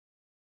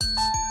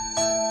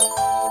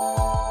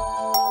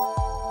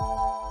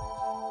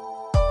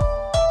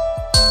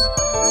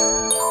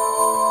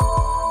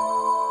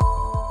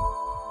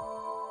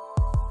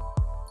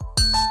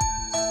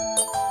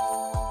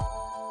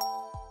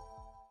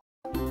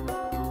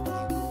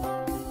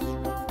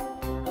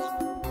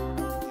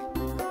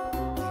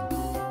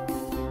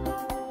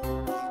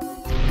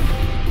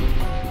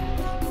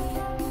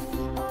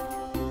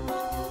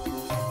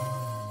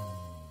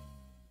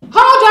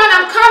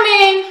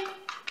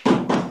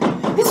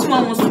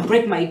man wants to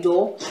break my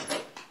door.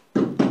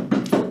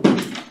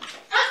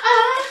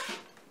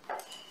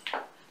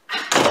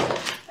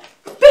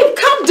 Babe,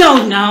 calm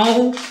down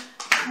now.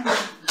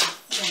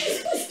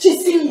 Who's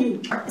chasing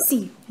you?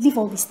 See, leave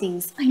all these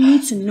things. I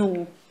need to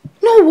know.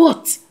 Know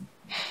what?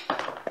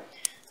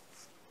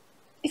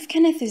 If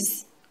Kenneth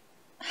is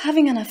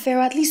having an affair,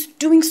 or at least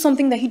doing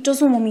something that he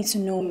doesn't want me to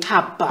know.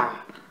 Papa.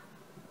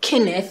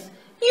 Kenneth?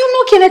 You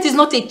know Kenneth is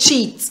not a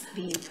cheat.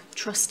 Babe,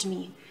 trust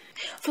me.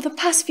 For the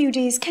past few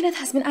days, Kenneth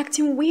has been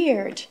acting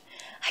weird.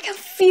 I can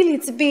feel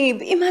it,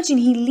 babe. Imagine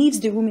he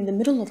leaves the room in the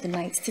middle of the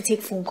night to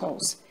take phone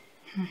calls.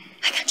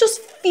 I can just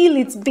feel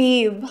it,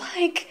 babe.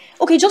 Like,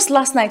 okay, just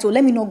last night,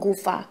 let me not go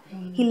far.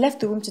 He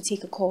left the room to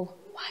take a call.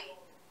 Why?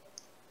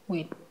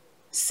 Wait,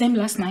 same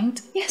last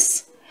night?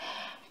 Yes.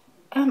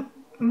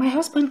 My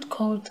husband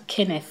called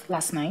Kenneth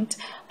last night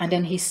and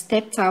then he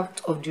stepped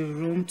out of the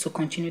room to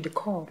continue the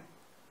call.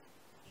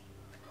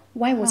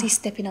 Why was he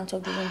stepping out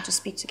of the room to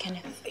speak to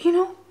Kenneth? You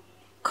know,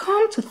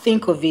 come to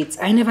think of it,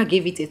 I never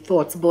gave it a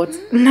thought, but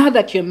now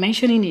that you're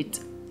mentioning it,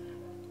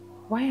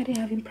 why are they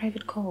having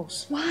private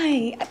calls?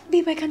 Why?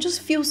 Babe, I can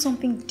just feel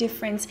something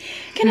different.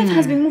 Kenneth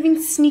has been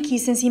moving sneaky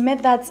since he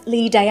met that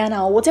Lady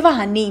Diana or whatever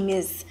her name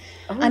is.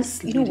 Oh, and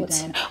you know what?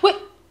 Diana. Wait,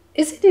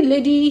 is it the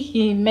lady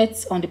he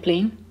met on the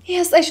plane?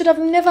 Yes, I should have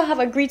never have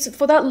agreed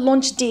for that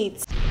lunch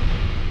date.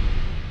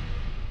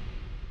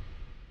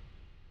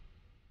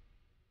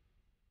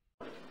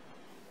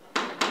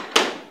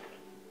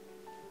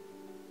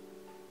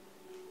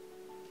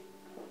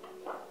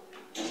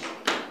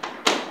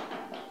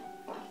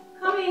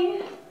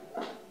 Coming.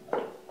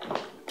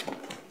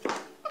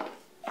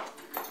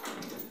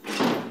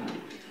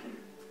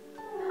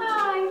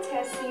 Hi,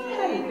 Tessie.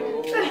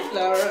 Hello,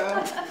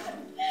 Clara.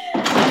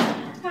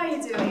 How are you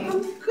doing?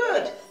 I'm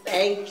good,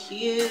 thank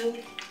you.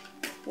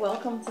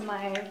 Welcome to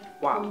my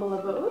humble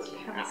abode.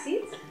 Have a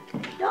seat.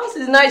 Your house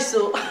is nice,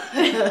 so.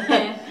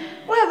 Why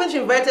haven't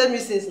you invited me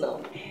since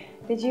now?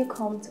 Did you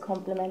come to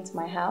compliment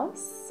my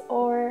house,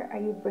 or are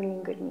you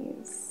bringing good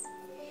news?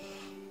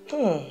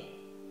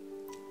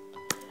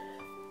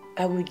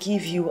 I will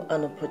give you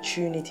an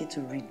opportunity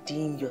to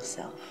redeem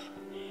yourself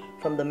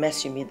from the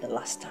mess you made the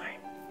last time.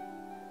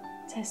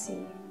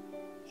 Tessie,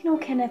 you know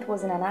Kenneth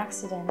was in an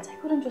accident. I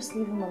couldn't just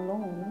leave him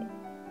alone.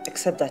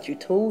 Except that you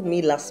told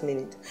me last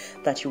minute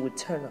that you would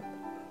turn up,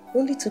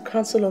 only to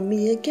cancel on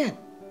me again.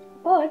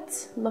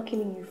 But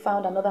luckily you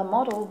found another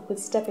model who could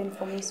step in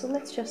for me, so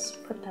let's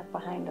just put that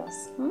behind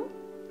us.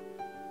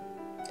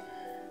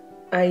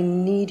 I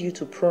need you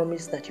to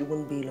promise that you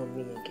won't bail on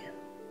me again.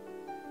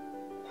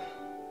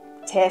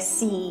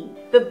 Tessie,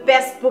 the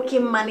best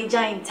booking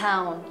manager in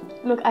town.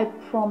 Look, I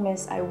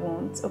promise I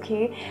won't,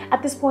 okay?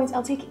 At this point,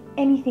 I'll take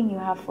anything you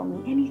have for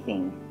me,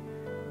 anything.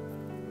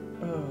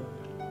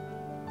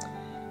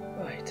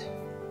 Right.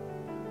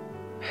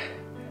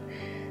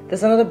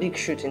 There's another big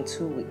shoot in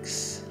 2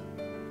 weeks.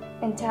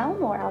 In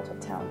town or out of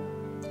town?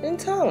 In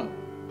town.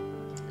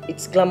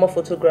 It's glamour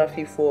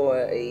photography for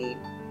a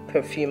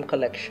perfume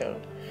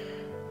collection.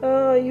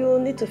 You'll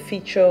need to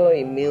feature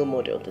a male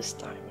model this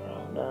time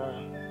around.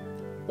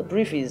 The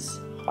brief is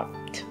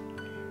hot,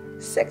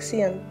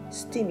 sexy and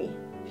steamy.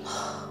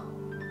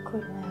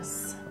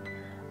 Goodness.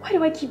 Why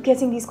do I keep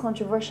getting these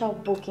controversial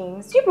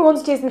bookings? You want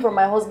to chase me from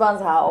my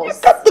husband's house. You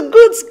got the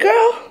goods,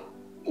 girl.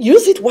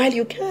 Use it while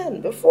you can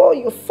before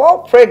you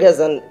fall preggers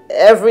and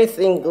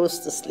everything goes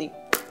to sleep.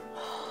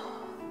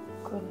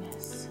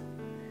 Goodness.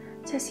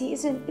 Tessie,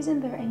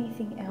 isn't there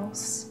anything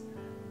else?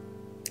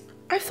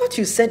 I thought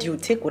you said you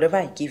would take whatever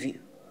I give you.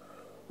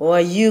 Or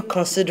are you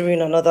considering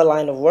another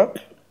line of work?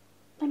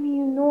 I mean,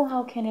 you know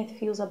how Kenneth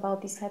feels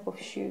about these type of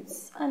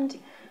shoots. And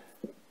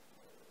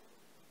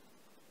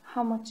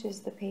how much is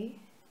the pay?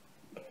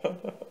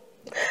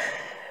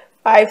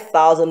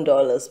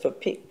 $5,000 per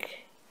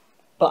pic.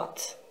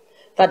 But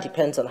that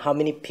depends on how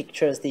many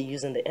pictures they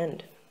use in the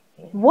end.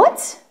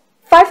 What?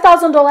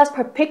 $5,000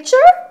 per picture?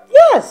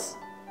 Yes.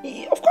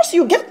 Of course,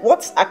 you get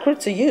what's accrued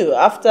to you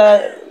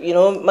after,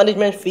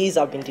 management fees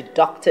have been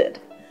deducted.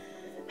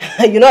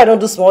 I don't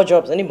do small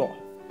jobs anymore.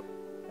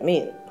 I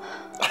mean,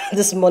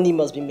 this money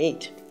must be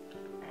made.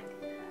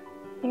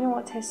 You know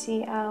what,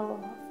 Tessie? I'll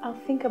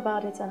think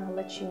about it and I'll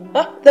let you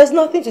know. There's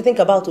nothing to think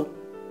about.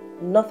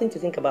 Nothing to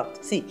think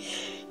about. See,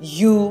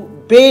 you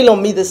bail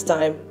on me this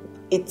time.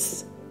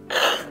 This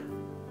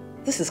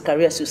is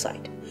career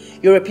suicide.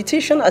 Your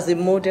reputation as a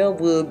model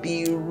will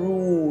be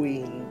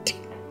ruined.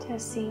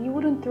 Tessie, you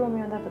wouldn't throw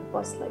me under the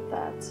bus like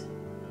that.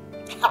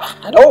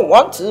 I don't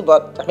want to,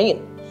 but I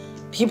mean,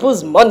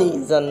 people's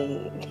monies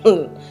and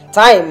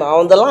time are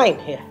on the line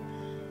here.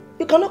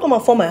 You cannot come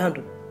and form my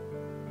hand.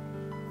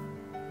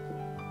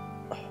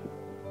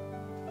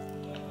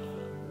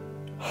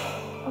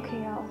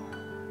 Okay,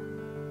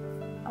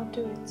 I'll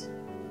do it.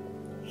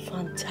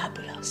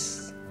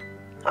 Fantabulous.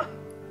 God.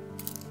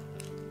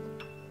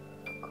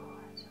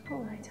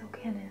 Alright, tell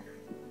Kenneth.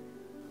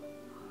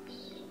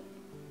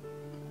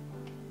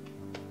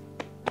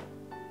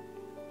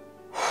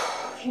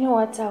 You know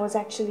what? I was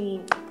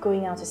actually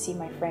going out to see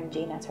my friend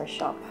Jane at her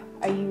shop.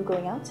 Are you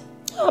going out?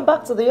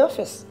 Back to the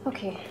office.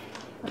 Okay.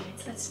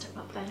 Alright, let's step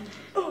up then.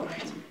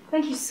 Alright.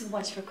 Thank you so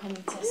much for coming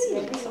to see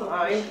me. It's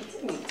alright.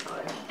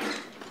 Anytime.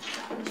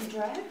 Did you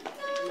drive?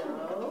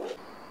 No.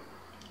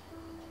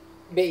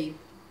 Babe,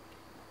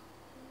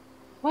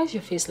 why is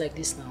your face like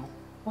this now?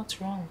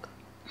 What's wrong?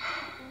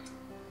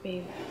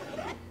 Babe,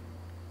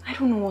 I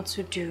don't know what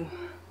to do.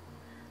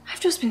 I've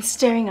just been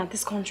staring at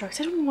this contract.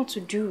 I don't know what to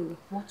do.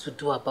 What to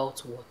do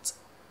about what?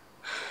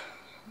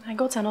 I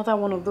got another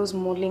one of those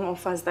modeling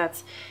offers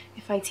that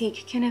if I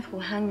take, Kenneth will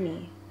hang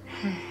me.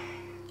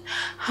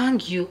 Hang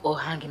you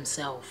or hang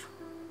himself?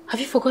 Have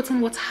you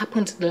forgotten what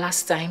happened the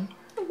last time?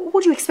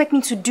 What do you expect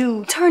me to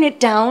do? Turn it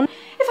down?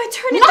 If I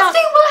turn it down...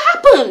 Nothing will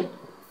happen!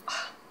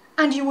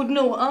 And you would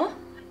know, huh?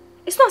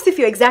 It's not as if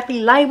you're exactly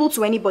liable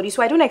to anybody,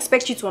 so I don't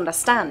expect you to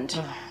understand.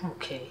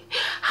 Okay.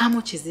 How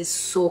much is this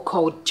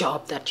so-called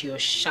job that you're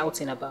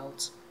shouting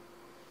about?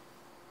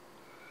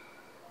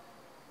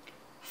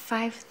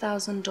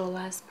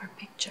 $5,000 per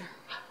picture.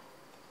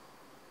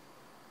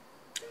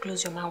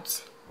 Close your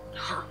mouth.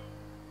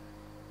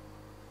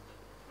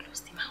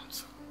 Close the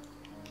mouth.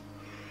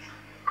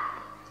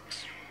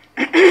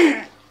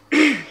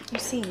 You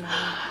see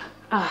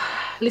now.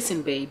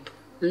 Listen, babe.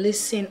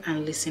 Listen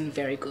and listen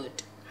very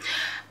good.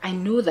 I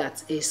know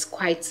that it's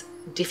quite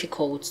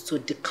difficult to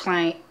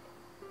decline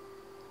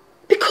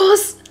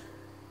because...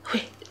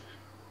 Wait.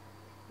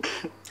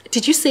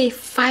 Did you say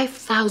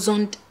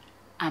 5,000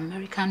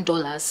 American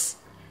dollars?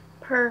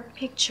 Per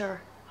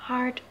picture.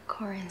 Hard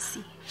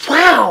currency.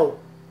 Wow!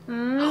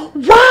 Mm.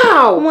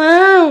 Wow!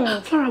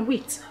 Wow! Flora,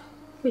 wait.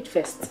 Wait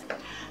first.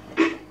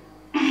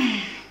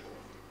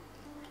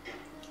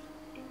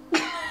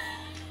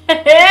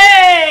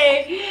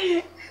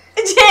 Hey!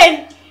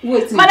 Jane!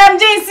 Wait. Madam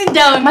Jane, sit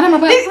down. Madam,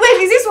 wait,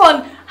 is this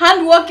one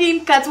hand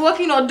walking, cat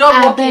walking, or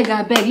dog walking?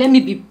 I beg. Let me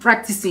be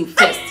practicing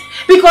first.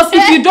 Because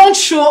if you don't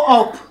show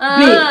up,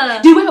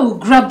 babe, the way I will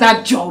grab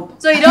that job.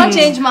 So you don't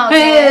change mouth?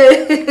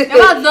 Your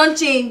mouth don't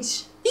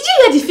change. Did you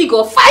hear the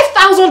figure?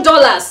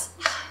 $5,000.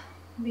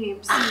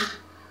 Babe, see.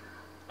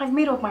 I've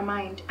made up my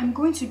mind. I'm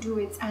going to do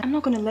it. And I'm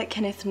not going to let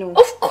Kenneth know.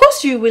 Of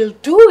course you will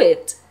do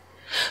it.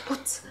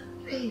 But,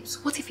 babes,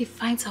 what if he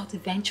finds out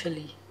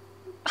eventually?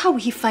 How will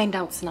he find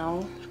out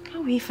now? How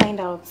will he find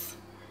out?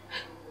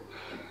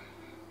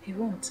 He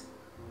won't.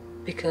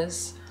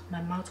 Because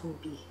my mouth will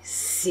be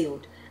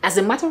sealed. As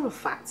a matter of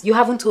fact, you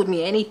haven't told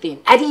me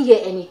anything. I didn't hear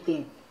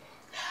anything.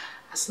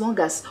 As long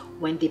as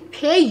when they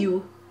pay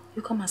you,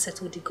 you come and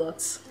settle the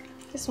gods.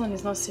 This one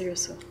is not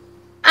serious, so.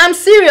 I'm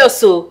serious,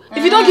 so.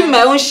 If you don't give me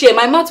my own share,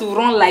 my mouth will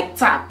run like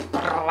tap.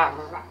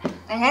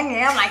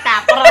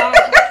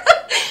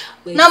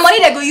 Now money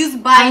they go use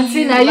buy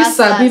Auntie, you. now you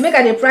sabi. Make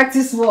her dey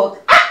practice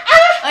work.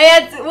 Oh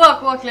yeah,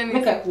 walk, let me.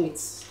 Make her wait.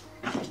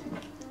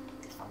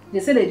 They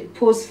say they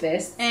pose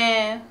first.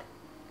 What?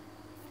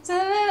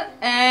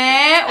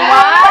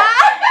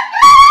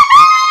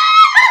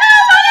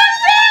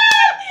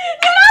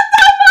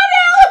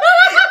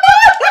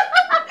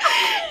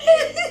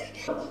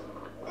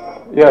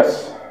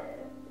 Yes.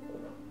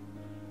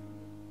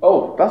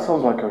 Oh, that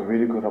sounds like a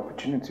really good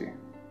opportunity.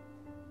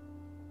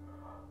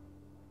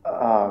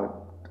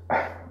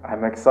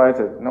 I'm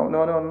excited. No.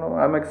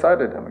 I'm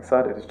excited.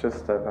 It's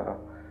just that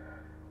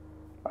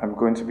I'm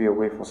going to be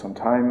away for some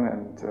time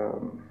and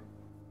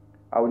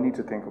I would need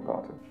to think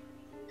about it.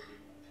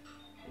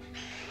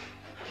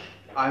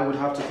 I would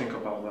have to think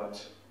about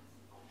that.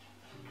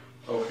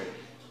 Okay.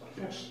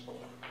 Yes.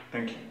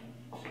 Thank you.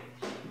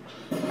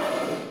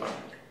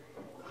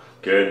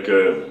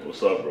 Good.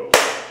 What's up, bro?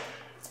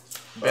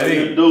 Benny.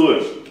 How you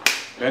doing?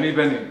 Benny.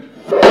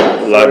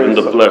 Live in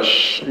the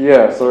flesh.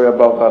 Yeah, sorry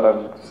about that.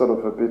 I'm sort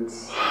of a bit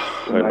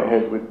in my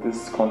head with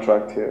this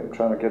contract here. I'm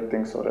trying to get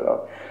things sorted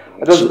out.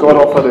 I just got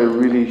offered a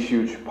really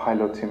huge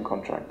pilot team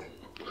contract.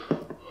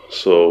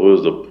 So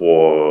who's the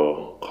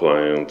poor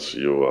client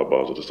you were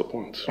about to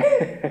disappoint?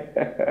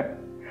 That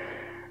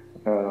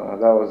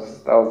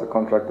was the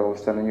contract I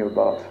was telling you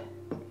about.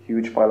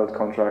 Huge pilot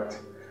contract.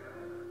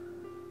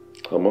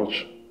 How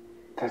much?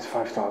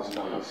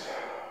 $35,000.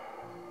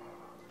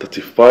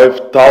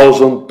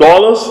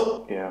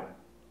 $35,000? Yeah.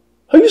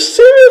 Are you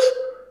serious?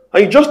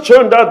 And you just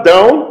turned that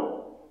down?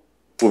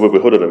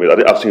 Wait, hold on a minute. Are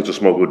they asking you to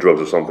smuggle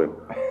drugs or something?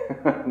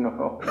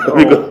 No.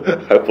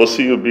 Because I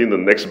foresee you being the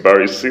next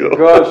Barry Seal.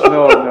 Gosh,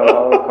 no.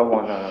 Oh, come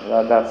on,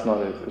 no. That's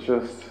not it. It's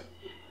just...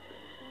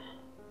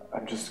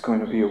 I'm just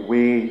going to be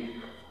away,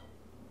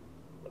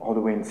 all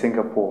the way in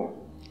Singapore.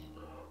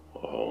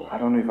 Oh. I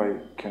don't know if I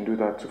can do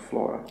that to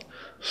Flora.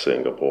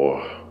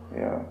 Singapore.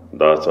 Yeah.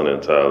 That's an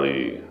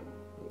entirely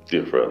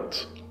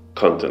different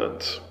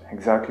continent.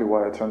 Exactly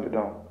why I turned it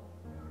down.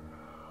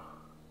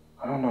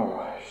 I don't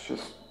know. It's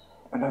just...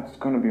 And that's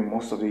going to be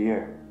most of the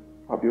year.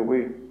 I'll be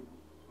away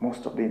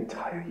most of the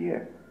entire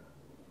year.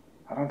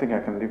 I don't think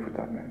I can live with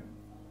that, man.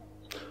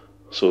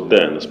 So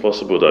then, it's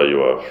possible that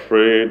you are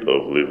afraid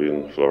of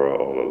leaving Flora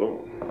all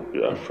alone.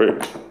 You are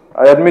afraid.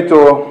 I admit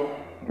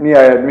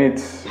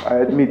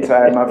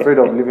I'm afraid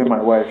of leaving my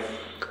wife.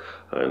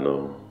 I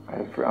know.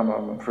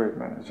 I'm afraid,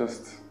 man. It's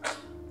just...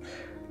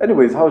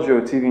 Anyways, how's your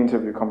TV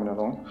interview coming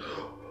along?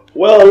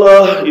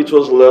 Well, it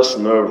was less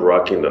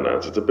nerve-wracking than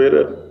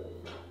anticipated.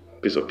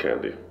 Piece of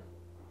candy.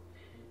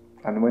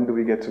 And when do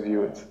we get to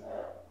view it?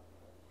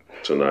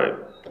 Tonight.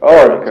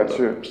 Oh, got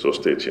you. So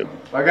stay tuned.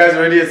 My guy's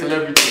already a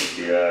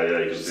celebrity. Yeah,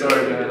 you can see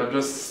Sorry, that. man, I'm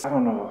just... I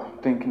don't know,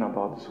 thinking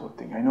about this whole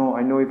thing. I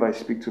know if I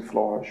speak to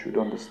Flora, she should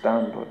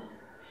understand, but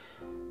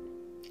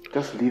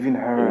just leaving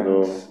her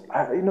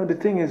the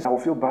thing is, I'll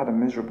feel bad and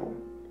miserable.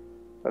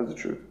 That's the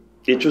truth.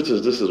 The truth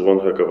is, this is one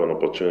heck of an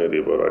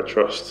opportunity, but I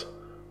trust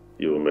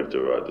you will make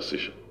the right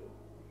decision.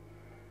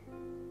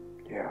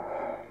 Yeah.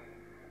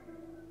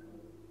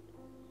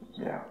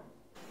 Yeah.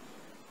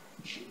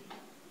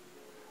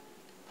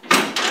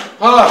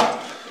 Ah,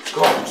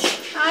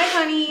 gosh. Hi,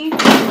 honey.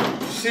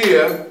 See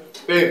ya,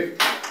 babe.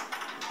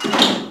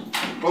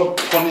 God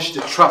punish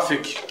the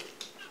traffic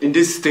in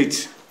this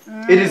state.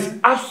 It is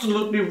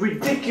absolutely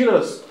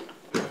ridiculous.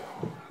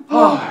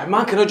 Ah, a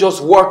man cannot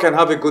just work and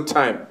have a good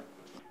time.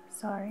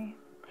 Sorry.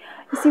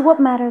 You see,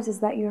 what matters is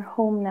that you're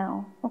home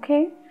now,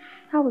 okay?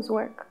 How was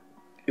work?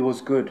 It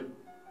was good.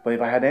 But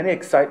if I had any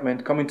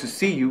excitement coming to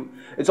see you,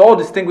 it's all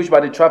distinguished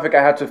by the traffic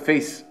I had to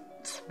face.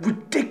 It's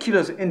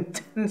ridiculous,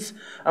 intense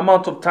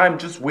amount of time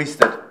just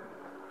wasted.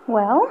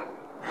 Well,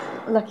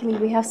 luckily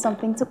we have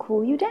something to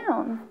cool you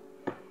down.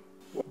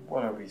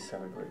 What are we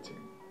celebrating?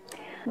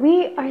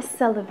 We are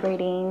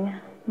celebrating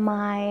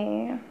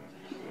my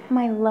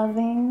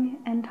loving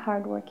and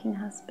hardworking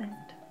husband.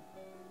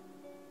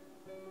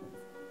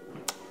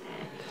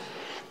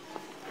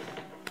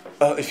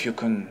 If you're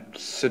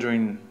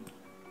considering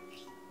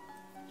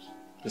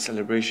the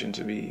celebration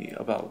to be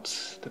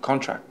about the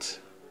contract,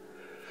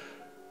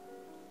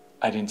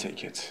 I didn't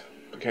take it.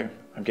 Okay,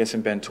 I'm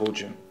guessing Ben told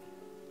you.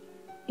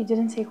 You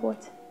didn't take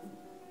what?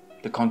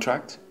 The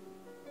contract?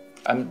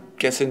 I'm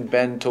guessing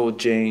Ben told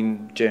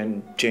Jane,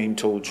 Jane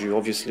told you.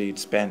 Obviously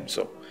it's Ben,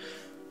 so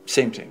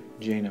same thing.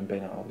 Jane and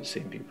Ben are all the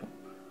same people.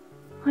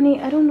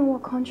 Honey, I don't know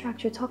what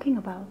contract you're talking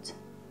about.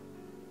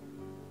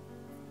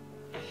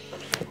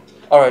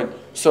 Alright,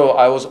 so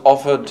I was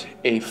offered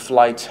a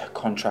flight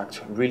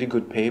contract, really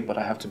good pay, but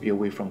I have to be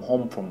away from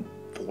home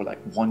for like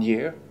 1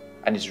 year.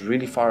 And it's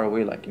really far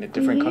away, like in a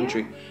different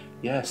country.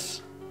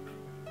 Yes.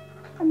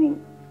 I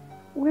mean,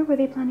 where were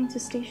they planning to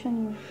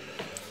station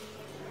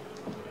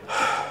you?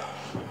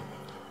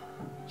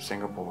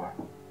 Singapore.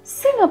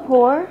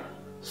 Singapore?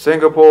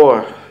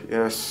 Singapore,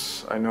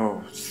 yes, I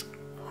know. It's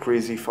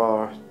crazy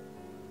far.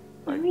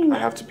 I mean, I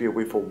have to be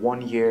away for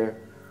 1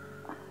 year.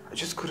 I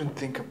just couldn't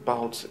think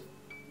about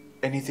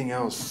anything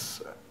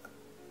else.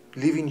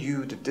 Leaving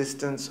you, the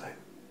distance,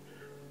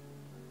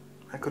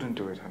 I couldn't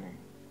do it, honey.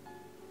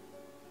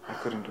 I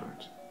couldn't do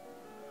it.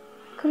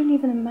 I couldn't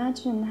even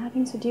imagine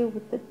having to deal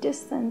with the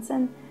distance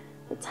and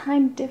the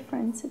time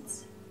difference.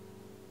 It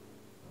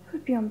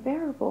would be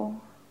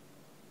unbearable.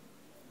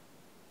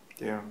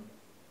 Yeah,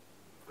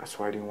 that's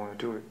why I didn't want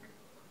to do it.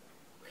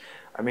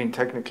 I mean,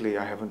 technically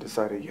I haven't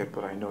decided yet,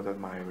 but I know that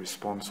my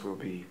response will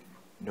be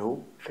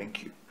no,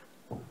 thank you.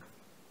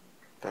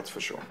 That's for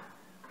sure.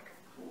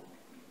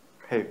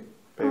 Hey,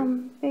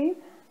 babe. Babe?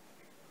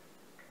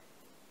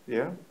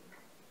 Yeah?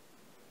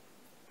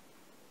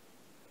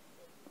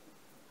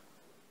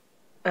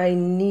 I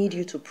need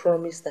you to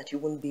promise that you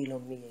won't bail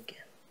on me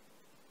again.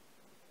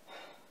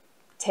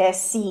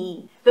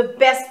 Tessie, the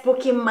best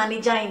booking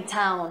manager in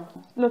town.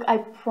 Look, I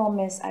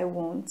promise I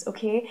won't,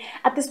 okay?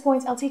 At this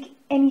point, I'll take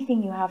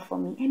anything you have for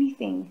me,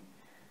 anything.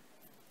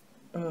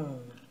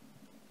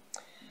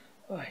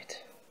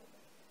 Alright.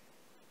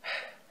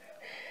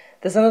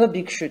 There's another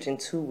big shoot in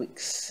 2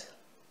 weeks.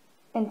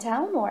 In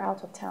town or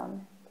out of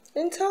town?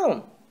 In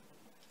town.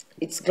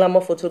 It's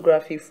glamour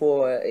photography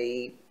for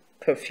a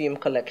perfume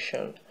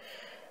collection.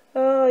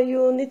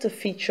 You'll need to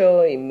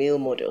feature a male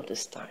model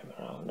this time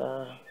around.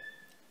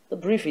 The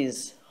brief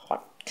is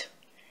hot,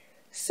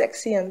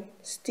 sexy and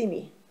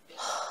steamy.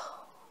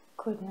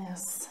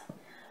 Goodness.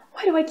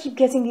 Why do I keep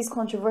getting these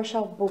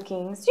controversial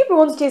bookings? Do you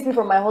want to chase me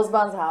from my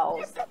husband's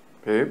house?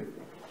 Babe?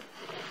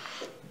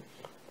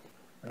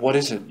 What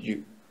is it?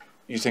 You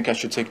think I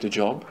should take the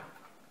job?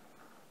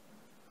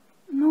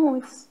 No,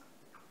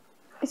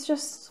 it's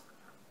just...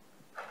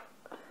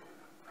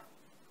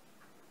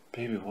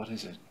 Baby, what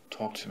is it?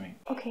 Talk to me.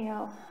 Okay,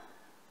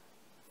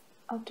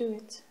 I'll do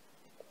it.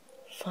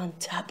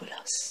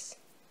 Fantabulous.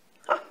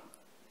 God,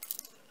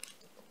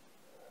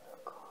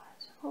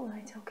 what will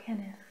I tell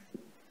Kenneth?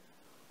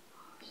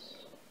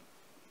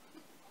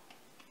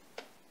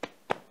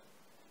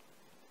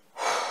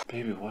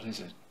 Baby, what is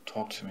it?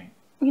 Talk to me.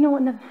 You know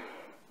what?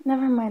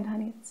 Never mind,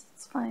 honey.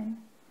 It's fine.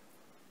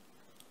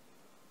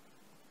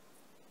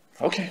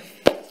 Okay.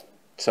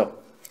 So,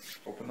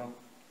 open up.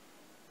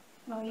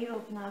 No, you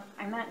open up.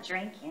 I'm not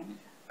drinking.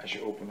 I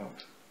should open up.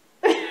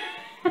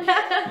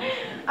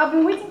 I've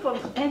been waiting for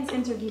Ben's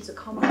interview to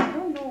come out. I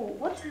don't know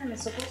what time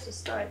it's supposed to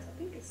start. I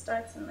think it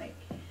starts in like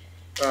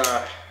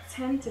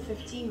 10 to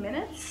 15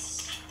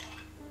 minutes.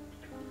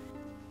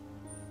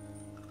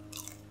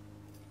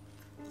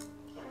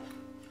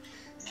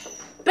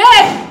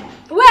 Babe,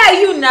 where are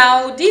you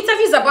now? The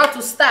interview is about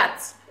to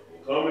start.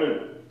 Come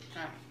in.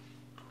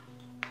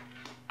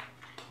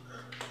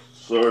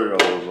 Sorry, I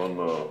was on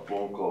a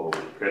phone call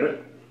with Kenneth.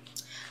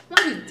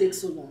 Why did it take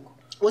so long?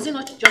 Was it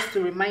not just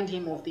to remind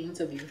him of the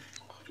interview?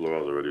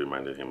 Flora's already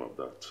reminded him of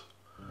that.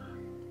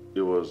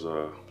 He was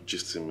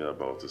gisting me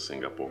about the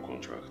Singapore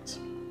contract.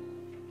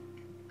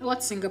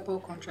 What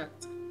Singapore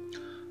contract?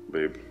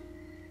 Babe,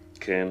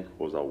 Ken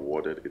was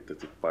awarded a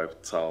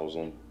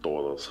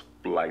 $35,000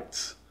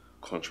 flight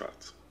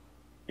contract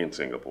in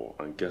Singapore.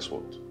 And guess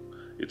what?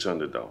 He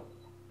turned it down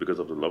because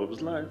of the love of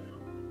his life,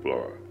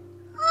 Flora.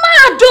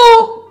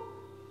 Mado!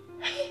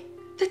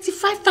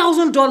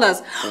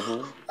 $35,000.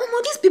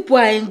 These people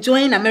are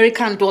enjoying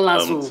American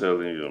dollars. I'm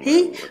telling you, man.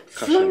 Hey,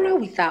 Flora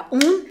with her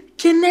own,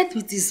 Kenneth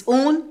with his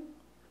own.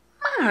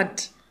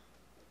 Mad.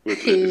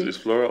 Wait, is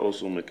Flora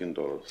also making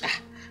dollars?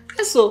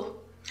 So,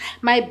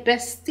 my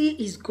bestie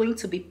is going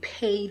to be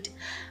paid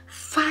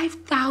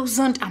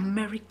 5,000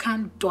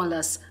 American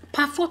dollars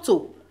per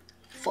photo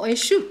for a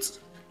shoot.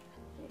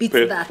 Beat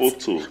Per that.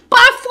 photo?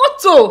 Per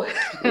photo!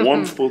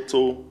 One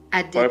photo,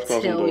 I did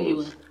tell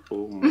you. $5,000.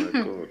 Oh my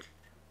God.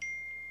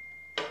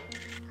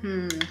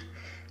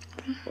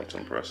 That's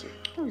impressive.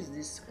 Who is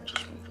this?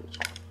 Just one photo.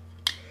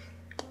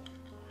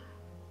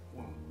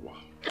 Wow.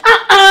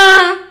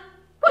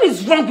 What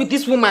is wrong with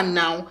this woman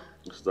now?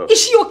 That,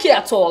 Is she okay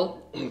at all?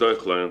 that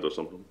client or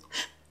something?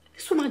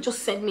 This woman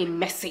just sent me a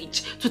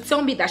message to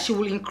tell me that she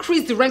will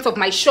increase the rent of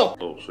my shop.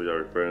 Oh, so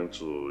you're referring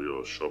to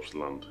your shop's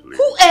land lady?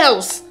 Who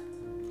else?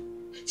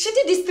 She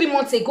did this 3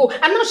 months ago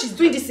and now she's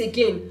doing this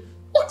again.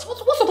 What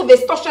sort of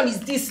extortion is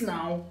this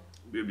now?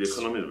 The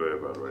economy is very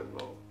bad right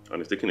now. And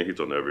it's taking a hit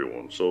on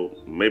everyone. So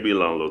maybe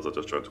landlords are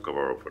just trying to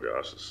cover up for their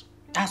asses.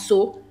 And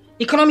so?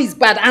 Economy is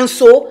bad and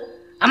so?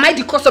 Am I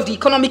the cause of the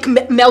economic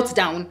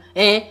meltdown?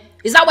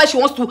 Is that why she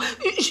wants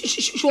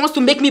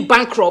to make me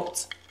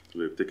bankrupt?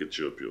 Wait, take a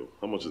chill pill.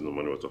 How much is the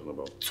money we're talking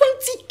about?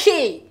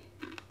 20K!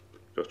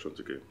 Just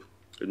 20K.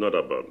 It's not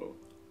that bad, no.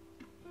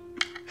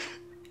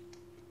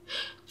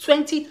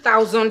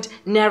 20,000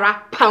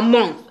 naira per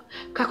month.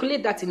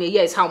 Calculate that in a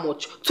year is how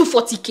much?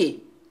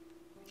 240K.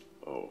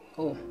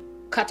 Oh,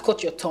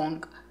 cut your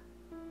tongue.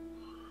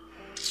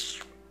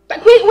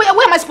 Like, where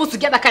am I supposed to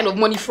get that kind of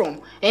money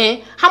from?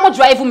 How much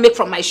do I even make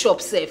from my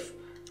shop, Seth?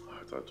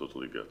 I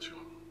totally get you.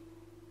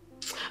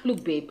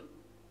 Look, babe.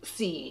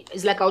 See,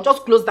 it's like I'll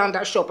just close down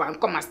that shop and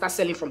come and start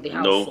selling from the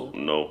house.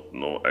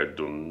 No, I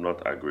do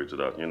not agree to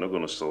that. You're not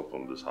going to sell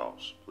from this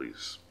house,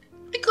 please.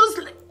 Because,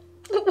 like,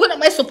 what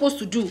am I supposed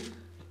to do?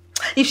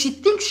 If she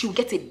thinks she'll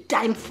get a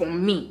dime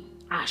from me,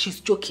 she's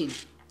joking.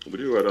 Would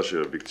you rather she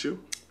evict you?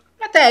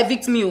 Let her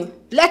evict me.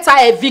 Let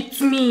her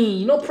evict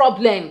me. No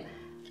problem.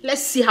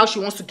 Let's see how she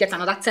wants to get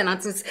another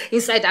tenant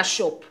inside that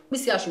shop. Let me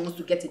see how she wants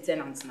to get a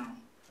tenant now.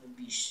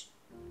 Rubbish.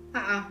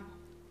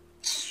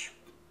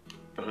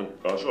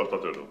 I'll show her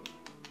started though.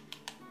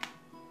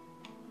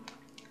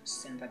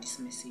 Send her this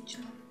message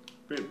now.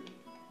 Babe,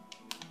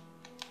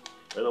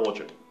 are you not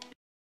watching?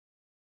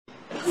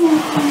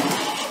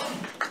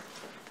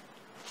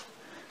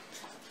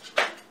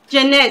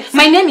 Jeanette.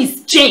 My name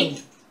is Jane,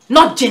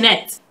 not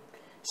Jeanette.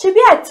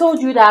 Shebi, I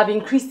told you that I've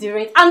increased the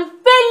rent and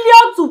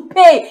failure to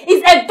pay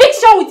is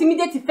eviction with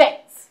immediate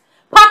effect.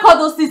 Pack all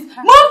those things. Move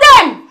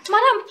them!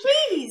 Madam,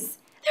 please.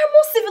 There are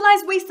more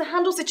civilized ways to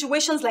handle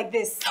situations like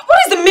this. What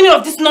is the meaning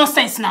of this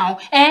nonsense now?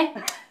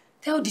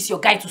 Tell this your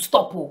guy to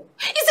stop. Is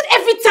it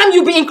every time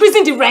you be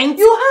increasing the rent?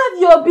 You have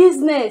your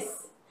business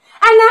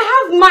and I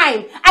have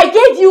mine. I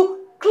gave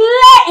you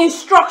clear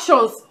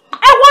instructions.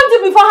 I want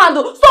you beforehand.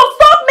 So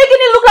stop making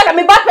it look like I'm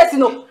a bad person.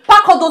 No.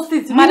 Pack all those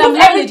things. Madam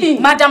Landlady.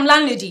 Madam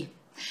Landlady.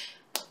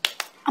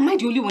 Am I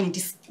the only one in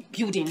this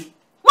building?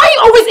 Why are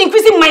you always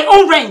increasing my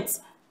own rent?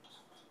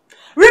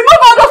 Remove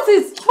all those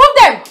things. Move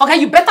them. Okay,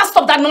 you better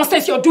stop that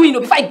nonsense you're doing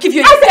before I give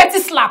you a dirty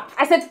slap.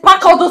 I said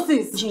pack all those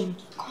things. Jane,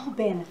 call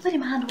Ben. Let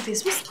him handle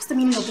this. What's the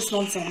meaning of this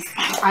nonsense?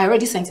 I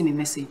already sent him a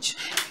message.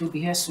 He'll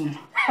be here soon.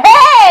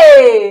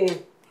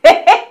 Hey!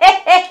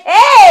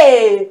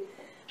 Hey!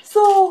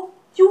 So,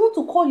 you want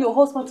to call your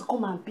husband to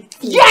come and beat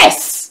you?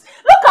 Yes!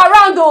 Look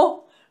around though.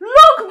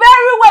 Look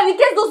very well in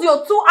case those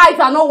your 2 eyes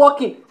are not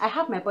working. I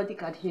have my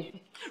bodyguard here.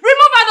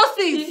 Remove all those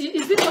things.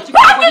 Is this what you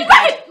Pack it!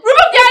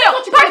 Remove the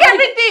iron! Pack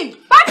everything!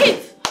 Pack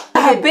it!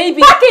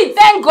 Baby, pack it!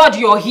 Thank God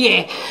you're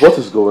here. What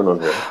is going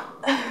on here?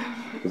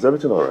 Is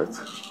everything alright?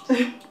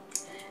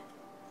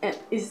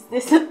 Is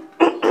this...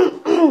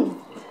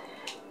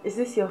 Is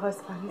this your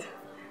husband?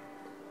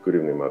 Good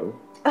evening, madam.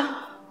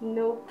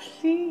 No,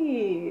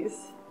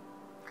 please.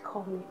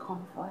 Call me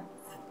Comfort.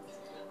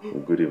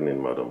 Good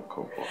evening, Madam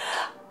Comfort.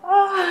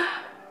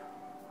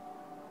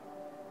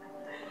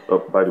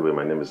 By the way,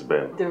 my name is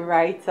Ben. The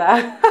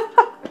writer.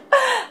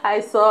 I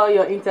saw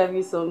your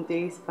interview some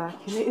days back.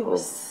 You know, it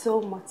was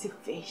so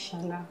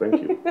motivational.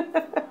 Thank you.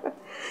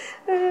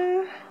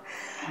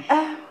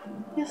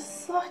 You're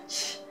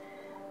such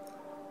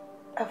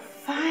a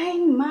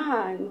fine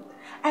man.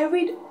 I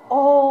read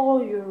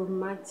all your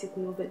romantic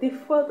novels. They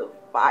feel the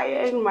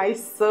fire in my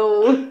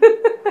soul.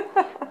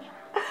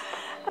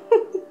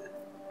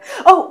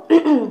 Oh,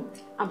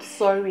 I'm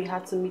sorry we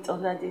had to meet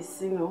under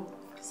these,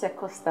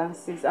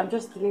 circumstances. I'm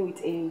just dealing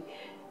with a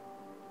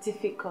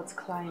difficult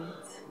client.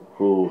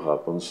 Who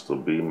happens to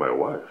be my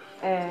wife.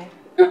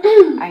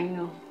 I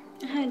know.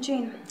 Hi,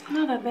 Jane.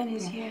 Now that Ben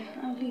is here,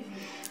 I'll leave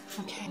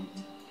you. Okay.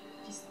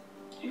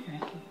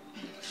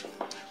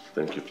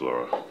 Thank you,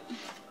 Flora.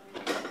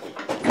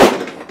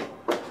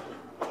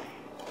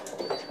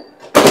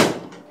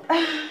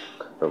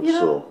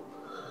 So,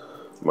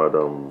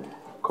 Madam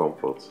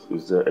Comfort,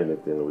 is there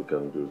anything we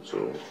can do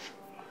to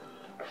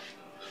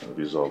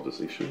resolve this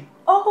issue?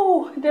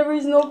 Oh, there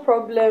is no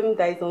problem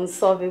that is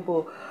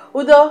unsolvable.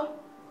 Udo,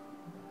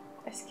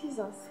 excuse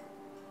us.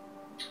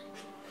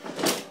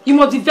 You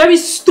must be very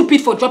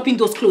stupid for dropping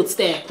those clothes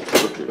there.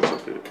 It's okay, it's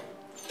okay.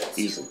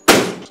 Easy.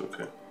 It's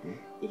okay.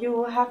 You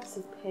will have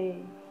to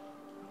pay.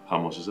 How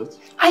much is it?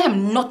 I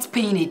am not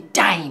paying a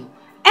dime.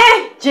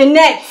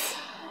 Jeanette!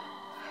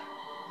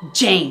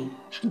 Jane.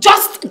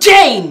 Just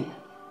Jane!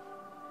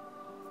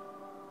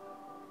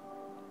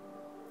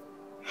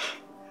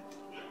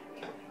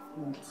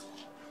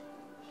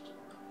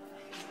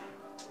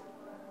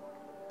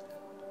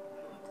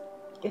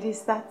 It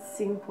is that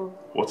simple.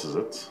 What is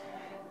it?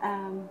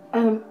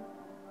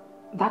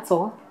 That's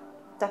all.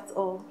 That's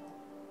all.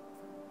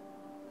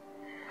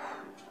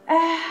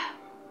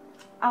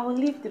 I will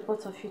leave the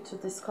both of you to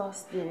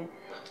discuss the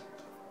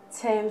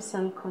terms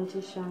and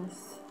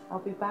conditions. I'll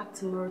be back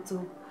tomorrow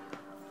to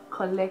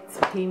collect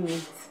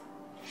payment.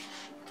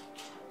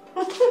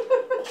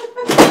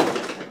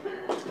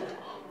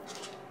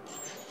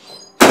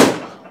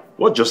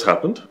 What just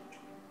happened?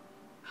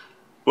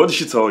 What did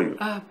she tell you?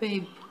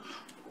 Babe.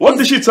 What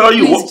did she tell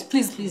you?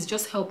 Please,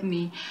 just help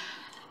me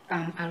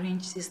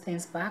arrange these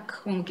things back.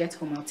 When we get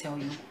home, I'll tell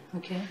you.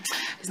 Okay?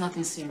 It's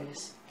nothing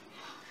serious.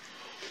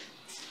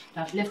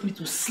 You've left me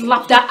to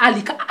slap that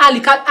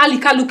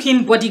Alika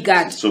looking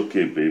bodyguard. It's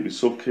okay, babe.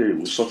 It's okay.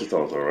 We'll sort it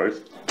out, alright?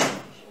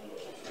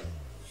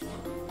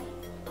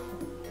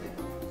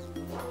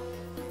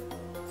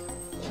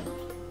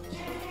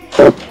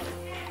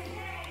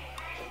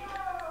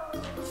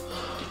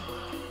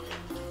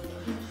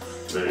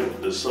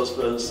 Babe, the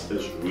suspense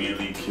is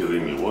really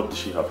killing me. What does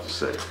she have to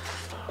say?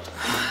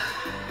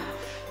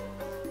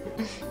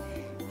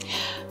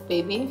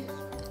 Baby,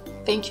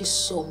 thank you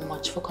so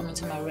much for coming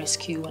to my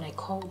rescue when I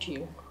called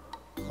you.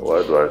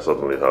 Why do I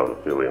suddenly have a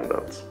feeling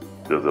that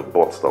there's a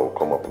bot that will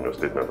come up in your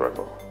statement right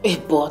now? A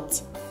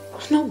bot?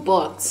 No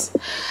bots.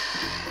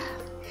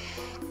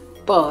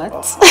 But...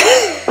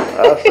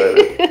 I said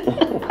it.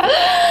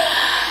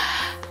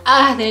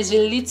 There's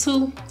a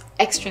little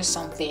extra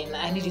something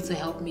I need you to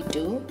help me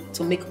do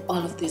to make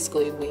all of this go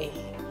away.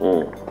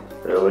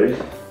 Really?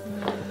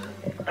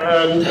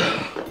 And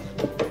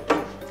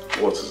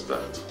what is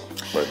that,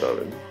 my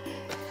darling?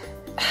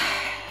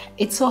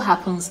 It so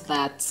happens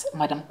that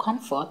Madam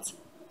Comfort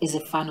is a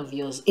fan of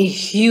yours, a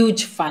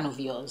huge fan of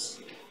yours.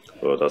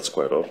 Well, that's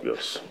quite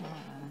obvious.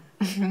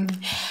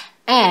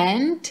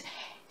 And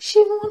she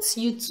wants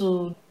you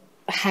to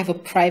have a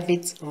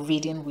private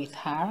reading with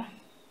her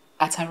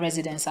at her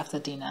residence after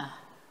dinner.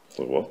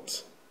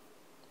 What?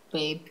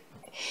 Babe,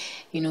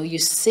 you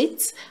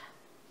sit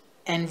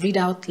and read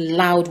out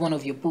loud one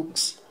of your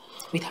books.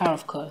 With her,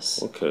 of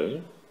course.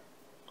 Okay.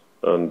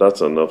 And that's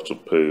enough to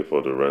pay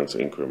for the rent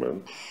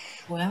increment?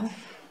 Well,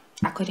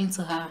 according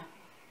to her.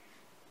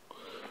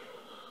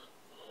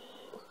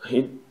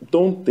 I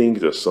don't think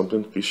there's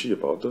something fishy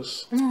about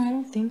this. No, I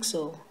don't think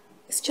so.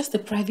 It's just a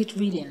private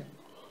reading.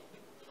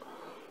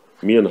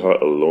 Me and her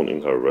alone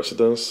in her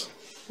residence?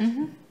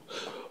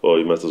 Or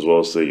you might as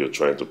well say you're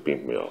trying to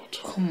pimp me out.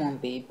 Come on,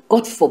 babe.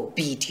 God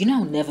forbid.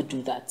 I'll never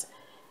do that.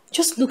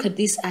 Just look at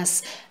this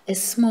as a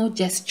small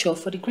gesture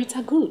for the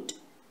greater good.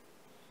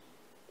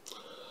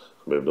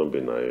 Babe, don't be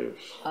naive.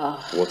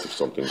 What if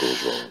something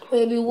goes wrong?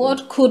 Baby,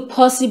 what could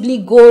possibly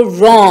go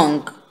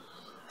wrong?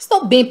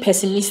 Stop being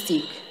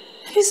pessimistic.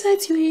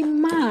 Besides, you're a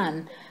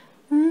man.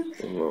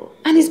 No.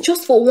 And it's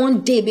just for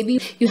one day, baby.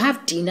 You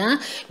have dinner,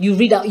 you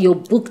read out your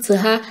book to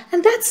her,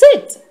 and that's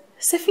it.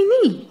 C'est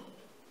fini.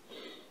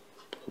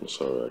 I'm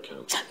sorry, I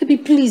can't. Baby,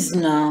 please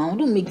now.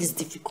 Don't make this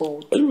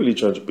difficult. Are you really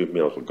trying to pimp me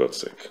out for God's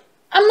sake?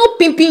 I'm not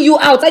pimping you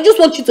out. I just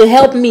want you to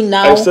help me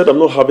now. I said I'm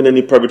not having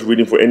any private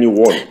reading for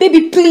anyone.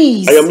 Baby,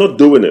 please. I am not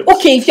doing it.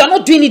 Okay, if you're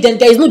not doing it, then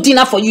there is no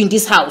dinner for you in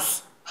this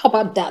house. How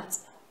about that?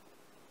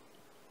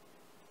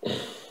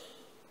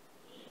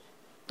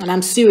 And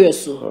I'm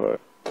serious. Alright.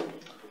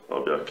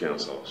 I'll be at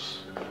Ken's house.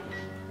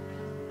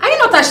 Are you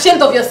not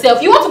ashamed of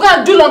yourself? You want to go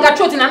and do longer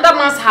throat in another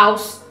man's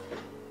house?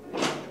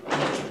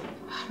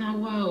 Now,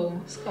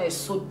 wow. This guy is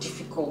so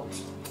difficult.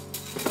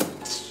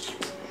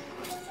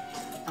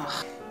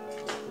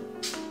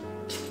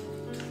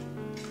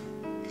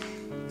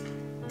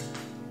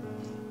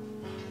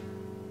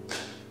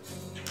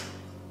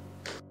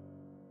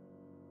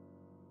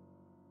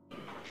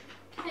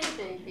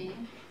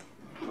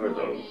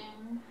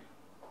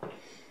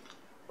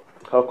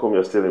 How come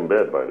you're still in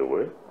bed, by the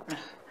way?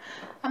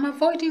 I'm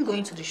avoiding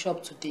going to the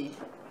shop today.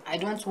 I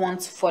don't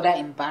want further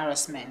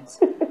embarrassment.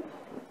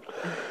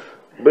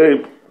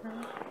 Babe,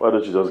 why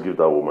don't you just give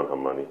that woman her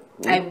money?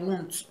 I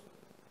won't.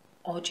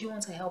 Or do you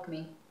want to help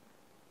me?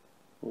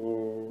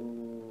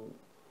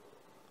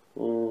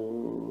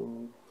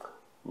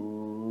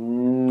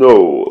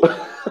 No.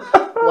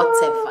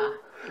 Whatever.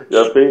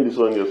 You're paying this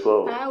one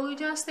yourself. I will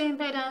just stay in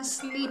bed and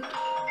sleep.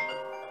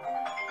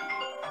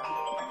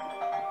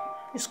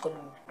 It's coming.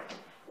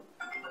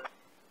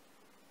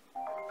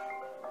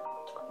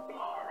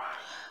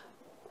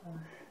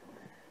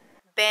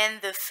 Ben,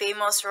 the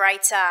famous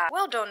writer.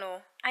 Well done,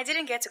 oh. I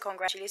didn't get to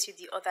congratulate you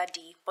the other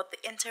day, but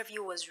the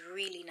interview was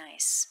really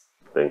nice.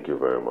 Thank you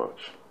very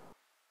much.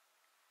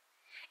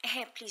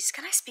 Hey, please,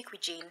 can I speak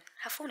with Jane?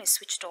 Her phone is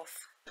switched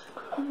off.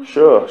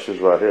 Sure, she's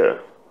right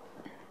here.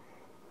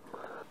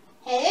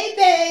 Hey,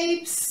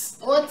 babes.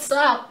 What's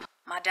up?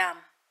 Madam,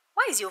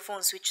 why is your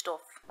phone switched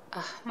off?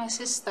 My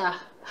sister.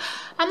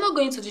 I'm not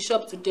going to the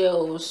shop today,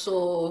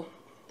 so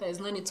there's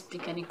no need to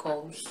pick any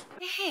calls.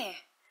 Hey,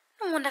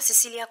 no wonder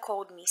Cecilia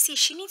called me. See,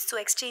 she needs to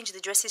exchange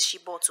the dresses she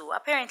bought. Oh.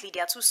 Apparently,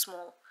 they are too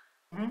small.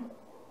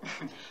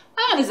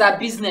 That one is her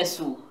business.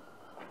 So.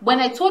 When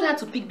I told her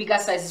to pick bigger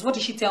sizes, what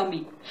did she tell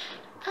me?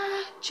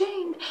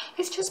 Jane,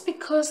 it's just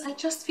because I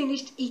just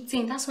finished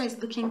eating. That's why it's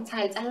looking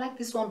tight. I like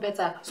this one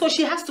better. So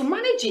she has to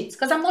manage it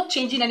because I'm not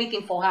changing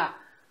anything for her.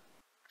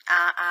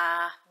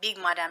 Big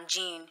Madam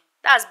Jean.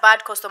 That's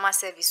bad customer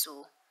service.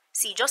 Oh.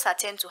 See, just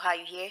attend to her,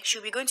 you hear?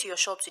 She'll be going to your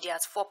shop today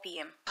at 4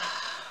 p.m.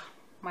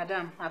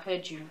 Madam, I've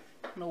heard you.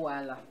 No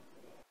wala.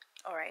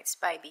 Alright,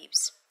 bye,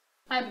 babes.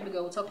 Bye, baby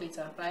girl. We'll talk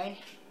later. Bye.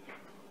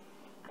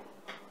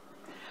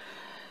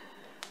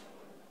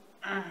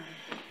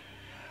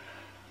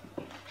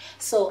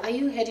 So, are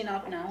you heading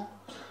out now?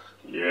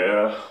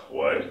 Yeah,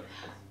 why?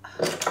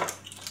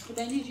 But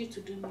I need you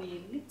to do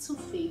me a little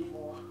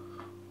favor.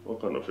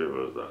 What kind of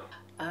favor is that?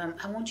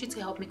 I want you to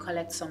help me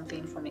collect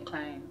something from a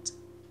client.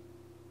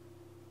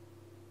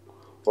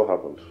 What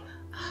happened?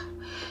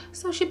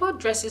 So she bought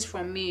dresses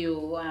from me,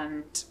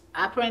 and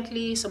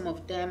apparently some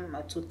of them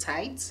are too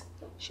tight.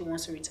 She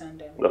wants to return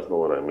them. That's not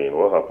what I mean.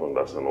 What happened,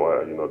 and why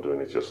are you not doing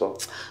it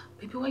yourself?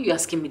 Baby, why are you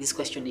asking me this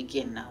question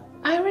again now?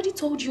 I already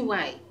told you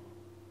why.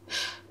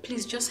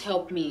 Please just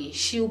help me.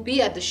 She'll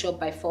be at the shop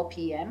by 4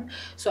 p.m.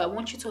 So I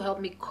want you to help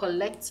me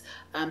collect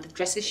the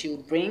dresses she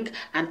will bring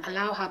and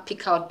allow her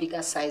pick out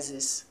bigger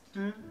sizes.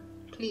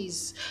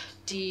 Please.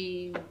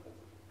 The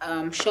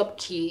shop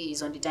key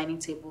is on the dining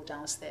table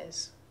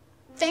downstairs.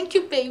 Thank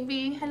you,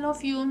 baby. I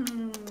love you.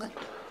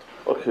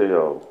 Okay,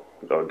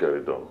 I'll get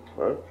it done.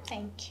 Right?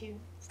 Thank you.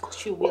 Of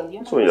course you will.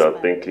 So when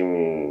you're thanking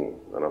me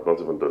and I've not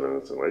even done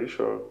anything, are you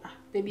sure?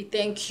 Baby,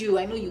 thank you.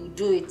 I know you'll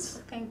do it.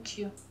 Thank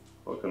you.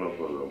 Okay, no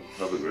problem.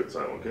 Have a great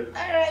time, okay?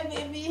 Alright,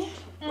 baby.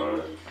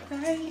 Bye.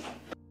 Bye.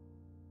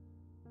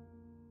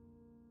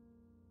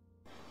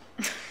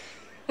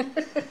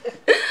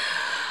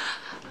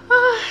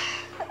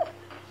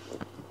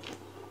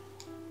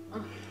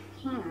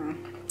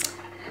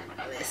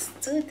 Let's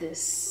do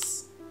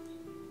this.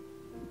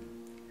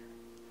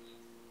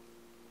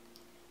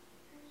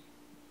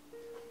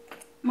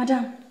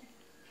 Madam,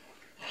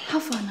 how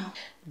far now?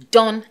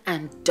 Done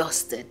and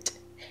dusted.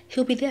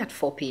 He'll be there at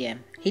 4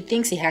 p.m. He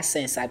thinks he has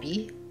sense,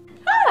 Abby.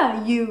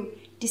 You.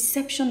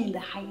 Deception in the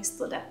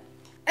highest order.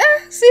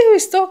 See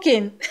who's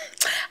talking.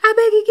 I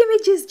beg you, give me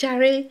gist,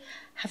 Jerry.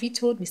 Have you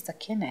told Mr.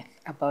 Kenneth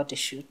about the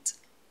shoot?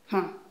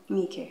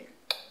 Mike.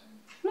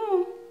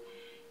 No.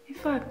 In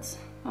fact,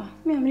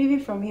 me, I'm leaving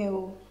from here.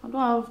 I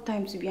don't have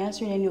time to be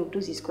answering any of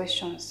those his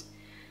questions.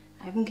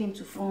 I even came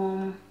to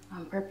form.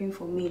 I'm prepping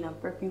for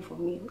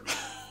meal.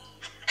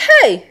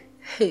 Hey!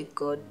 Hey,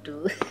 God,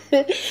 do.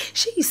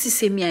 She used to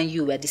say me and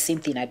you were the same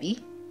thing,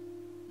 Abby.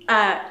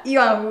 You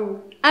and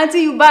who? Auntie,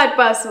 you bad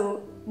person.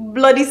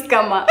 Bloody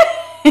scammer.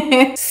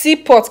 See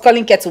pot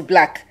calling kettle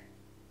black.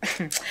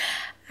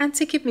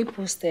 Auntie, keep me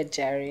posted,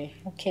 Jerry,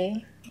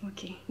 okay?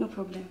 Okay, no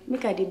problem.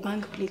 Make I the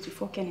bank plate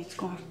before Kenneth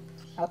come.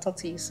 I'll talk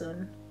to you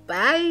soon.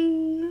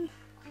 Bye.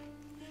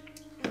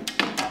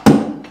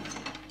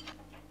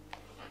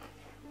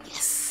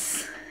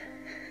 Yes.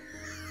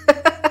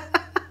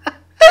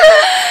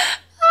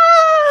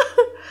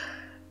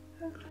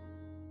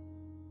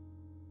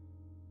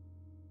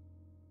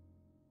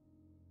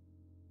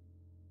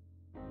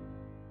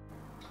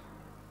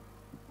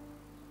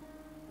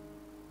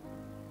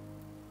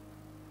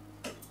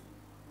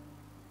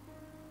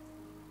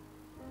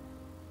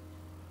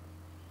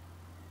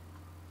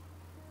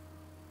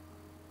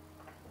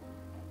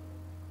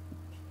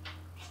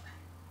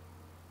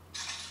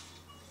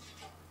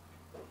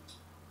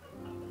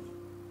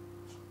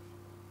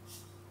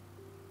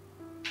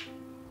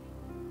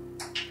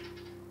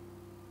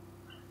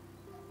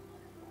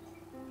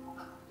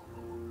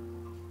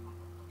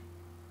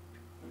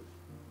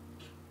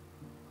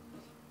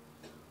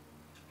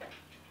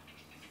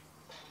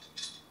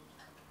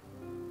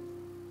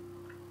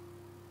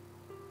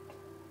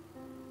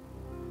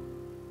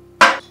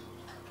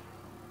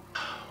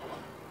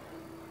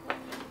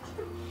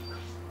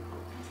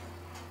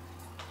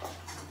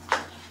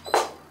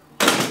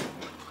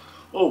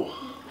 Oh,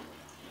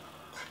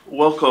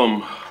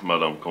 welcome,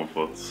 Madam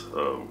Comfort.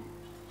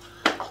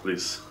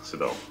 Please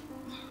sit down.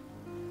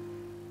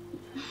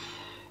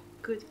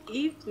 Good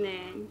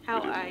evening.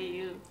 How are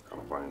you?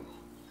 I'm fine.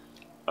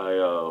 I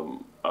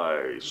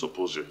I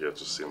suppose you're here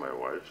to see my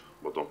wife,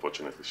 but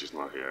unfortunately she's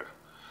not here.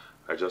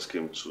 I just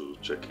came to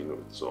check in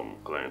with some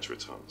client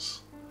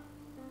returns.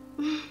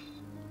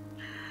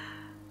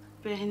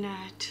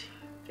 Bernard,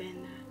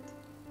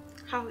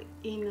 how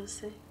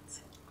innocent.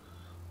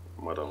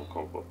 Madam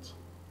Comfort.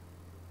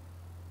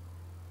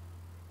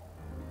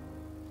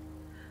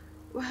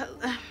 Well,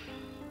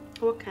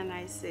 what can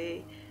I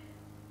say?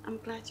 I'm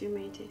glad you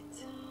made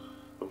it.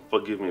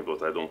 Forgive me,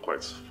 but I don't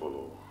quite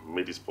follow.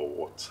 Made it for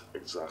what,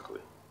 exactly?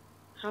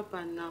 How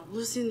about now?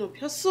 Loosen up.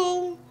 You're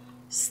so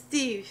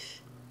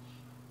stiff.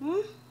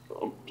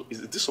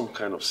 Is this some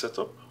kind of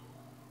setup?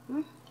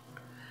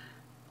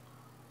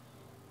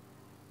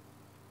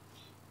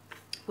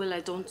 Well,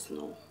 I don't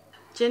know.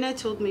 Janet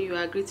told me you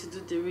agreed to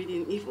do the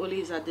reading if Oli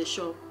is at the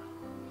shop.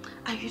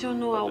 And you don't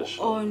know how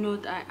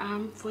honored I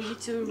am for you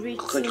to read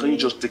to me. Can you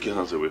just take your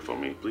hands away from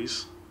me,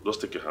 please?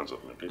 Just take your hands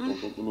off me, okay? Don't,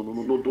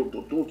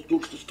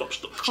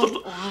 stop. Come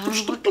on,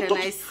 what can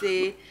I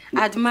say?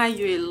 I admire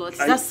you a lot.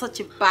 That's such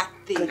a bad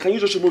thing. Can you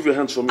just remove your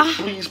hands from me?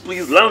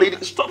 Please, landlady,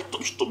 stop.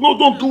 No,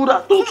 don't do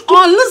that. Don't.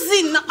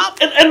 Listen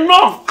up.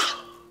 Enough!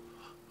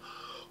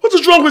 What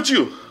is wrong with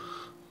you?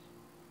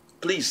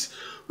 Please,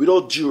 with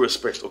all due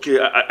respect, okay?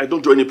 I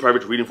don't do any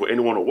private reading for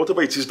anyone or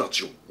whatever it is that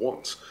you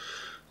want.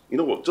 You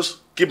know what?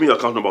 Just give me your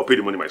account number. I'll pay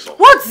the money myself.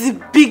 What's the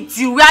big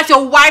deal? We're at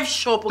your wife's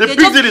shop, okay? The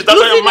big deal is that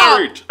I am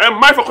married. I am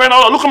married for crying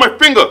out loud. Look at my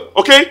finger,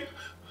 okay?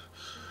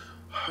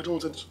 I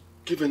don't want to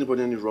give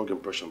anybody any wrong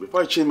impression.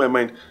 Before I change my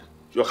mind,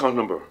 your account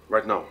number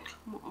right now.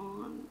 Come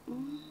on.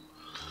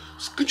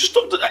 Can you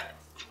stop that?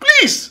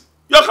 Please!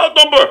 Your account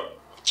number!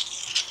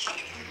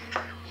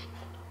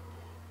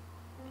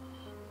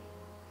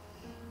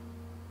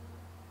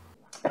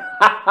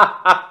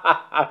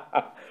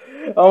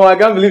 Oh, I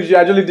can't believe she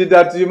actually did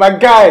that to you. My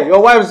guy,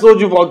 your wife sold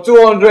you for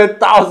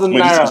 200,000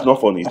 naira. It's not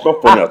funny. It's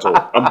not funny at all.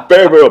 I'm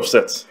very, very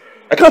upset.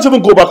 I can't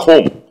even go back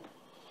home.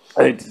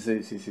 Hey,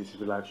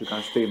 relax. You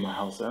can stay in my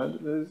house.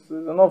 There's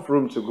enough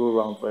room to go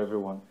around for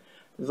everyone.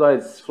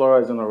 Besides,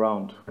 Flora isn't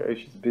around. Okay?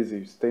 She's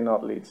busy, staying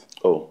out late.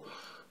 Oh,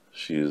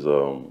 she's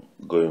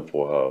going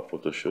for her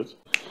photo shoot.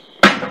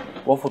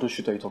 What photo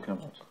shoot are you talking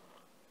about?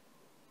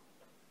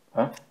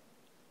 Huh?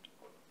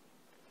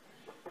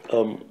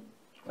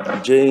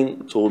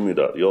 Jane told me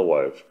that your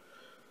wife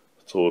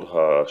told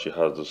her she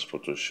has this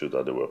photo shoot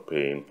that they were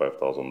paying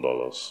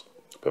 $5,000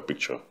 per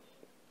picture.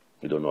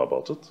 You don't know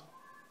about it?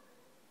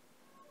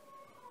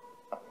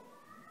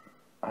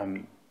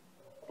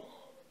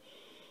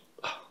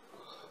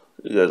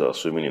 You guys are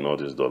swimming in all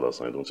these dollars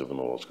and I don't even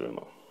know what's going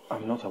on.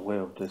 I'm not aware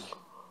of this,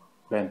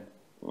 Ben.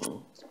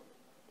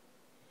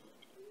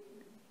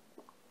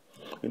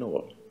 You know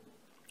what?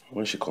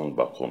 When she comes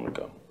back home, you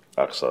can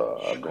ask her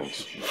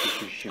account.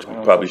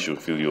 Probably she'll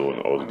fill you on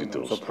all the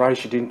details. I'm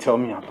surprised she didn't tell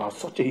me about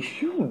such a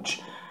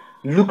huge,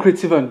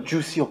 lucrative and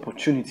juicy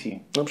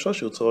opportunity. I'm sure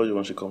she'll tell you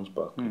when she comes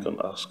back. You can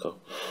ask her.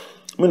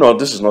 Meanwhile,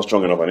 this is not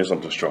strong enough. I need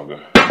something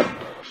stronger.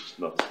 She's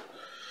not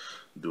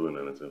doing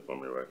anything for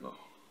me right now.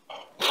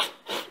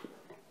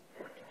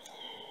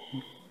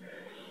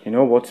 You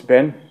know what,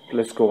 Ben?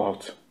 Let's go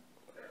out.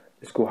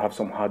 Let's go have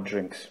some hard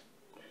drinks.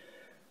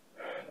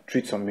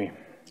 Treats on me.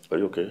 Are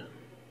you okay?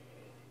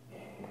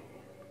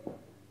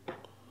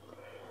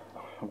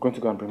 I'm going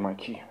to go and bring my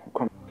key.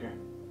 Come, okay?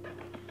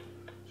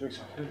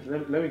 Jackson,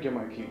 let me get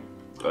my key.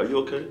 Are you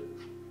okay?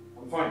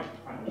 I'm fine.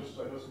 I just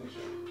need to.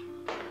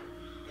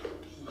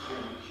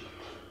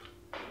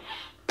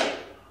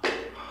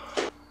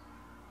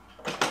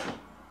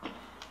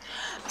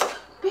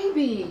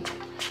 Baby,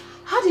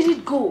 how did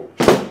it go?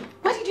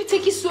 Why did you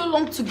take it so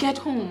long to get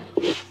home?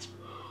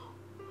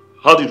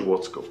 How did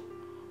what go?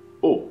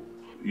 Oh,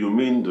 you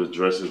mean the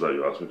dresses that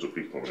you asked me to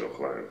pick from your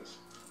clients?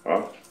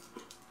 Huh?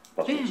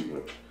 That's what you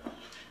mean.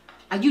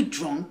 Are you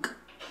drunk?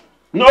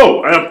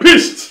 No, I am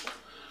pissed!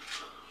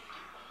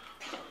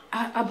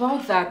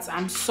 About that,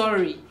 I'm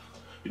sorry.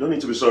 You don't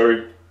need to be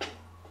sorry.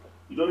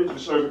 You don't need to be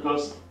sorry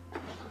because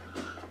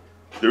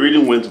the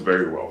reading went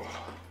very well.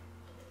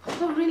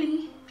 Oh,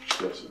 really?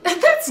 Yes.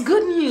 That's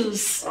good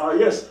news.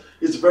 Yes,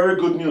 it's very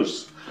good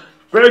news.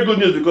 Very good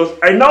news because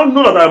I now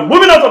know that I'm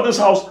moving out of this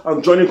house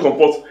and joining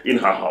Comfort in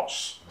her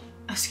house.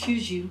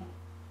 Excuse you.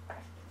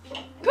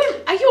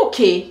 Ben, are you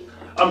okay?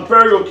 I'm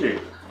very okay.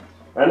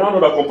 I now know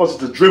that Comfort is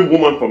the dream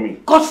woman for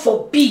me. God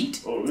forbid.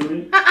 Oh,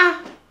 really?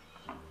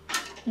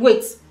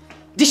 Wait,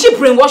 did she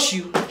brainwash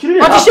you?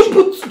 Or did she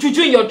put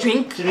juju in your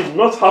drink? She did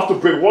not have to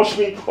brainwash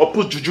me or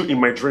put juju in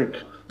my drink.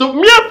 The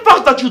mere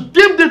fact that you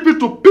deemed it fit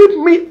to beat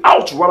me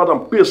out rather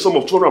than pay a sum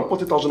of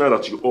 240,000 naira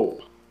that you owe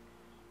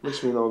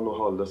makes me now know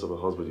how less of a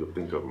husband you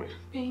think of me.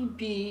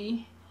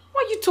 Baby,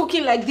 why are you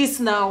talking like this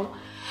now?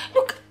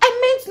 Look, I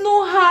meant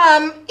no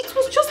harm. It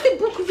was just a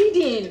book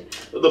reading.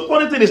 The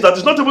funny thing is that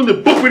it's not even the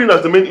book reading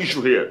that's the main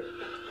issue here.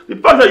 The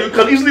fact that you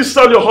can easily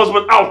sell your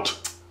husband out.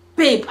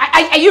 Babe,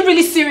 are you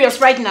really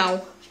serious right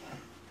now?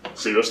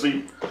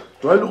 Seriously?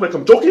 Do I look like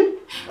I'm joking?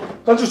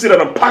 Can't you see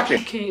that I'm packing?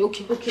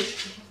 Okay.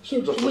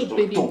 Wait,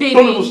 baby. Don't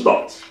even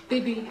start.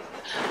 Baby,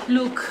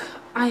 look,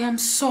 I am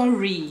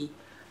sorry.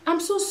 I'm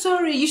so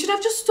sorry. You should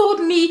have just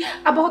told me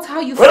about how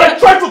you But felt. I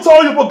tried to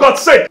tell you, for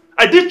God's sake!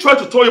 I did try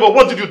to tell you, but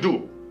what did you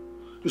do?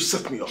 You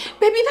set me up.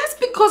 Baby, that's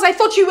because I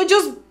thought you were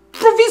just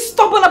proving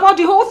stubborn about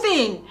the whole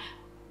thing.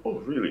 Oh,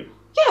 really?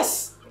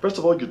 Yes. First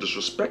of all, you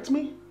disrespect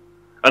me?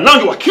 And now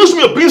you accuse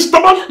me of being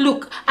stubborn?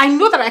 Look, I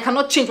know that I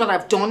cannot change what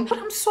I've done, but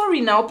I'm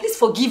sorry now. Please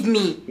forgive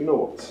me. You know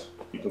what?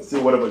 You can say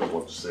whatever you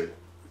want to say.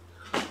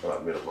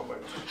 I've made up my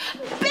mind.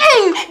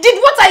 Ben,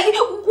 did what I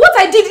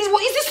did, is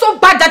it so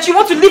bad that you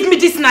want to leave me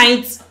this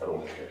night? I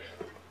don't care.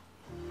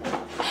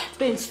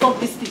 Ben, stop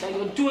this thing that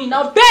you're doing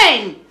now.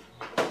 Ben!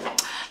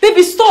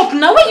 Baby, stop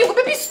now. Where you go?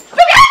 Baby,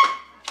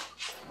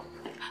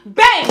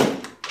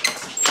 Ben!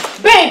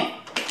 Ben!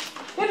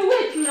 Baby,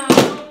 wait now.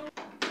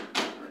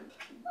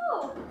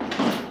 Oh,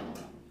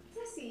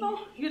 Tessie.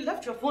 Oh, you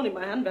left your phone in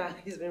my handbag.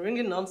 It's been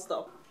ringing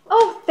non-stop.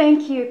 Oh,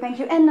 thank you.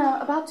 And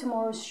about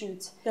tomorrow's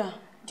shoot. Yeah.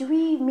 Do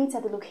we meet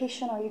at the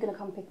location or are you going to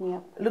come pick me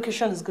up?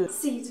 Location is good.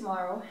 See you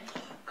tomorrow.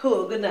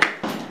 Cool, good night.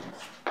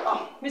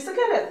 Oh, Mr.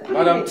 Kenneth.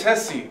 Madam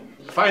Tessie,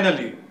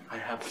 finally, I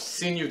have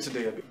seen you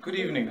today. Good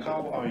evening,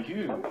 how are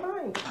you? I'm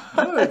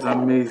fine. That's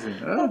amazing.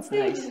 Huh? That's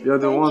nice. You're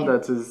the one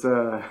that is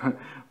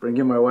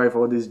bringing my wife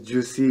all this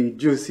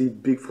juicy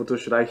big photo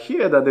shoot. I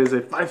hear that there's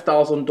a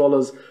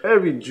 $5,000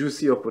 very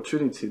juicy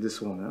opportunity,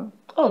 this one, huh?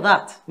 Oh,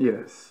 that?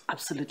 Yes.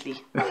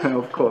 Absolutely.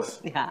 Of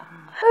course. Yeah.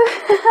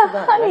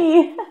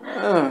 Honey,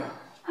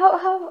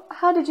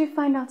 how did you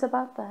find out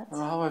about that?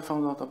 How I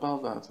found out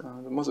about that?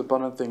 The most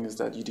important thing is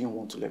that you didn't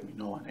want to let me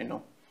know, and I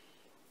know.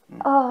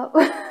 Oh,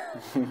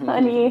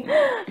 honey,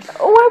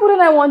 why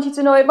wouldn't I want you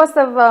to know? It must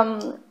have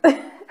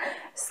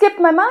skipped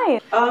my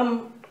mind.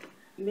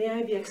 May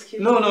I be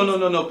excused?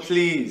 No,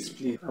 please.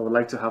 I would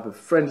like to have a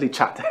friendly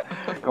chat,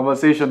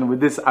 conversation with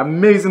this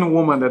amazing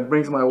woman that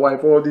brings my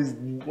wife all these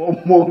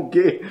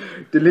gay,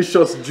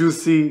 delicious,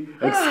 juicy,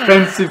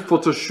 expensive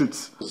photo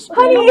shoots.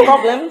 Honey, No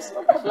problems.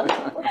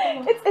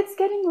 it's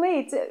getting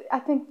late. I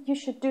think you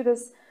should do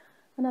this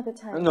another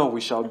time. No,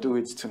 we shall do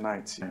it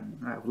tonight.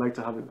 I would like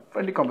to have a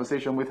friendly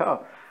conversation with her.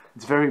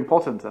 It's very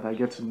important that I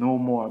get to know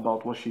more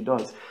about what she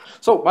does.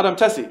 So, Madam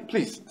Tessie,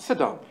 please, sit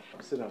down.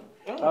 Sit down.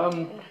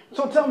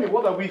 So tell me,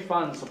 what are we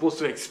fans supposed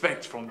to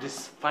expect from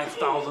this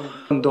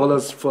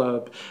 $5,000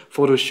 for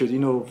photo shoot? You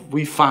know,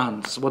 we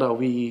fans, what are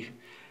we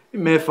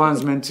mere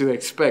fans meant to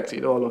expect?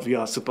 You know, all of you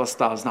are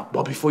superstars now.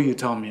 But before you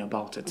tell me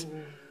about it,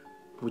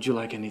 would you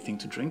like anything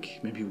to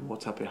drink? Maybe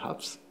water,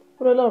 perhaps?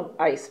 Put a lot of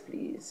ice,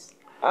 please.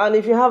 And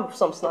if you have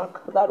some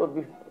snack, that would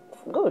be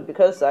good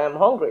because I am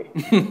hungry.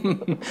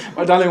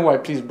 My darling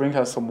wife, please bring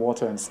her some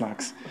water and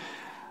snacks.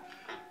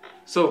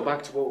 So,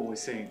 back to what we were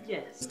saying.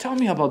 Yes. Tell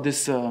me about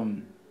this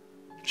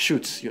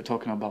shoot you're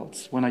talking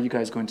about. When are you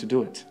guys going to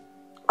do it?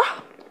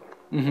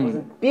 It was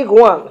a big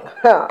one.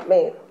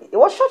 Man, it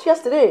was shot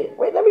yesterday.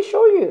 Wait, let me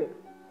show you.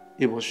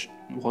 It was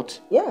what?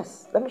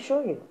 Yes, let me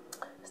show you.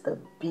 It's the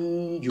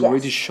biggest. You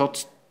already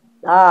shot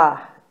the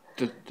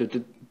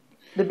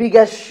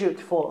biggest shoot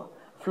for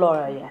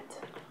Flora yet.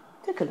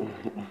 Take a look.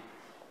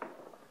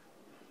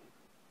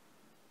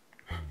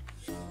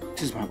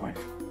 This is my wife.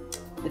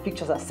 The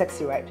pictures are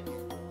sexy, right?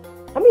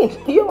 I mean,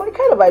 you're my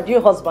kind of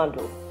ideal husband,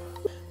 though.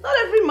 Not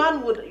every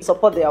man would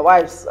support their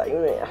wives,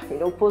 you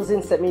know,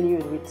 posing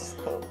semi-nude with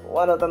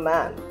one other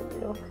man, you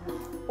know.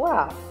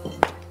 Wow.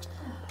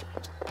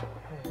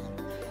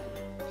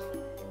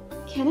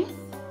 Kenneth?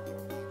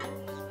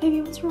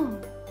 Baby, what's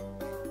wrong?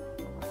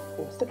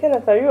 Mr.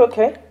 Kenneth, are you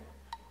okay?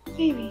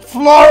 Baby.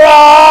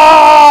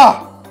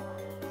 Flora!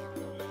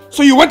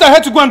 So you went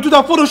ahead to go and do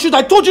that photo shoot?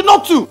 I told you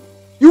not to!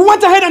 You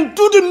went ahead and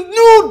do the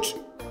nude!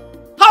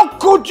 How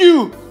could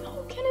you?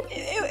 No, Kenneth,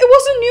 it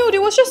wasn't nude.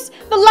 It was just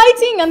the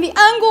lighting and the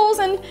angles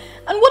and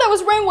what I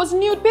was wearing was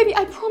nude. Baby,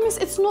 I promise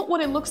it's not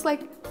what it looks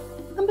like.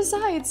 And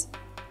besides,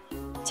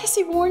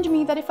 Tessie warned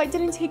me that if I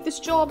didn't take this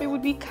job, it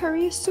would be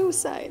career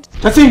suicide.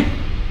 Tessie,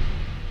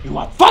 you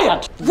are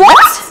fired!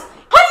 What?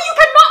 Honey, you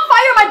cannot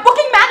fire my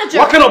booking manager!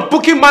 What kind of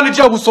booking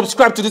manager will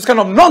subscribe to this kind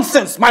of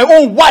nonsense? My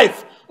own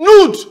wife!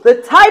 Nude!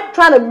 The type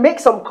trying to make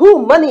some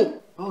cool money.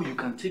 Oh, you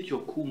can take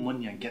your cool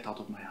money and get out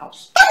of my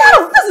house.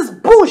 This is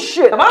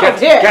bullshit. I'm out of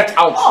here. Get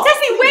out!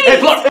 Tessie, wait! Hey,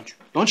 Flora!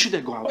 Don't you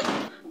dare go out.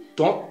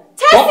 Don't.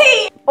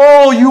 Tessie!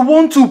 Oh, you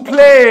want to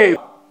play?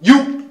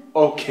 You.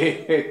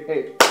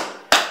 Okay.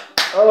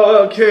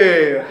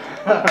 Okay.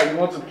 You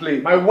want to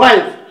play? My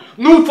wife.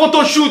 Nude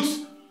photo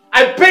shoots.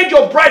 I paid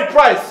your bride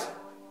price.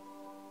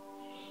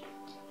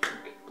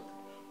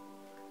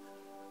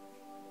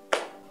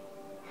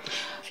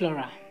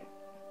 Flora,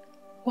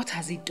 what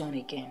has he done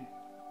again?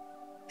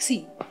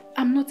 See,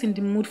 I'm not in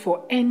the mood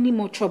for any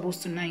more troubles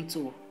tonight,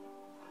 oh.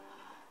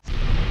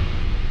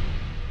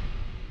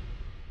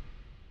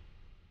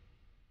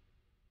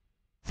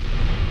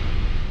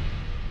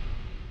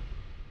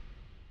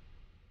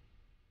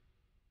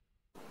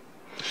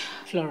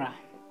 Flora,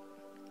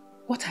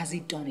 what has he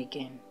done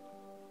again?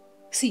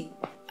 See,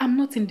 I'm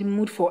not in the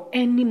mood for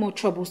any more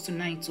troubles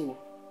tonight, oh.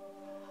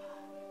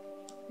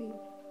 Babe,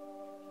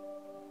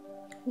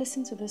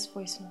 listen to this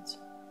voice note.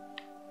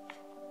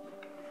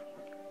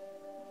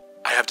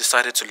 I have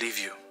decided to leave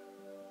you.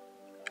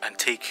 and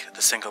take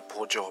the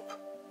Singapore job.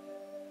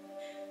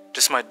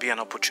 This might be an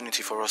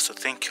opportunity for us to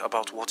think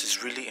about what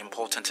is really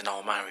important in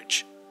our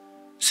marriage.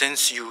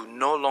 Since you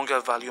no longer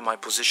value my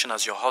position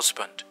as your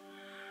husband,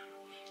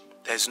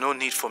 there is no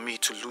need for me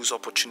to lose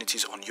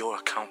opportunities on your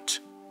account.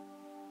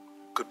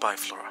 Goodbye,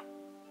 Flora.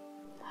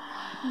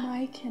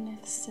 My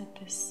Kenneth said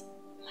this.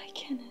 My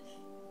Kenneth.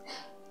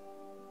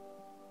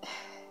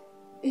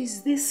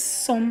 Is this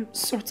some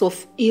sort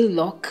of ill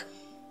luck?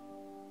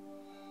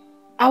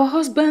 Our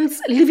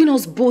husbands leaving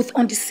us both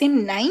on the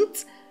same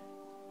night?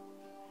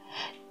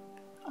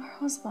 Our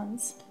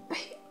husbands?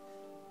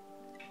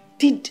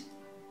 Did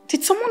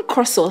someone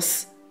curse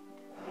us?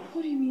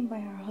 What do you mean by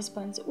our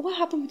husbands? What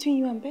happened between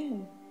you and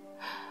Ben?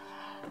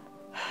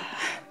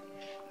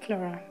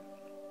 Flora,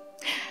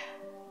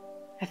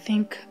 I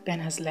think Ben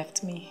has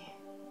left me.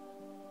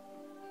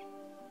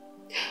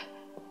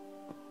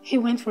 He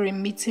went for a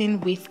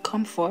meeting with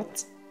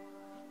Comfort,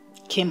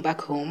 came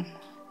back home,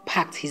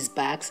 packed his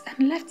bags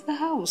and left the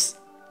house.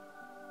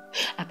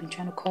 I've been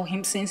trying to call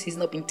him since he's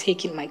not been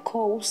taking my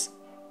calls.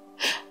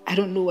 I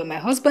don't know where my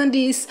husband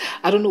is.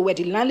 I don't know where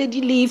the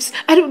landlady lives.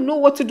 I don't know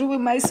what to do with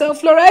myself,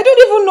 Flora. I don't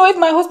even know if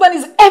my husband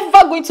is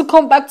ever going to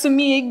come back to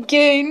me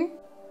again.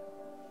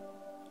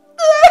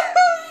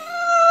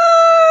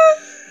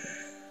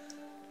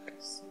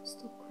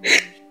 Stop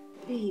crying.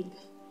 Babe,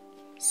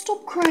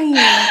 stop crying.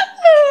 I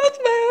want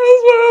my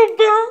husband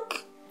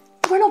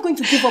back. We're not going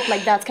to give up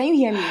like that. Can you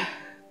hear me?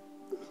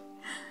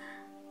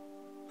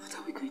 What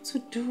are we going to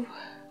do?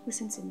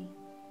 Listen to me.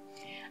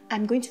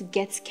 I'm going to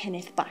get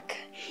Kenneth back.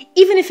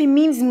 Even if it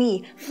means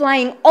me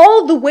flying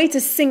all the way to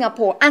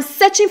Singapore and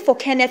searching for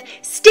Kenneth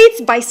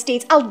state by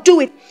state, I'll do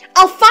it.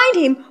 I'll find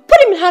him,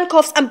 put him in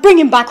handcuffs and bring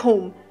him back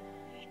home.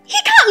 He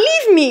can't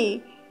leave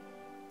me.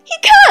 He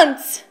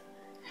can't.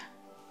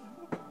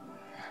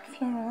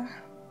 Flora,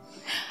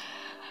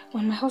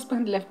 when my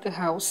husband left the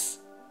house,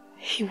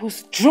 he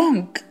was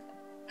drunk.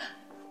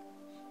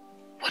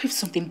 What if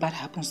something bad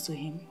happens to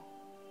him?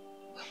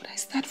 Where would I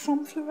start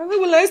from, Flora? Where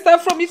will I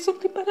start from if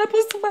something bad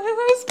happens to my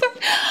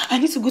husband? I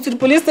need to go to the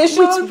police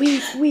station.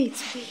 Wait.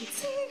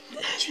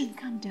 Jane,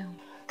 calm down.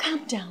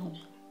 Calm down.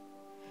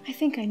 I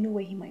think I know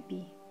where he might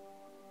be.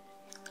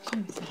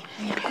 Come with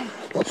me.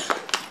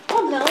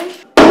 Come now.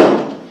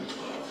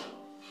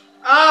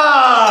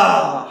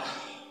 Ah!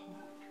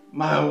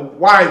 My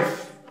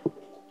wife.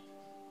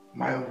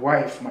 My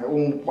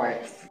own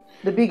wife.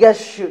 The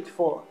biggest shoot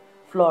for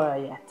Flora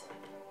yet.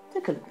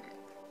 Take a look.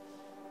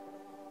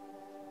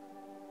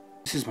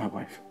 This is my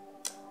wife.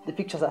 The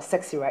pictures are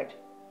sexy, right?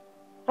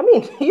 I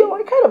mean, you're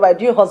my kind of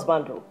ideal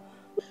husband, though.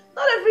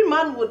 Not every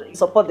man would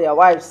support their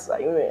wives,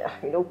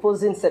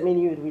 posing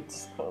semi-nude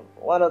with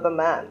one other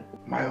man.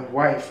 My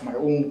wife, my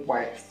own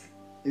wife,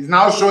 is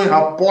now showing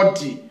her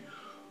body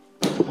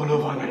all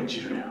over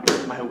Nigeria.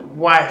 My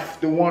wife,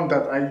 the one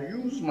that I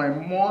use my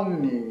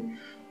money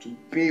to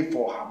pay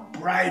for her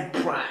bride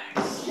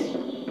price.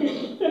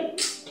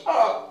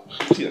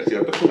 Yeah,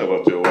 you're talking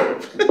about your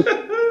wife.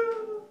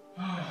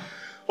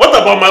 What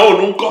about my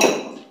own uncle?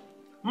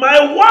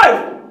 My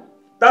wife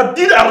that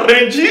did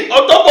arranging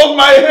on top of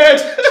my head.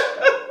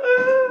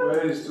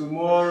 Where is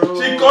tomorrow?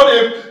 She got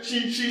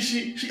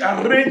she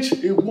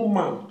arranged a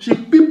woman. She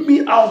picked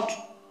me out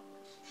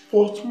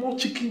for small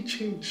chicken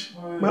change.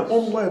 My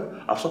own wife.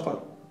 I've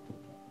suffered.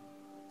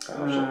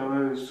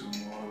 Where is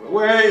tomorrow?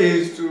 Where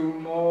is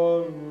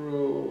tomorrow?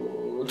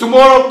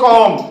 Tomorrow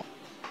come!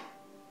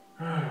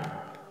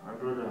 My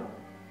brother,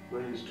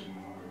 where is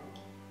tomorrow?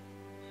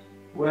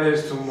 Where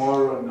is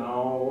tomorrow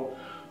now?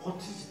 What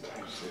is the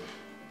time, sir?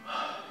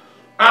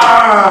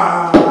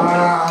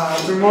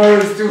 Tomorrow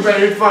is still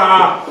very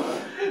far.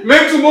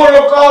 Make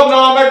tomorrow come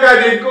now, make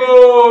I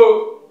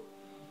go.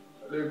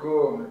 Make I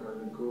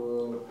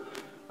go.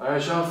 I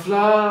shall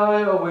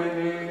fly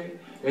away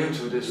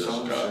into the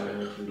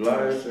sunset.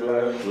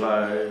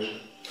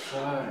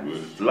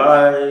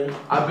 Fly.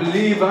 I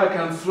believe I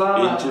can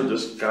fly into the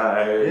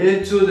sky.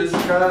 Into the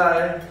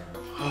sky.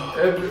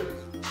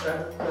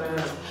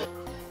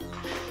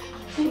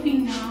 Baby,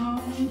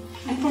 now.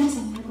 I promise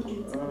I'll never do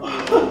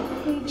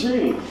it.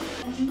 Jane.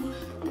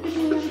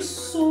 Baby, I'm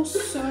so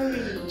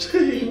sorry.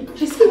 Jane.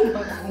 Please come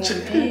back home.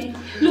 Jane.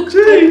 Look,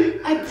 Jane.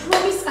 I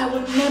promise I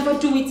will never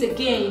do it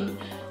again.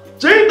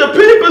 Jane the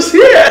pimp is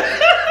here.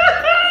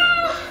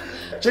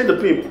 Jane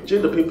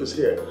the pimp is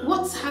here.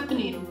 What's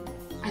happening?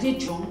 Are they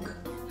drunk?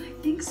 I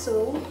think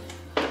so.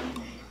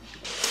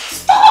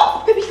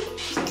 Stop, baby.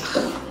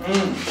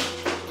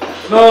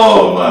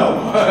 No,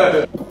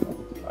 my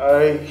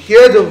I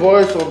hear the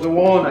voice of the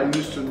one I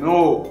used to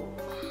know.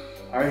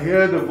 I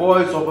hear the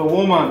voice of a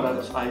woman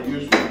that I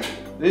used to know.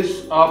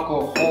 This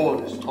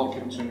alcohol is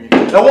talking to me.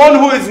 The one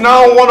who is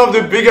now one of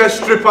the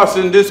biggest strippers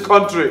in this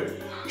country,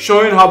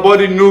 showing her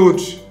body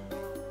nude.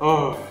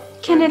 Oh.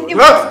 Kenneth, I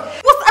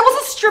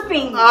wasn't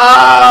stripping.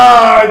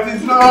 It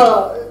is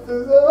not. It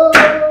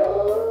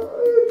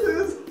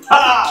is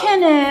not.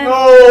 Kenneth.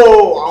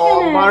 No,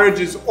 our marriage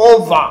is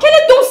over.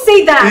 Kenneth, don't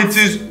say that. It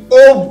is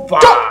over.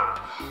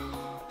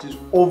 It is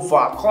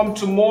over. Come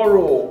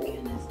tomorrow.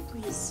 Kenneth,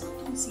 please,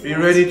 don't say Be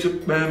ready to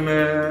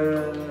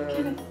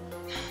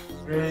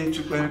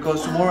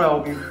because tomorrow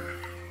I'll be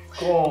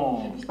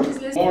gone.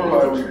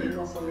 Tomorrow I will be.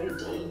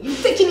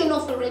 You've taken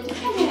enough already.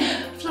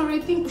 Flora, I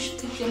think we should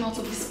take them out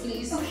of this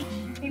place.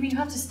 Baby, you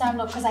have to stand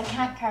up because I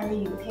can't carry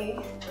you, okay?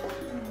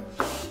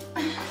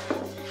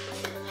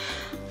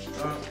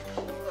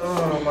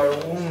 My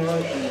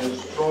woman, she's a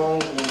strong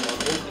woman.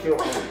 Okay,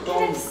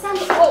 I'll come.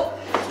 Stand up.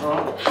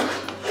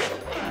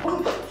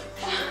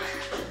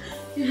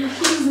 Baby,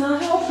 please now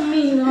help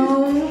me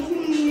now.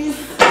 Please.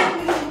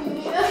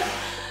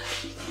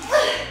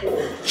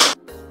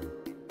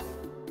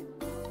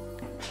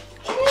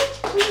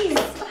 Please.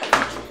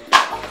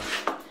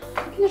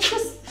 Can you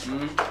just...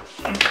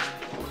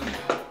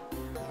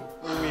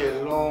 Leave me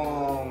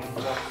alone.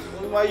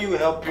 Why are you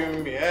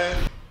helping me, eh?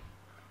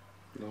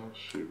 No,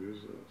 she is.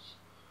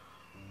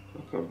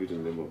 That can be the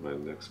name of my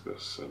next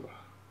bestseller.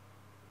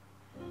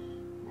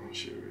 No,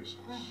 she is.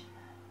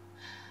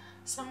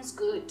 Sounds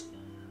good.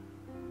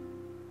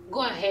 Go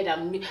ahead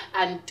and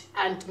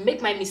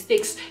make my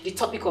mistakes the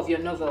topic of your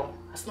novel.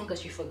 As long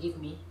as you forgive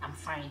me, I'm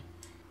fine.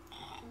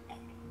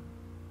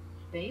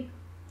 Babe?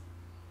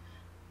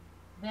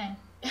 Ben?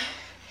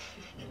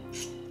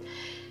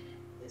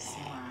 This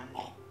man.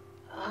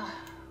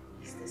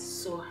 Is this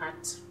so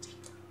hard to take?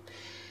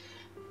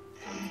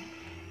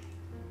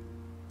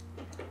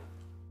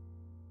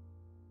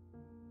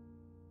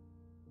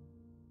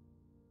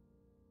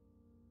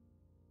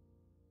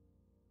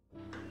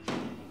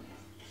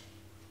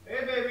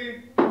 Hey, baby.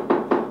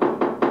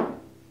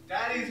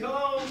 Daddy's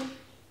home.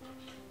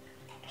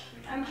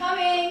 I'm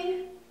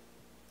coming.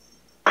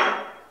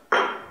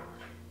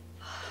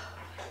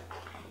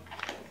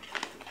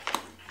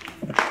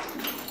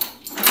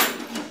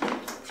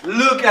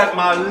 Look at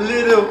my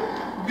little,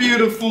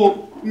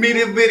 beautiful,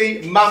 bitty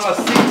bitty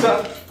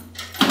mamacita.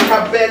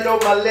 Cabello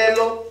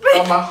malelo,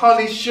 and my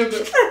honey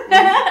sugar.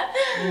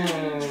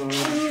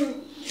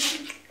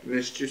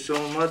 Missed you so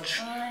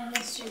much. I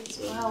missed you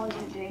too. How was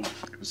your day?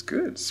 It was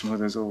good.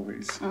 Smooth as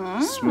always.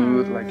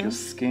 Smooth like your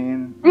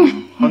skin.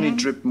 Honey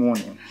drip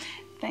morning.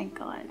 Thank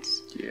God.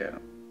 Yeah.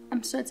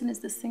 I'm certain it's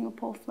the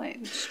Singapore flight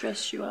which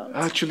stressed you out.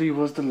 Actually, it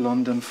was the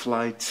London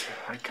flight.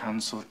 I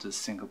cancelled the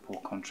Singapore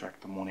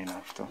contract the morning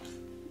after.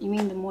 You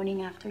mean the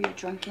morning after your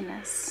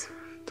drunkenness?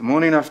 The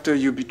morning after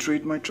you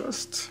betrayed my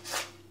trust.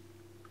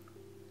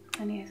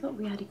 Honey, I thought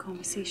we had a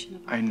conversation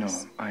about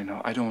this. I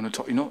know. I don't want to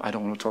talk. I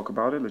don't want to talk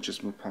about it. Let's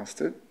just move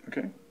past it.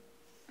 Okay?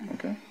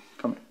 Okay?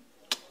 Come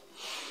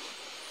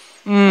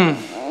here.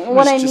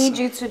 What I need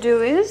you to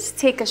do is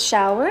take a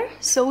shower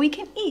so we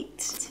can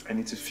eat. I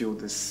need to feel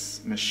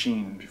this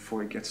machine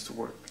before it gets to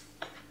work.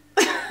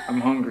 I'm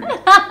hungry.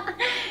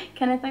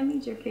 Kenneth, I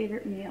made your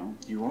favorite meal.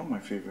 You are my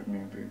favorite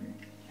meal, baby.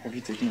 Have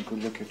you taken a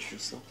good look at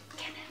yourself?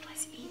 Kenneth,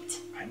 let's eat.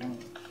 I know.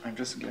 I'm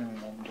just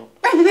getting warmed up.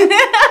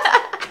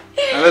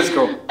 Now let's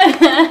go.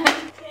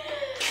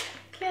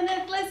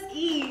 Kenneth, let's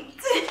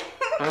eat.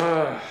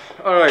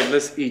 All right,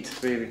 let's eat,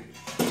 baby.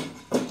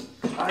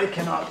 I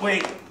cannot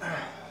wait.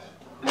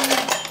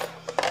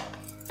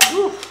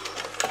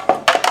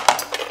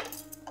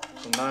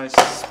 Some nice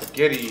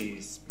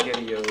spaghettios.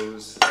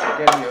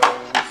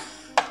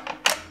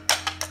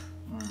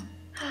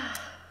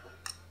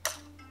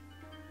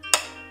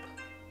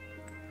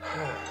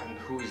 And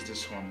who is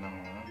this one now,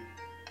 huh?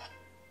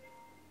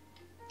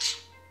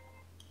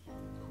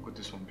 Who could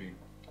this one be?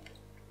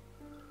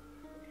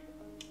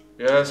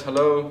 Yes,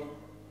 hello?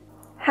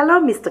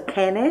 Hello, Mr.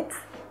 Kenneth.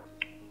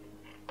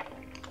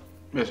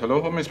 Yes,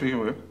 hello, who am I speaking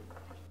with?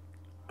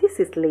 This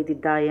is Lady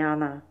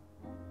Diana,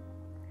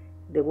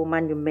 the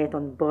woman you met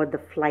on board the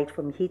flight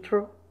from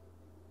Heathrow.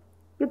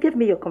 You gave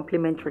me your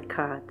complimentary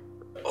card.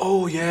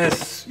 Oh,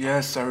 yes,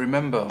 I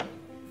remember.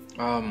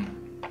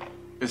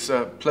 It's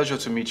a pleasure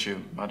to meet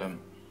you, madam.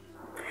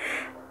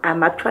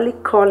 I'm actually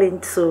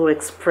calling to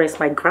express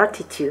my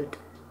gratitude.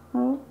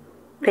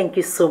 Thank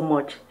you so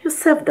much. You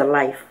saved a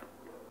life.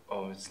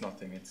 Oh, it's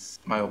nothing. It's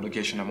my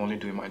obligation. I'm only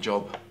doing my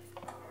job.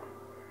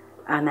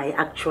 And I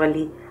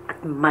actually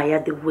admire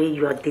the way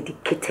you are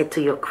dedicated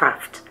to your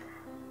craft.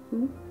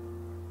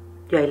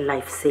 You're a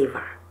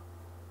lifesaver.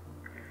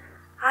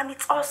 And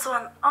it's also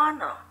an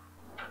honor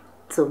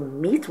to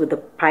meet with the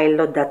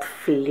pilot that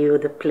flew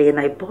the plane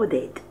I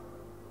boarded.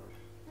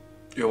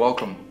 You're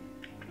welcome.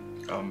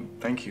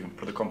 Thank you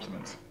for the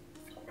compliment.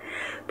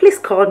 Please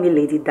call me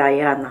Lady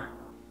Diana.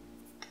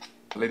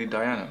 Lady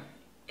Diana,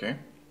 okay?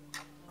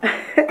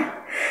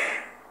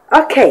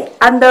 Okay,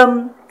 and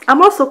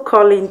I'm also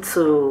calling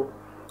to,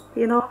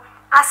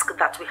 ask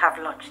that we have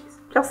lunch.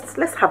 Just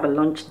let's have a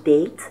lunch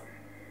date.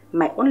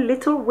 My own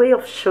little way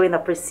of showing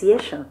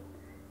appreciation,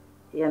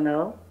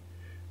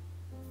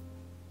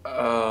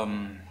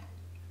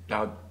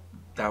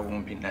 That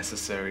won't be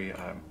necessary.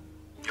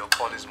 Your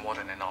call is more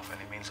than enough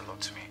and it means a lot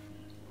to me.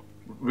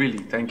 Really,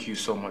 thank you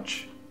so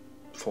much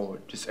for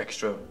this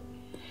extra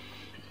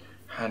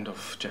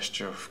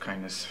gesture of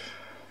kindness.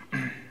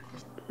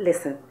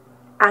 Listen,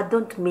 I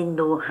don't mean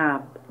no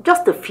harm.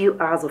 Just a few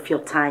hours of your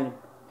time,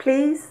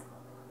 please.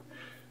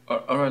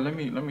 All right, let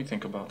me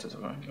think about it.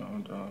 All right,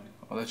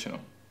 I'll let you know.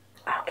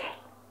 Okay.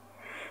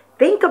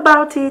 Think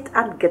about it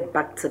and get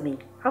back to me.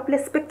 I'll be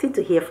expecting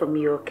to hear from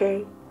you,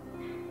 okay?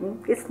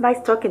 It's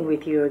nice talking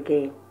with you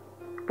again.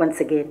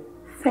 Once again,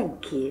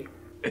 thank you.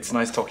 It's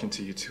nice talking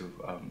to you too,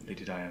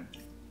 Lady Diane.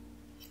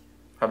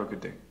 Have a good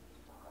day.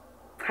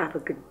 Have a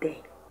good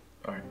day.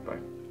 Alright, bye.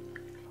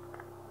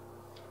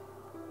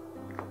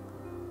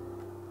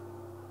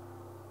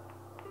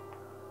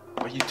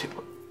 Why are you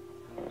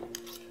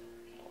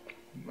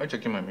Why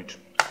taking my meat?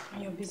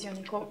 You're busy on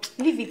the call.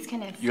 Leave it,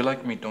 Kenneth. You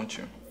like meat, don't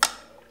you?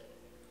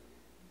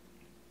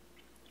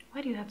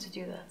 Why do you have to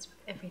do that with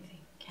everything,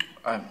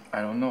 Kenneth?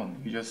 I don't know.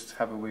 You just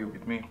have a way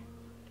with me.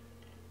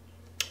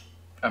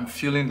 I'm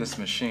feeling this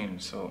machine,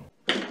 so...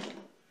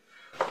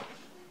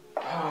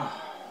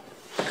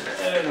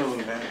 Hello,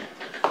 man.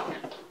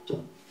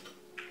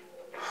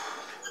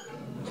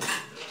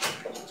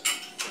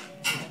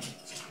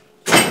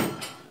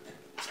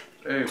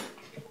 Hey.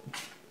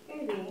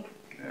 Baby.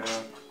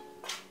 Yeah.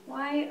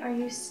 Why are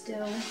you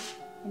still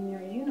in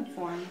your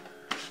uniform?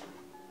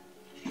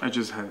 I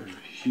just had a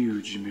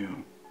huge meal.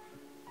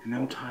 And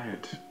I'm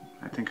tired.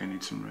 I think I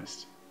need some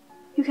rest.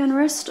 You can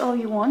rest all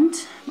you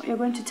want, but you're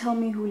going to tell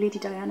me who Lady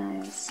Diana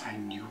is. I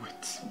knew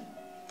it.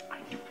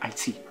 I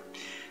see.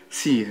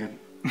 See,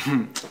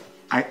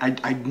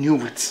 I knew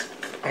it.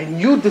 I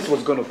knew this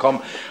was going to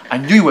come. I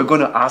knew you were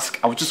going to ask.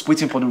 I was just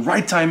waiting for the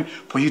right time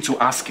for you to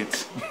ask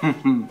it.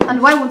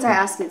 And why won't I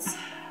ask it?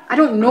 I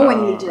don't know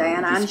any Lady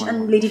Diana,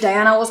 and Lady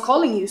Diana was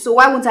calling you, so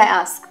why won't I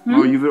ask?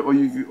 Or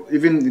you've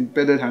even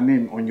embedded her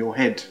name on your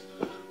head.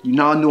 You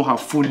now know her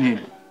full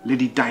name,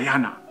 Lady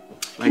Diana.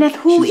 Like, Kenneth,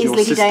 who is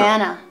Lady sister.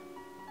 Diana?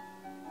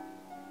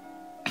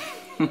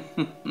 Why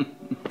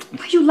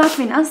are you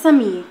laughing? Answer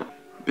me.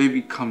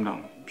 Baby, calm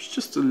down. She's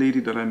just a lady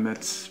that I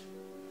met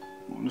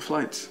on the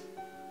flight,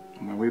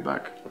 on my way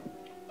back.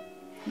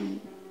 You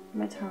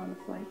met her on the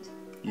flight?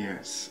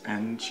 Yes,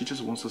 and she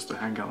just wants us to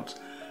hang out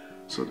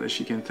so that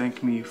she can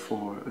thank me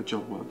for a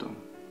job well done.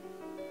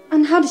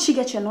 And how did she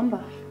get your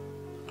number?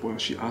 Well,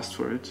 she asked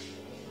for it.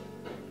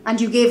 And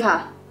you gave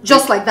her?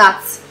 Just like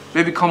that?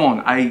 Baby, come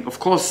on. Of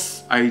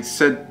course, I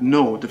said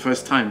no the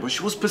first time, but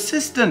she was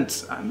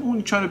persistent. I'm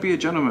only trying to be a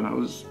gentleman. I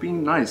was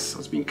being nice. I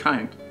was being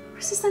kind.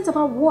 Persistent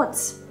about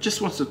what?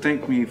 Just wants to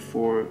thank me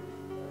for,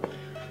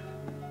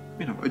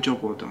 you know, a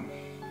job well done.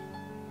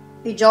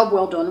 A job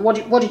well done?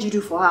 What did you do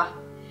for her?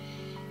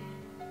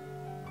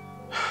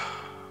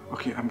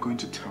 Okay, I'm going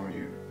to tell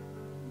you.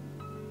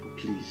 But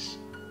please,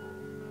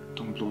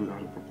 don't blow it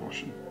out of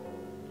proportion.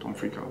 Don't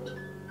freak out.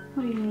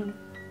 What do you mean?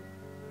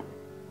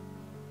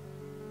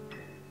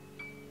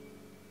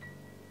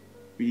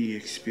 We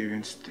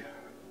experienced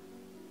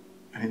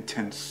an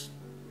intense,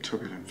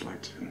 turbulent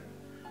flight, and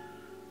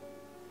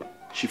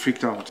she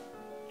freaked out.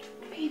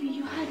 Baby,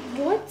 you had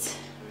what?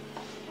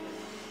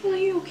 Are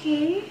you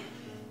okay?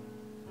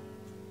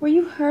 Were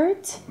you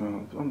hurt?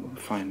 No, I'm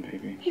fine,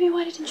 baby. Baby,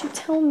 why didn't you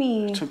tell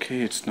me? It's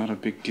okay, it's not a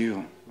big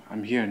deal.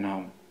 I'm here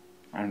now,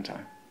 aren't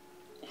I?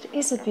 It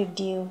is a big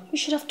deal. You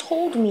should have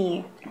told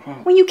me.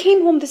 Wow. When you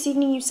came home this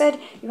evening, you said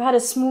you had a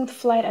smooth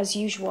flight as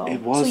usual.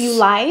 It was. So you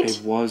lied?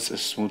 It was a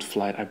smooth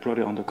flight. I brought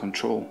it under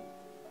control.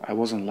 I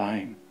wasn't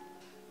lying.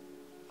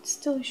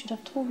 Still, you should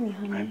have told me,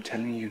 honey. I'm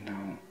telling you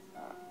now.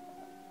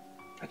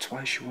 That's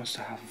why she wants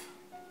to have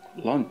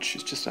lunch.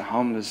 It's just a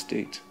harmless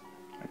date.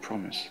 I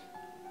promise.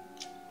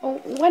 Oh,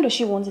 why does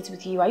she want it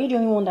with you? Are you the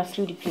only one that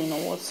flew the plane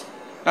or what?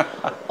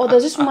 Or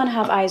does this woman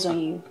have eyes on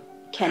you?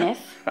 Kenneth?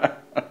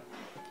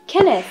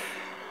 Kenneth!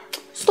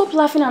 Stop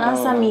laughing and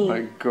answer me. Oh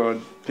my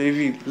God.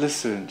 Baby,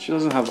 listen. She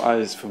doesn't have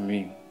eyes for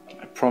me.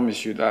 I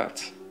promise you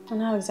that.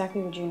 And how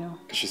exactly would you know?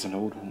 Because she's an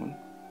old woman.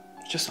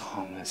 It's just a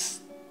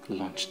harmless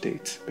lunch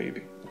date,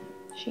 baby.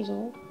 She's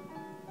old?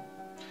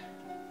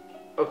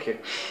 Okay.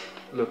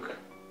 Look.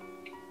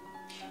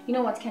 You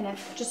know what,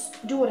 Kenneth?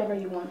 Just do whatever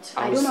you want.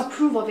 I don't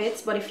approve of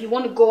it, but if you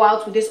want to go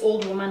out with this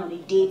old woman on a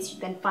date,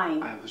 then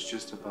fine. I was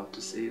just about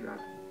to say that.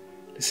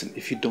 Listen,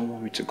 if you don't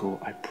want me to go,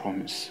 I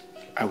promise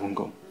I won't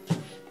go.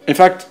 In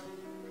fact,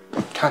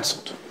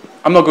 cancelled.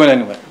 I'm not going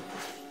anywhere.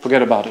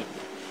 Forget about it.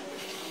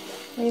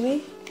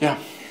 Really? Yeah,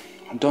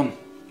 I'm done.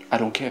 I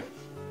don't care.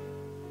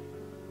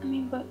 I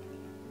mean, but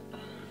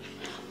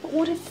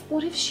what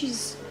if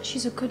she's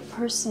a good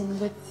person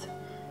with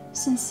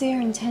sincere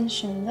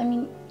intentions? I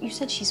mean, you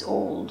said she's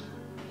old.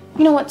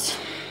 You know what?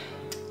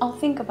 I'll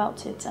think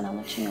about it and I'll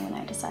let you know when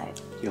I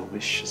decide. Your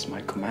wish is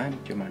my command,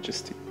 Your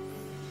Majesty.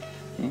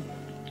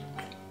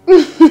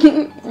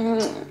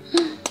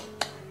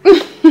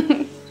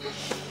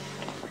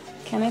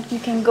 Kenneth, you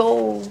can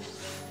go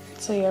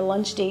to your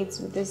lunch dates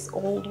with this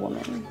old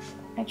woman.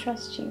 I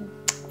trust you.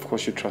 Of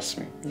course you trust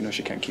me. You know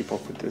she can't keep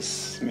up with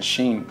this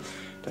machine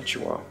that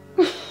you are.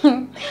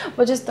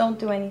 But just don't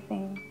do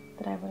anything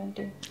that I wouldn't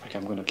do. Like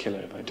I'm gonna kill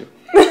her if I do.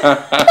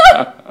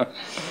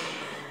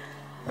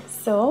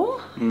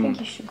 So, I think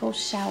you should go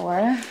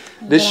shower.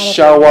 This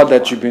shower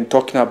that you've been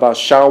talking about,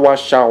 shower.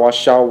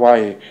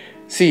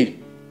 See,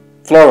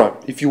 Flora,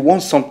 if you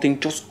want something,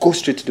 just go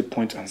straight to the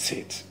point and say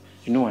it.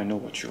 You know I know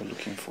what you're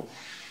looking for.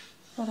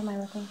 What am I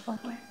looking for?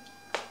 Where?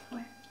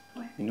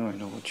 You know I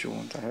know what you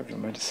want. I have your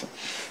medicine.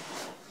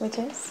 Which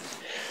is?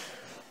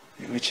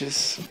 Which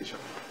is?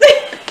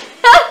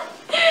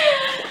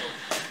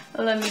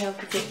 Well, let me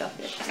help you take off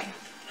your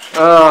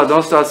tie.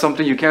 Don't start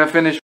something you can't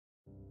finish.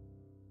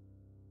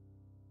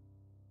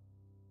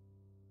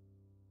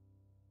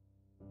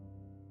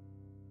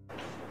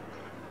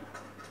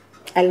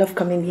 I love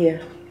coming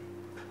here.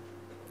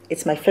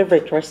 It's my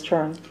favorite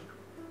restaurant.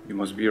 You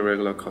must be a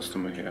regular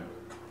customer here.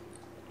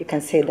 You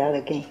can say that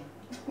again.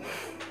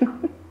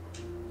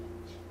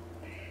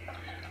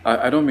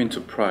 I don't mean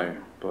to pry,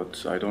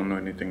 but I don't know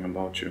anything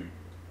about you.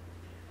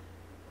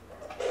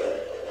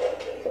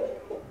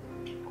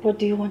 What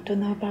do you want to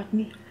know about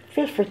me?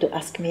 Feel free to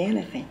ask me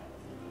anything.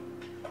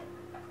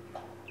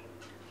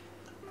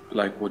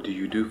 Like, what do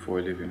you do for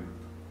a living?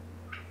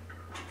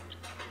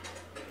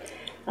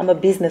 I'm a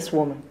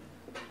businesswoman.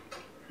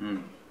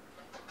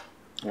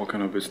 What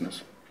kind of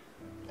business?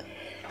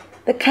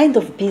 The kind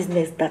of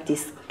business that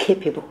is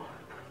capable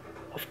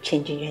of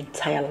changing your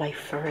entire life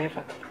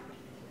forever.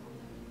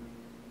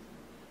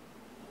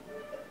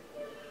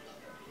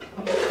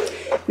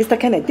 Mr.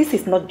 Kenneth, this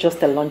is not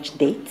just a lunch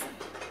date.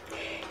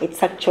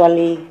 It's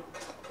actually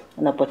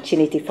an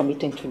opportunity for me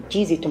to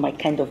introduce you to my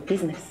kind of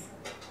business.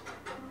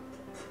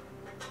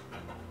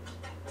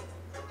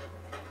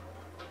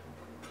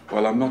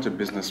 Well, I'm not a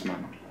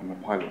businessman. I'm a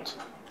pilot.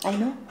 I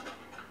know.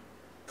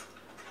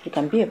 You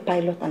can be a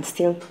pilot and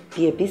still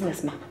be a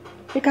businessman.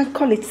 You can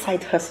call it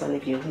side hustle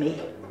if you may.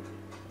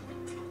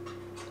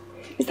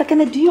 Mr.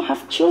 Kenneth, do you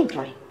have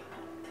children?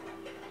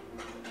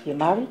 You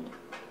married?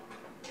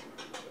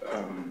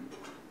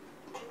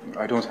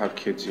 I don't have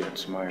kids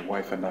yet. My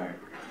wife and I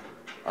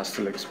are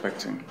still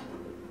expecting.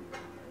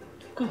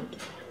 Good.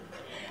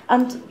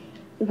 And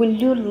will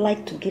you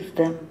like to give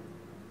them,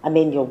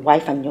 your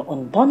wife and your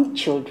unborn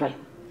children,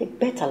 a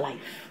better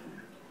life?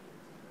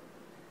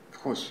 Of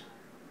course.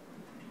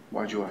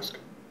 Why'd you ask?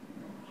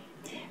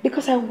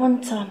 Because I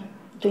want to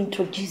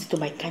introduce you to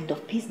my kind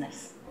of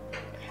business.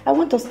 I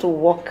want us to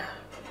work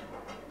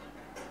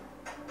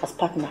as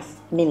partners,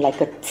 like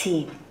a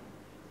team.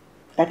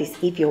 That is,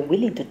 if you're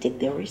willing to take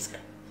the risk.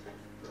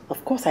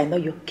 Of course, I know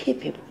you're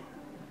capable.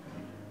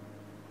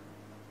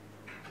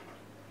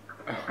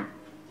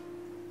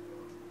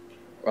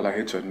 Well, I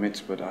hate to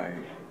admit, but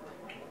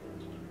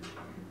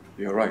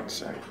you're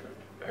right.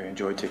 I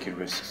enjoy taking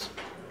risks.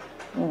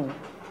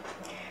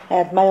 I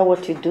admire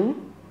what you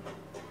do.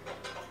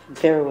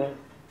 Very well.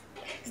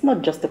 It's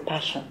not just a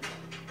passion.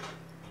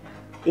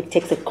 It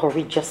takes a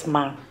courageous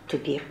man to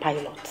be a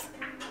pilot.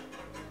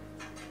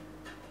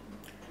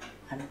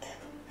 And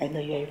I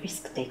know you're a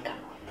risk taker,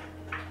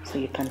 so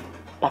you can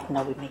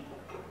partner with me.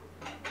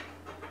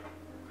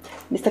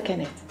 Mr.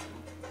 Kenneth,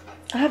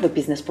 I have a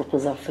business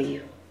proposal for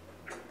you,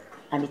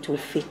 and it will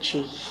fetch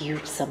you a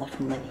huge sum of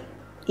money.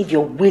 If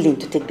you're willing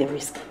to take the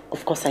risk,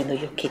 of course I know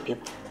you're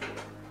capable.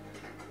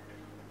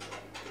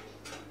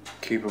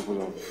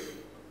 Capable of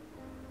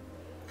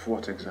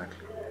what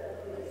exactly?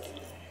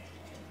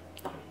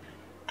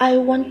 I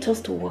want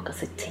us to work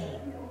as a team.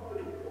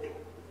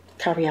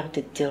 Carry out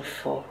a deal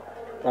for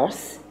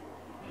us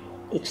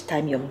each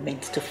time you're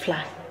meant to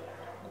fly.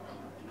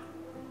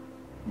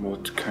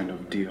 What kind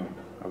of deal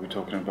are we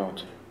talking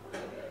about?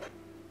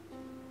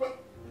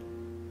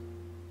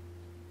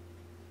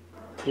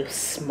 You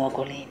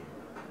smuggling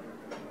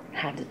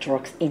hard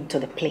drugs into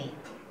the plane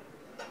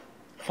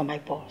for my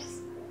boss.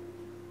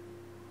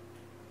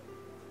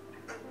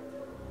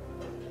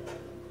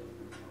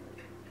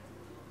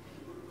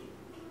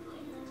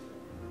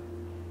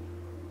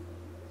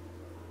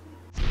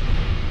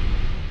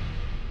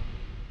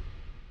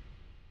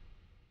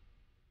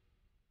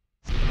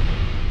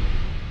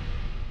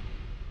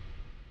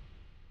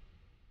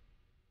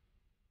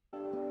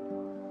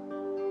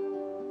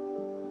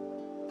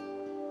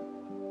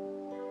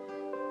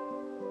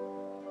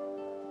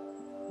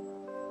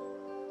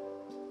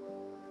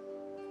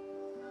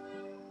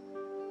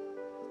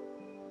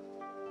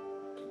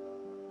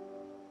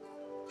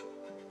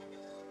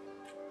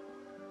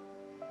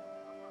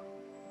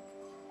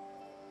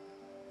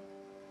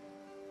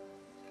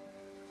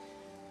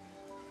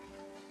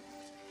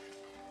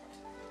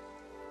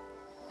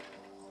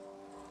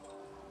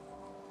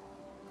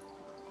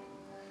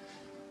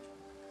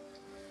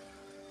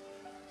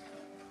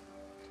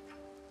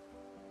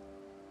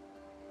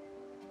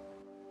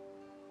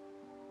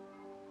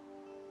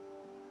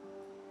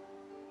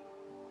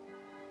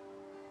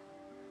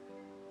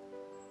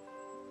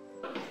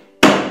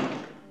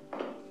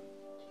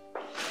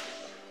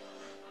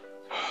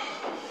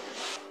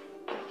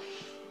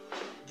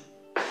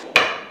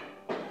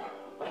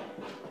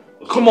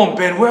 Come on,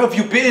 Ben, where have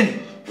you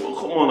been? Well,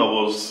 come on, I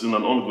was in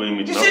an ongoing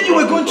meeting. You said you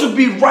were going to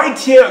be right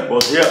here.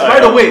 But here right I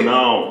am away.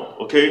 now,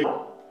 okay?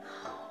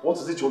 What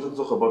is it you wanted to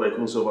talk about that I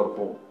couldn't say over the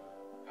phone?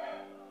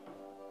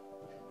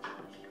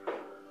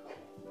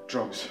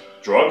 Drugs.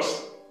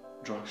 Drugs?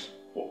 Drugs.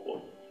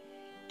 What?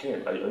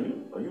 Ken, are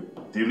you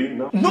dealing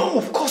now? No,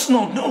 of course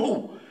not,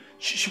 no.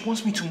 She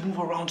wants me to move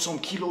around some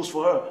kilos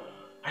for her.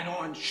 I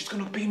know, and she's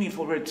going to pay me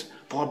for it.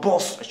 For her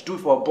boss. I should do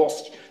it for her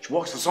boss. She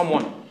works for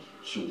someone.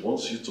 She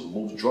wants you to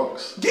move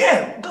drugs.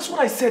 Yeah, that's what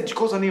I said. She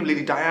calls her name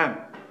Lady Diane.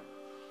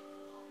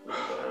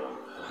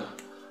 I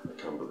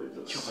can't believe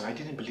this. Yo, but I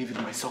didn't believe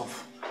it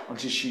myself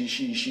until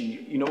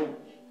she, you know,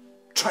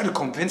 tried to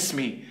convince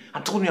me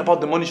and told me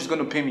about the money she's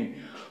going to pay me.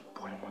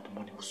 Boy, the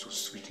money was so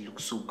sweet. It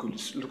looked so good.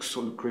 It looked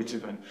so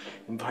lucrative and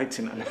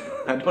inviting. And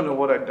I don't know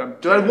what I've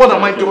done. What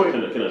am I doing?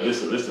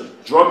 Listen.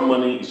 Drug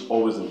money is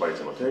always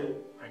inviting, okay?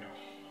 I know.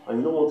 And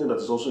you know one thing that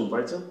is also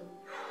inviting?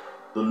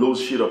 The low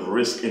shade of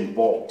risk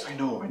involved. I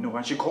know.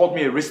 And she called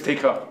me a risk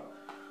taker.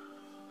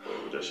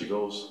 Well, there she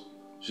goes.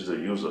 She's a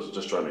user,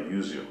 just trying to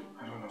use you.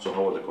 I don't know. So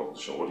how was the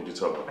competition? What did you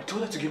tell her? I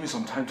told her to give me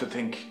some time to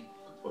think.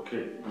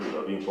 Okay, good.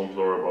 Have you informed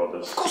Flora about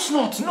this? Of course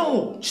not.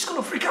 No. She's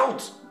going to freak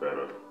out.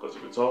 Better. Because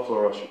if you tell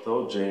Flora, she'll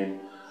tell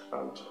Jane.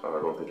 And I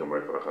don't think I'm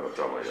ready for that kind of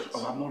drama yet.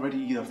 Oh, I'm not ready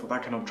either for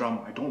that kind of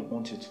drama. I don't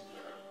want it.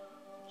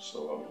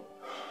 So,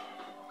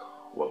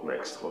 what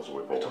next? What's the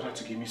way I forward? told her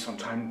to give me some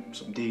time,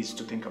 some days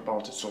to think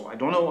about it. So I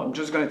don't know. I'm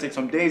just going to take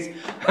some days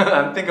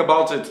and think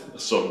about it.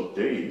 Some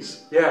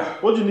days? Yeah.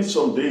 What do you need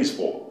some days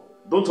for?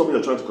 Don't tell me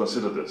you're trying to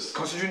consider this.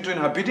 Considering doing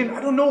her bidding?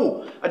 I don't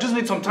know. I just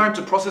need some time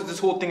to process this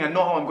whole thing and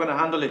know how I'm going to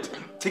handle it.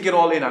 Take it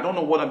all in. I don't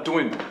know what I'm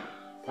doing.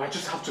 But I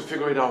just have to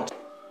figure it out.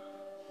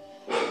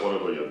 Well,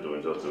 whatever you're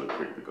doing, just do it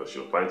quick because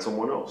you'll find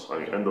someone else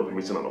and you end up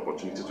missing an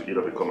opportunity to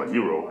either become a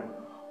hero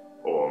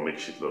or make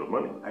shitload of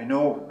money. I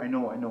know.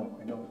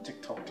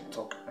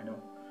 TikTok, I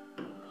know.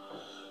 You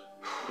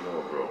know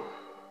what, bro?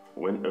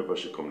 Whenever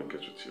she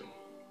communicates with you,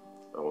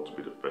 I want to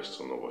be the first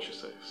to know what she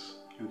says.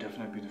 You'll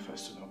definitely be the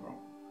first to know, bro.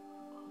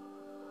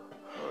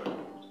 Alright.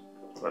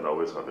 And I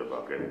always have your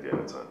back any day,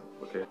 anytime,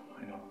 okay?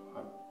 I know.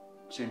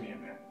 Same here,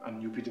 man.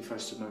 And you'll be the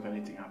first to know if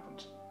anything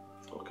happens.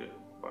 Okay,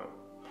 fine.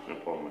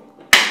 Inform me.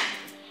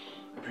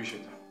 I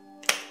appreciate that.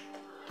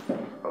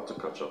 I have to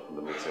catch up on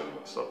the meeting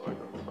and stuff like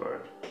that.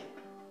 Alright.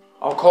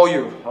 I'll call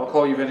you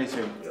if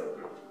anything. Yeah,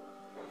 okay.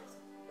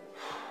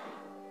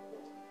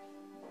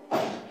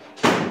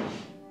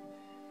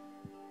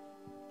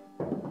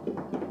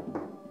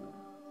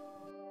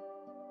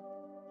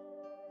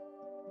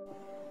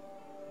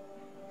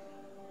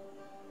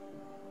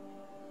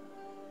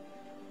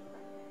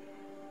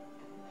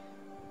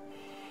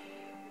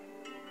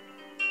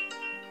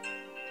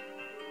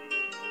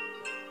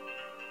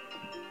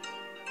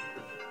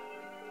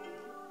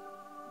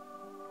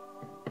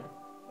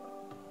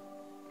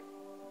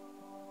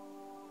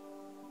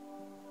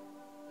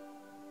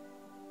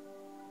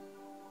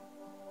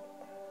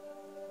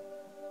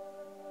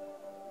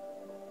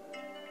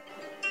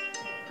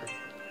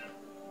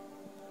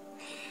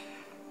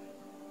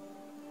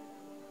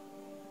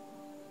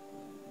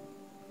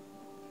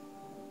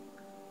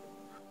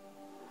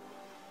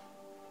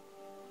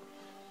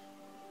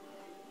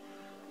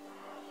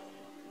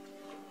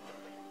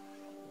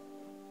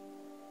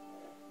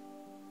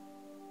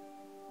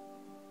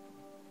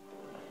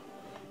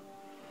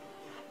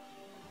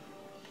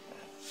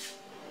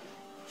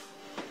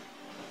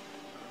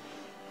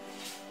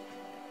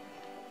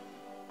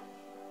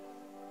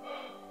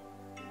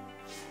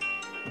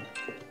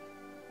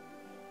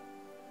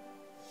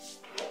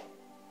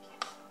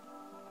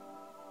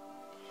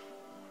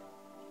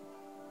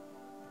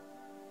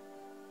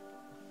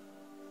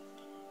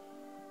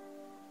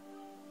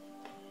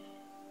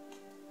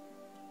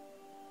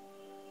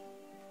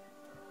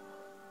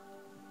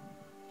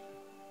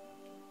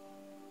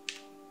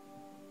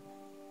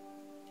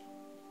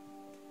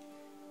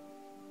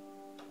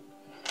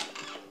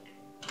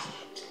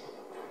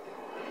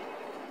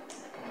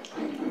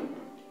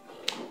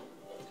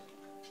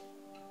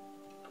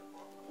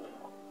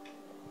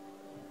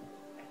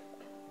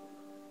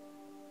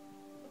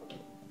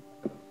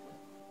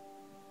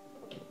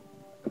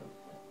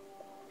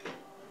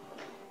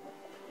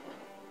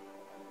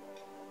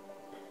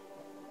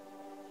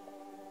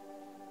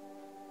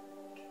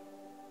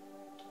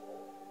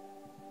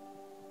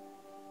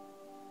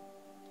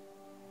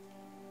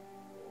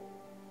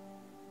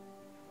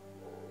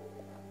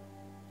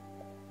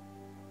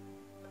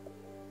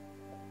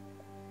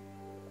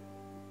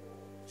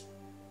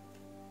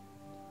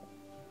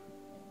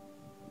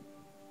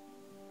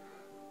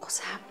 What's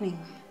happening?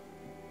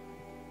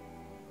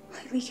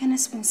 Lately,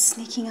 Kenneth's been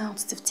sneaking out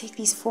to take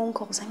these phone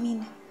calls. I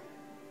mean,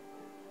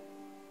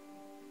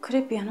 could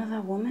it be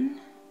another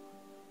woman?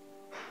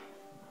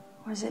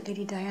 Or is it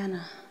Lady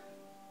Diana?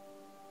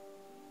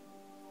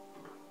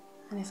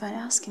 And if I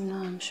ask him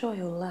now, I'm sure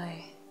he'll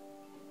lie.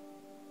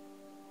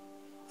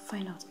 I'll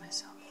find out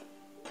myself.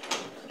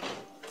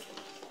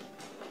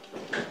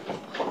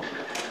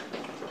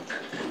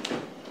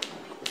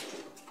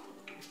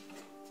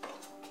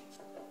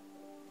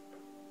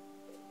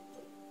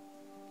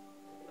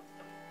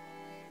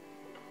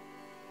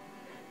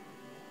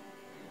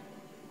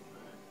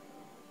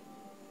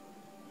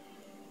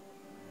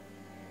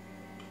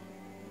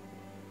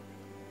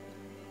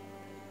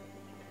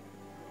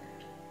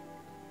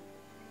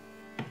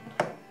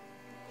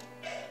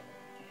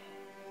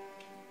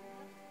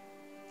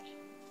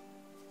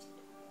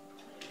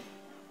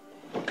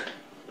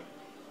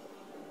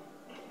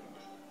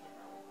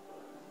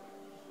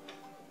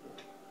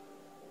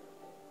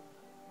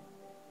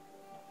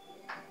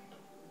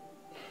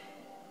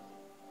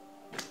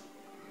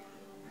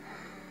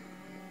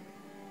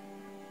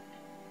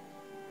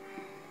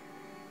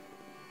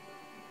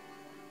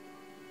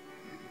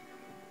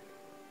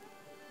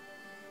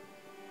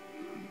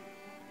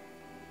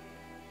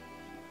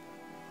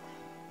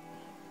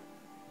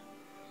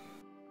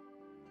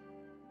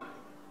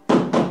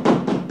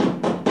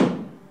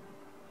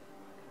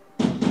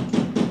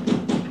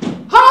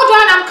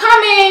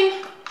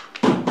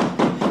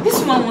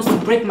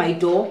 break my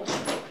door.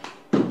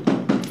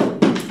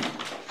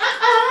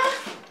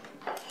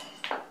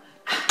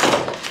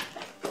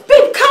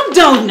 Babe, calm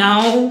down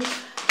now.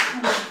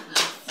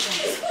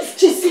 Who's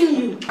chasing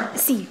you?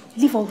 See,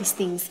 leave all these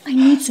things. I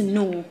need to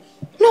know.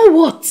 Know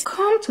what?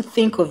 Come to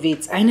think of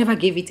it, I never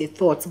gave it a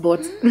thought,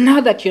 but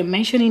now that you're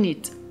mentioning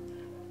it,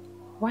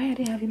 why are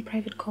they having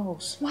private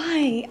calls?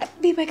 Why?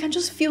 Babe, I can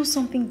just feel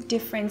something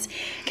different.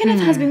 Kenneth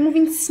has been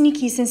moving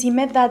sneaky since he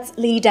met that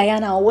Lady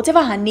Diana or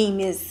whatever her name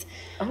is.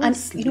 And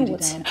you know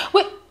what? Diana.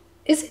 Wait,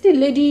 is it the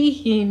lady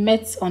he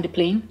met on the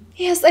plane?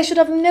 Yes, I should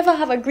have never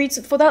have agreed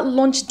for that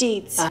lunch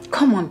date.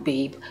 Come on,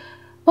 babe.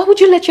 Why would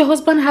you let your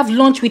husband have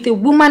lunch with a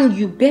woman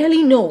you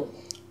barely know?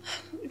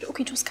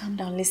 Okay, just calm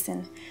down.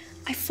 Listen,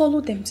 I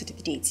followed them to the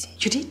date.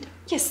 You did?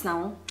 Yes,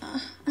 now.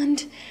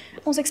 And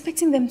I was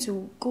expecting them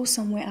to go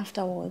somewhere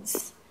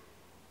afterwards.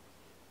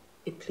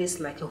 A place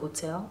like a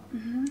hotel?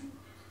 Mm-hmm.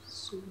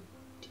 So,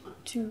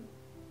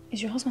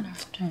 is your husband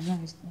around? No,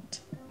 he's not.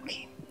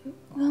 Okay.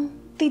 Well,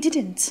 they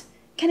didn't.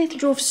 Kenneth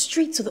drove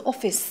straight to the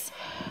office.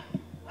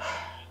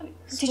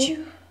 So?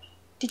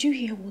 Did you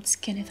hear what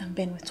Kenneth and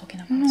Ben were talking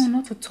about? No,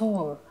 not at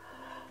all.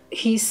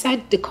 He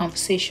said the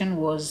conversation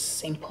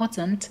was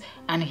important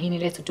and he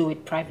needed to do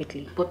it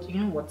privately. But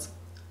you know what?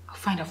 I'll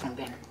find out from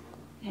Ben.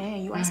 Yeah,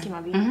 you ask him,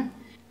 Abby.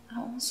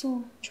 I'll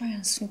also try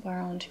and snoop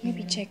around.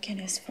 Maybe check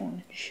Kenneth's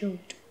phone. Should.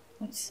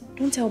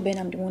 Don't tell Ben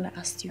I'm the one that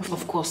asked you.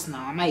 Of course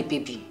now. I'm my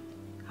baby.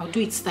 I'll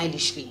do it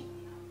stylishly.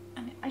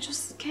 And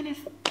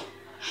Kenneth...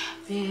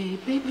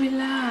 Babe,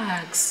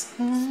 relax.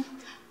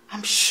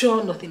 I'm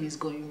sure nothing is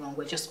going wrong.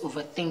 We're just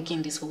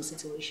overthinking this whole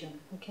situation,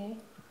 okay?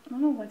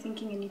 I'm not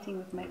overthinking anything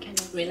with my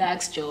Kenneth.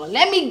 Relax, Joe.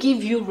 Let me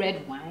give you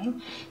red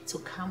wine to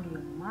calm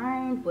your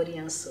mind, body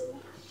and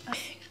soul.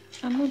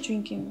 I'm not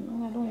drinking.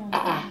 No, I don't want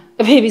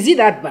to. Babe, is it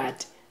that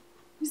bad?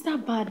 Is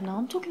that bad now?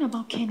 I'm talking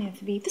about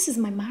Kenneth, babe. This is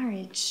my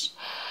marriage.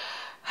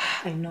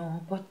 I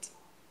know, but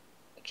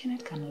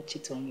Kenneth cannot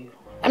cheat on you.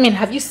 I mean,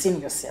 have you seen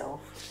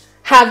yourself?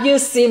 Have you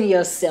seen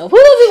yourself? Who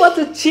does he want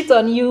to cheat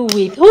on you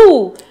with?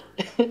 Who?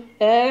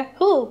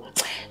 Who?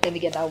 Let me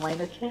get that wine,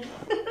 okay?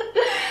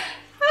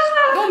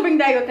 Don't bring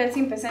that your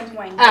 13%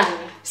 wine.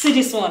 See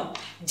this one.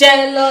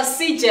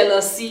 Jealousy,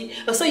 jealousy.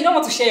 So you don't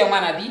want to share your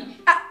man, Abby?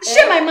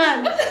 Share my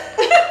man.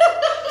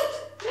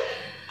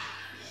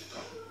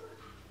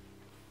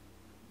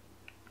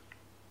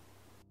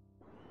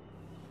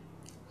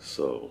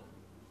 So,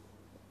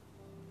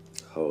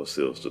 how are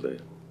sales today?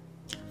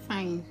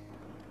 Fine.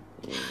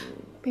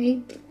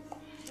 Babe.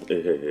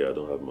 Hey, I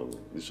don't have money.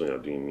 This one you're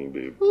doing me,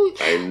 babe.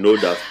 I know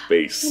that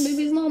face. No,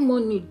 baby, it's not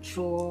money,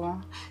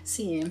 Joe.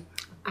 See,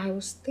 I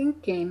was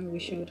thinking we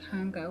should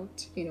hang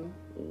out,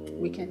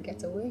 weekend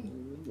getaway.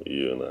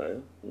 You and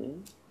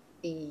I?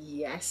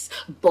 Yes,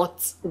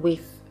 but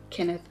with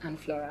Kenneth and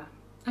Flora.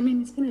 I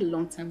mean, it's been a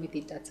long time we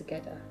did that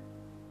together.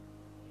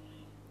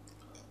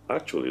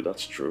 Actually,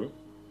 that's true.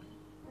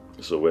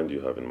 So when do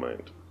you have in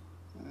mind?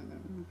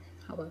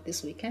 How about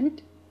this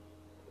weekend?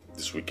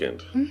 This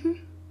weekend?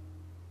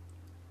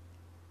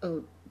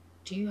 Oh,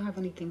 do you have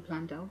anything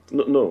planned out?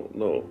 No,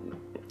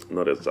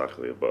 not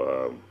exactly.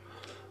 But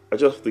I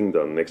just think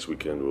that next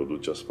weekend we'll do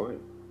just fine.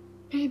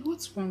 Babe,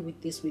 what's wrong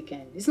with this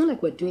weekend? It's not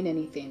like we're doing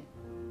anything.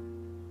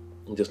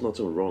 There's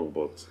nothing wrong,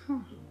 but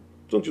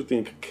don't you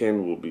think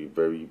Ken will be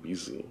very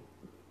busy?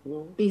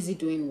 No? Busy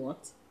doing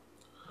what?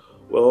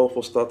 Well,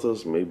 for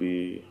starters,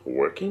 maybe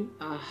working.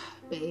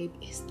 Babe,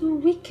 it's the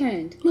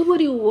weekend.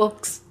 Nobody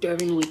works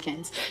during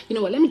weekends. You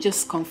know what, let me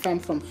just confirm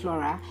from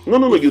Flora. No,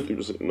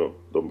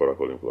 don't bother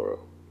calling Flora.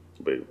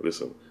 Babe,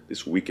 listen,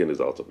 this weekend is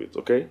out of it,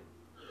 okay?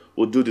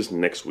 We'll do this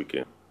next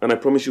weekend. And I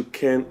promise you,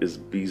 Ken is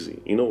busy.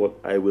 You know what,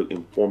 I will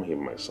inform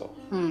him myself.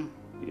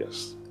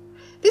 Yes.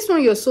 This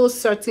one you're so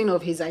certain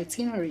of his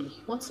itinerary.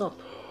 What's up?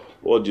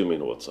 What do you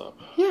mean, what's up?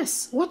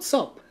 Yes, what's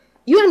up?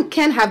 You and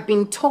Ken have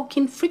been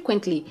talking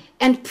frequently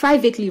and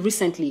privately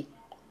recently.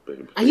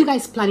 Babe, are you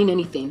guys planning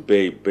anything?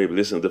 Babe,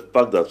 listen, the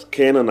fact that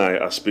Ken and I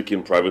are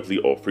speaking privately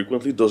or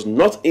frequently does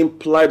not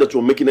imply that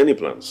we're making any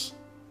plans.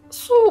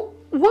 So,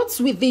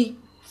 what's with the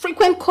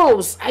frequent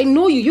calls? I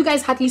know you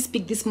guys hardly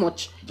speak this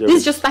much.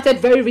 This just started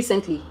very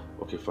recently.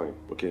 Okay, fine,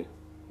 okay.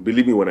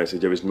 Believe me when I say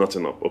there is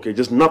nothing up, okay?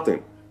 Just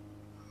nothing.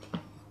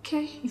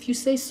 Okay, if you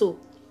say so.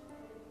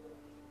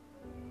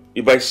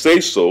 If I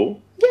say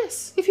so?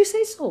 Yes, if you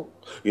say so.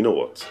 You know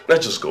what?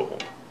 Let's just go home.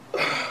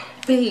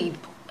 Babe,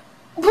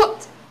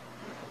 but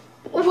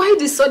why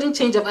this sudden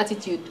change of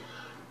attitude?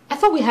 I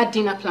thought we had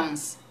dinner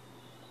plans.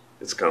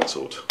 It's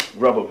cancelled.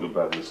 Grab up your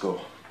bag, let's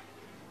go.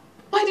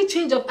 Why the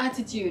change of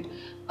attitude?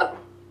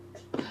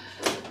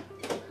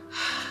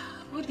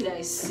 What did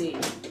I say?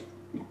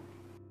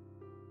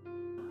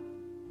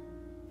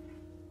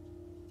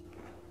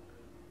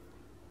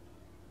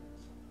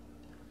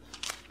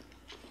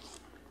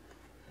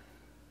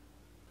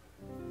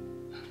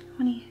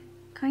 Honey,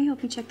 can you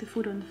help me check the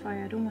food on the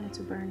fire? I don't want it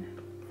to burn.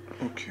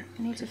 Okay.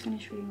 I need to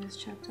finish reading this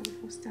chapter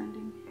before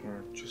standing.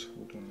 Alright, just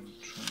hold on.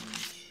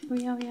 Oh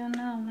yeah,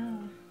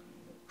 now.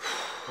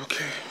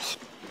 Okay.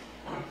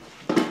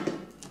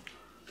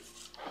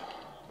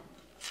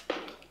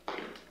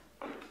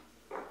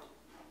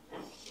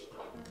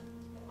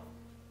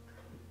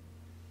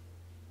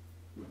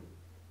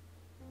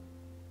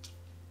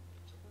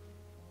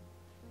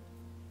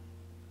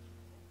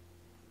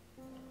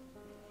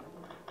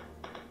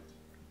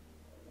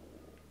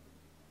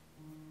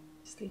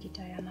 It's Lady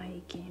Diana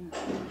again.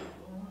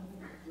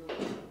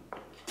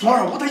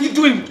 Mara, what are you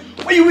doing?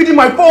 Why are you reading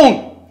my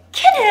phone?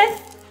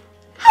 Kenneth!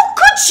 How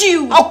could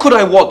you? How could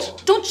I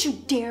what? Don't you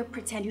dare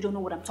pretend you don't know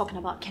what I'm talking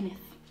about, Kenneth.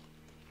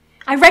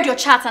 I read your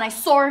chat and I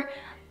saw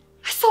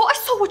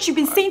what you've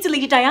been saying to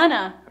Lady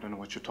Diana. I don't know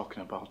what you're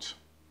talking about.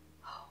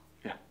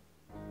 Yeah.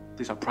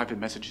 These are private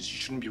messages. You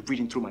shouldn't be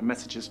reading through my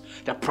messages.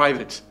 They're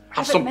private.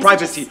 Have some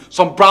privacy,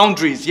 some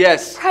boundaries,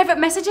 yes. Private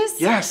messages?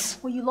 Yes.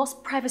 Well, you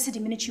lost privacy the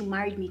minute you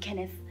married me,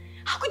 Kenneth.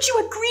 How could you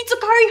agree to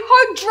carry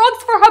hard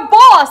drugs for her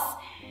boss?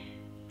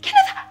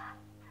 Kenneth,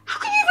 how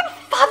can you even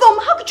fathom?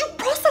 How could you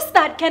process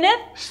that,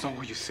 Kenneth? It's not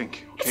what you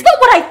think, okay? It's not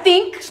what I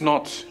think. It's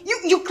not.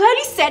 You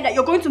clearly said that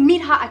you're going to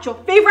meet her at your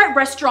favorite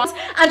restaurant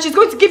and she's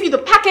going to give you the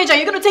package and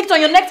you're going to take it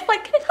on your next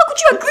flight. Kenneth, how could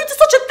you agree to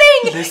such a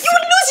thing? Listen. You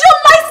would lose your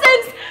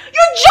license,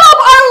 your job,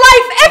 our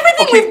life,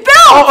 everything we've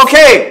built. Oh,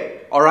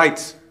 okay. All right.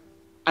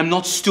 I'm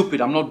not stupid.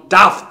 I'm not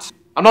daft.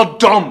 I'm not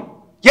dumb.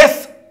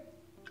 Yes,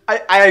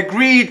 I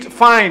agreed,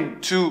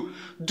 fine, to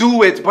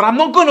do it, but I'm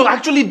not going to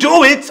actually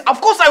do it. Of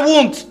course I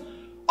won't.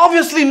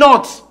 Obviously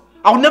not.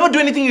 I would never do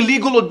anything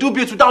illegal or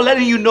dubious without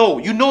letting you know.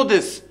 You know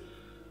this.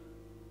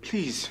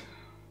 Please.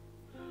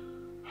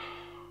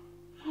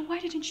 Well, why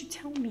didn't you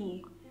tell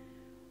me?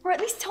 Or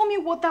at least tell me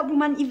what that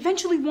woman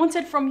eventually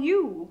wanted from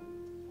you.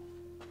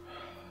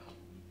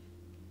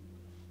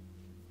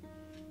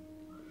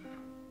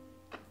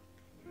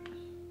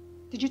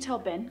 Did you tell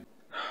Ben?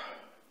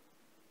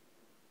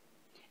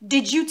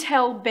 Did you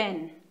tell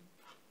Ben?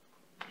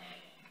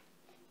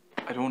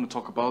 I don't want to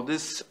talk about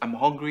this. I'm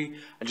hungry.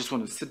 I just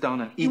want to sit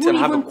down and eat and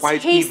have a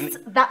quiet evening. You won't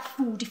taste that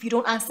food if you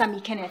don't answer me,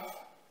 Kenneth.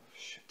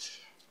 Shit.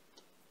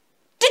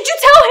 Did you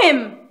tell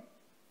him?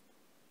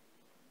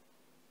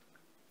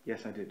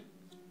 Yes, I did.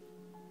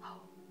 Oh.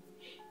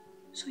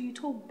 So you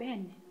told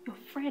Ben, your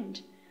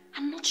friend,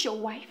 and not your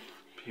wife?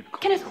 Babe,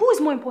 Kenneth, who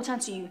is more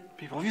important to you?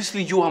 Babe,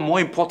 obviously you are more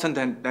important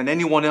than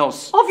anyone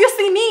else.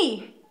 Obviously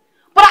me.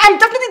 But I'm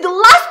definitely the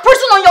last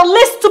person on your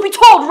list to be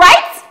told,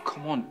 right?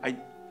 Come on,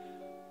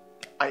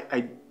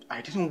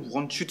 I didn't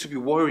want you to be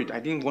worried. I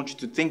didn't want you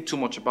to think too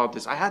much about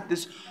this. I had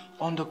this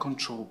under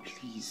control,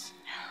 please.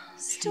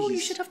 Still, Please. you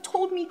should have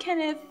told me,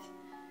 Kenneth.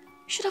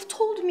 You should have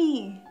told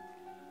me.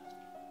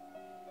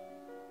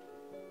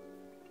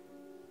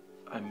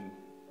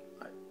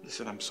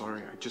 Listen, I'm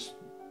sorry. I just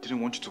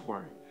didn't want you to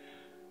worry.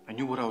 I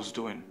knew what I was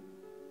doing.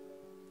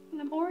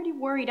 Well, I'm already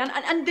worried.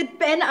 And did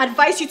Ben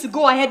advise you to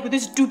go ahead with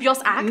this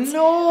dubious act?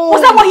 No.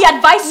 Was that what he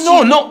advised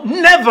you? No,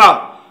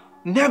 never.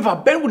 Never.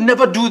 Ben would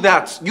never do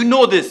that. You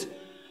know this.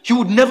 He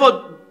would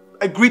never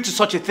agree to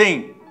such a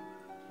thing.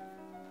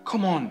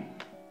 Come on.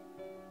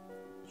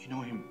 You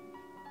know him.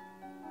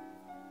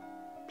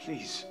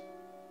 Please,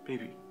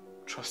 baby,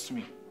 trust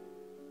me.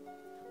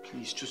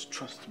 Please, just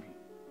trust me.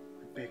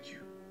 I beg you.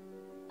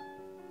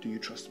 Do you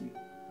trust me?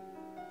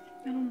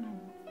 I don't know.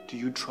 Do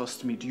you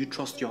trust me? Do you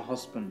trust your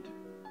husband?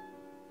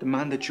 The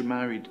man that you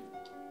married?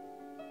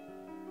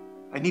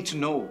 I need to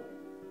know.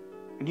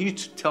 I need you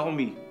to tell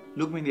me.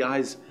 Look me in the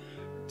eyes.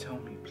 Tell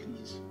me,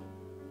 please.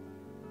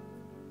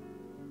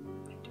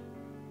 I do.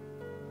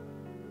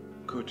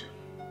 Good.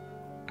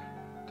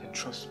 Then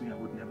trust me, I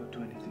would never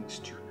do anything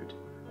stupid.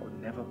 I would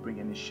never bring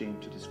any shame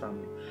to this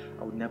family.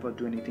 I would never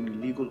do anything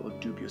illegal or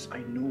dubious. I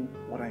know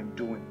what I am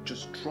doing.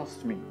 Just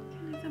trust me.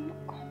 I'm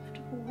not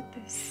comfortable with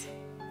this.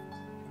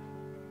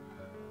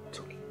 It's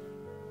okay.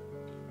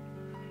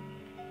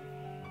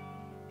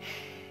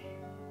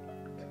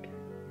 It's okay.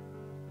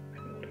 I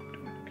know what I'm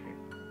doing, okay?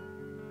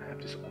 I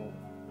have this all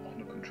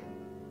under control.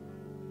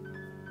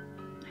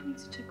 I need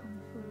to check on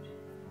the food.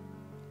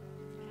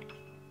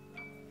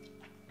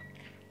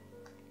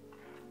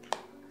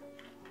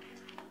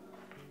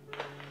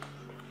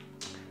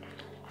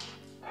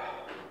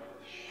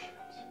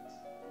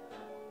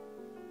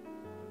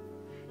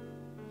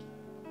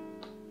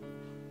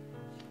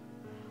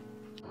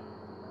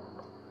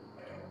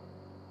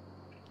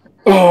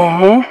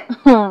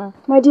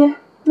 My dear,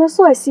 that's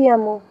so I see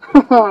Amo.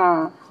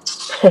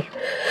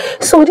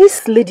 So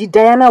this Lady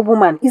Diana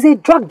woman is a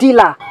drug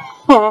dealer.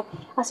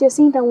 As you're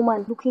seeing that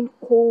woman looking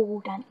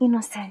cold and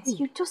innocent,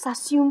 you just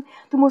assume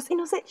the most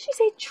innocent. She's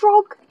a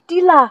drug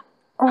dealer.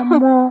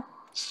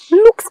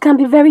 Looks can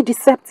be very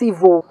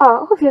deceptive.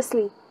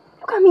 Obviously.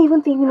 Look at me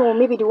even thinking, oh,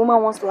 maybe the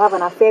woman wants to have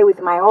an affair with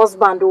my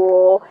husband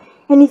or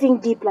anything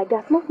deep like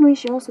that. Not knowing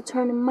she wants to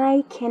turn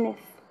my Kenneth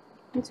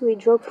into a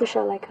drug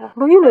pusher like her.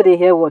 But you know the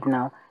hair word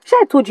now.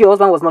 I told you your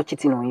husband was not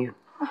cheating on you.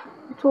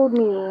 You told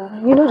me.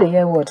 You know the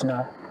hair word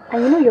now.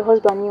 And you know your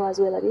husband knew as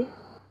well, Abi?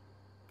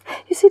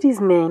 You see these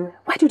men,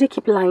 why do they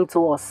keep lying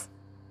to us?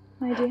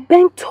 My dear.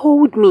 Ben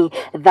told me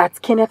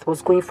that Kenneth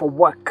was going for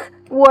work.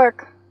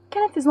 Work?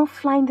 Kenneth is not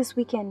flying this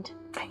weekend.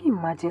 Can you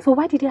imagine? So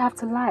why did he have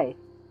to lie?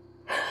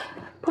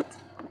 But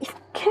if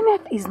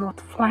Kenneth is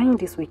not flying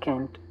this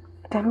weekend,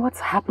 then what's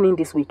happening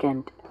this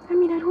weekend? I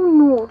mean, I don't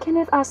know.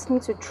 Kenneth asked me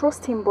to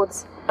trust him,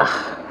 but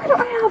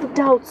I have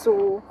doubts.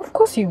 So of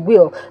course you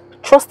will.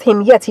 Trust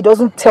him, yet he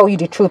doesn't tell you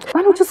the truth.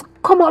 Why not just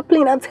come out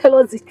plain and tell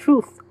us the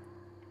truth?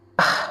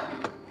 I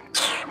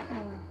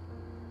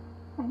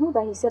I know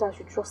that he said I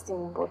should trust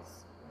him, but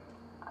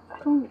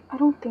I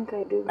don't think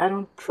I do. I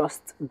don't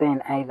trust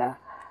Ben either.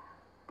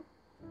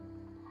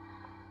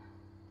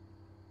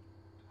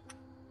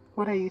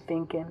 What are you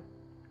thinking?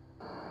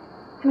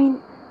 I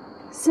mean,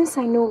 since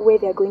I know where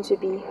they're going to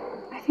be,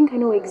 I think I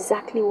know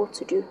exactly what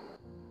to do.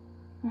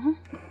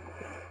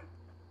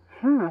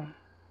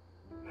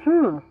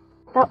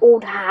 That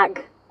old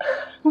hag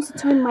wants to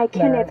turn my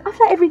Kenneth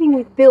after everything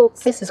we've built.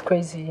 This is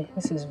crazy.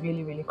 This is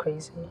really, really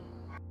crazy.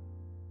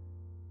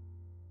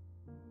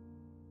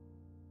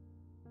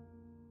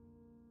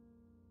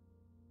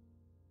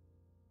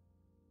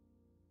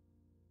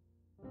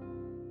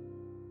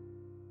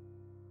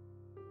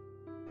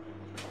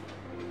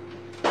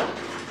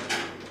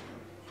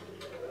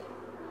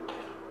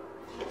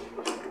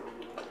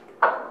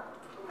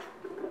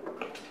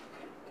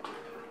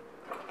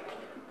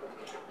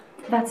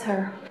 That's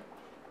her.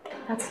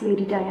 That's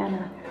Lady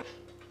Diana.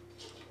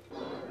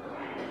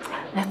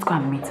 Let's go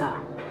and meet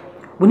her.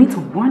 We need to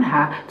warn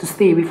her to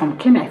stay away from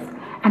Kenneth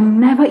and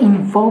never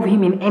involve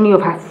him in any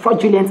of her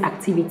fraudulent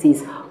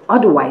activities.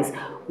 Otherwise,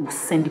 we'll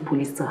send the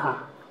police to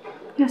her.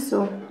 Yes,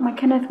 so my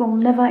Kenneth will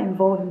never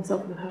involve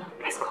himself with her.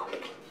 Let's go.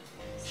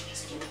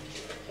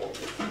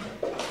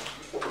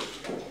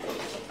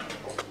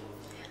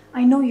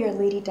 I know you're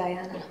Lady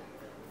Diana.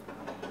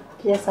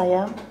 Yes, I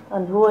am.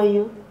 And who are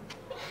you?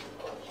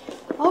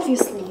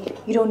 Obviously,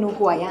 you don't know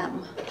who I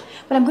am.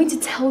 But I'm going to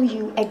tell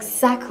you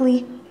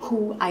exactly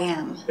who I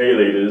am. Hey,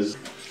 ladies.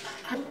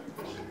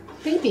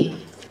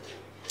 Baby.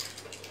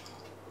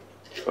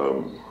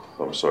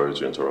 I'm sorry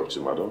to interrupt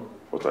you, madam,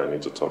 but I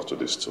need to talk to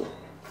these two.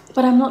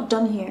 But I'm not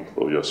done here.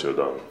 Oh, yes, you're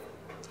done.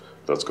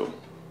 Let's go.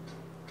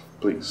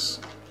 Please.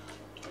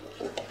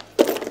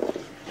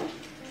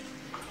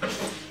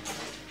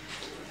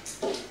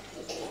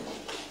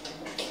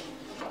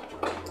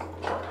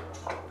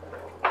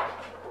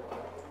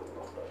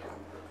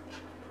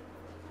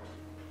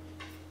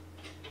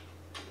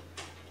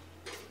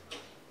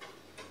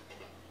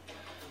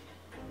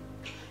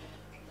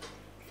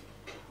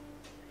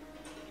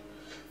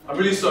 I'm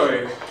really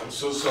sorry. I'm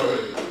so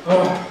sorry.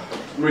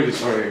 I'm really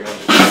sorry.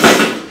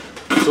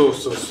 I'm so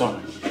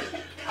sorry.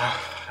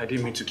 I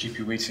didn't mean to keep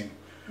you waiting.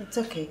 It's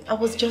okay. I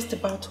was just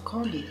about to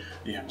call you.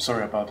 Yeah, I'm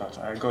sorry about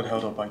that. I got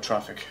held up by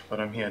traffic, but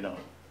I'm here now.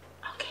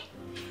 Okay.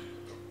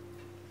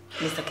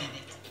 Mr.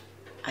 Kenneth,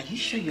 are you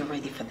sure you're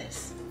ready for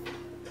this?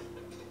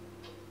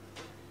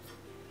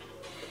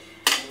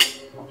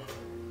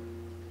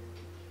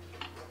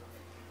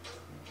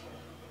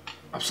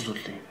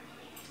 Absolutely.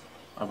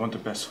 I want the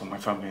best for my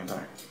family and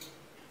I.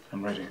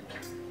 I'm ready.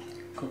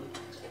 Good.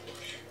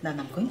 Now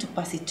I'm going to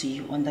pass it to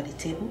you under the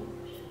table.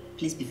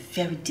 Please be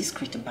very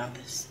discreet about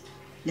this.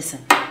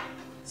 Listen,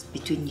 it's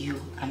between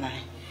you and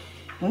I.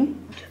 Okay.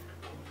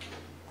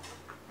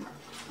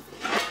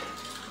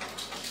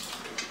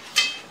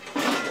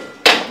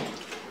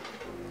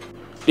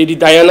 Lady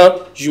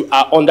Diana, you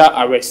are under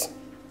arrest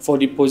for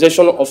the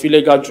possession of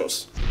illegal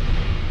drugs.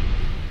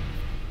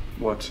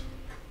 What?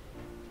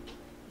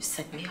 You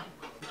set me up.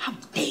 How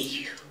dare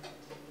you?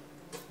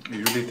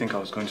 You really think I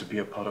was going to be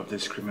a part of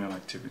this criminal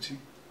activity?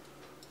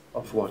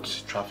 Of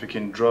what?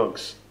 Trafficking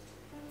drugs?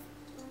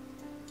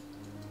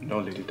 No,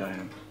 Lady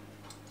Diana.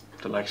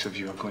 The likes of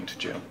you are going to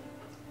jail.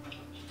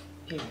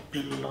 You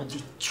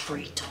bloody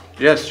traitor.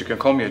 Yes, you can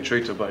call me a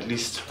traitor, but at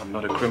least I'm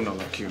not a criminal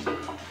like you.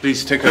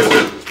 Please, take her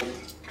away.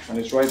 And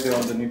it's right there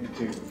underneath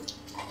the table.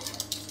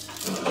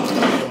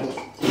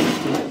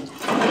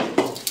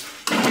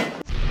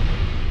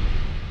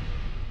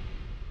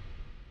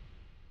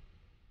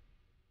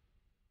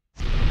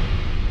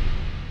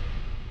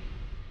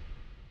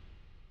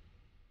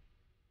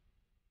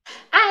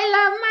 I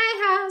love my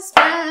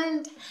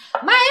husband.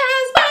 My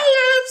husband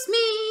loves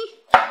me.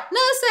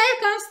 No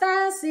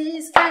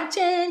circumstances can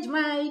change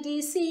my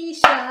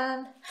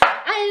decision.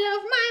 I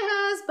love my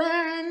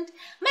husband.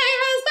 My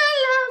husband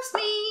loves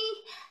me.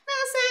 No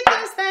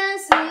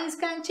circumstances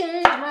can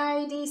change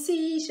my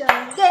decision.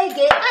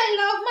 Gege, I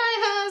love my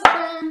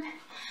husband.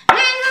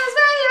 My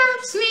husband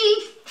loves me.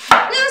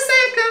 No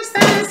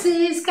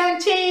circumstances can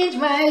change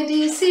my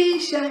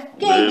decision.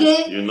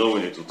 Gege. You know we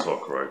need to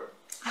talk, right?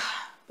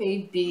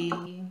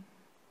 Baby,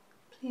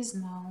 please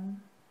now,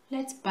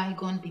 let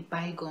bygone be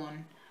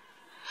bygone.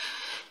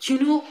 You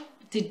know,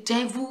 the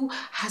devil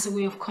has a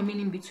way of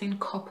coming in between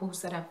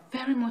couples that are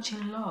very much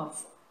in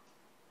love.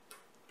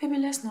 Baby,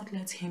 let's not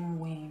let him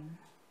win.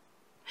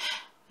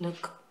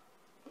 Look,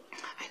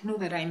 I know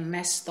that I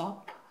messed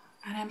up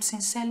and I'm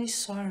sincerely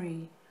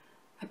sorry.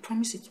 I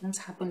promise it won't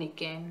happen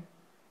again.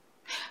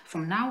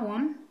 From now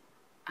on,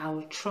 I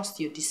will trust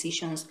your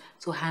decisions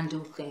to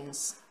handle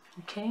things,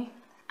 okay?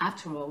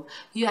 After all,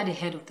 you are the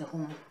head of the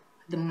home,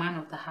 the man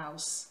of the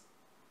house,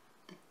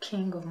 the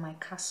king of my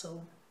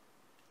castle,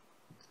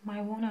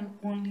 my one and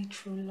only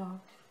true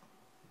love.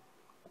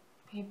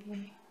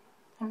 Baby,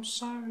 I'm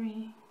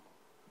sorry.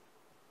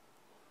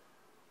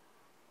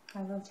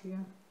 I love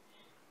you.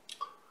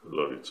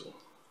 Love you too.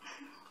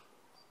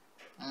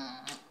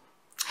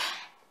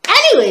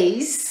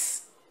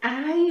 Anyways,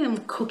 I am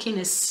cooking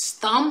a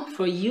storm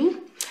for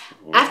you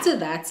After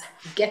that,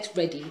 get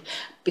ready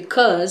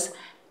because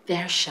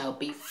there shall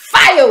be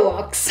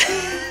fireworks.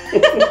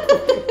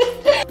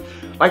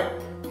 Like,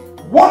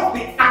 what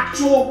the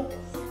actual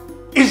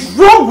is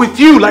wrong with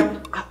you? Like,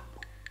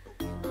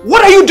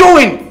 what are you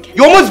doing?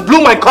 You almost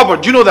blew my cover.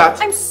 Do you know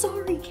that? I'm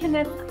sorry,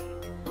 Kenneth.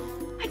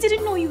 I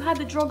didn't know you had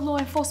the drug law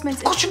enforcement.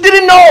 Because you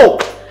didn't know.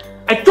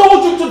 I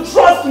told you to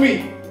trust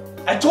me.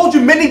 I told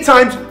you many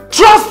times,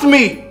 trust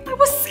me. I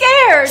was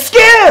scared.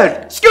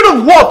 Scared? Scared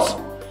of what?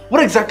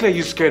 What exactly are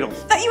you scared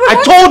of? That you were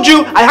I told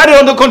you I had it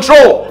under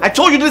control. I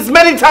told you this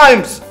many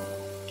times.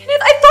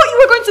 Kenneth, I thought you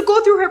were going to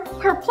go through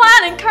her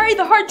plan and carry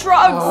the hard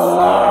drugs.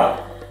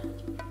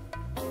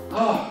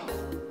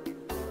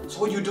 So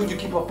what you do, you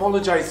keep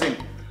apologizing.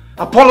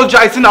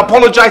 Apologizing.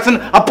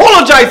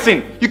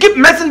 You keep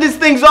messing these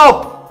things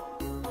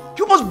up.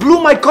 You almost blew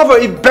my cover.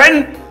 If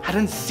Ben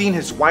hadn't seen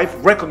his wife,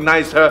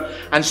 recognized her,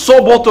 and saw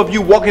both of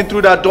you walking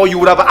through that door, you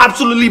would have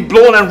absolutely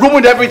blown and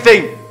ruined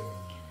everything.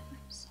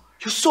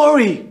 You're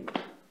sorry.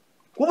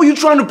 What were you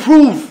trying to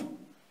prove?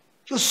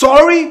 You're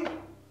sorry?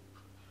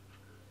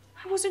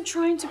 I wasn't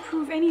trying to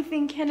prove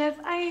anything, Kenneth.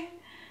 I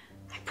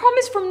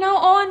promise from now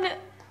on,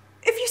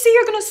 if you say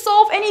you're gonna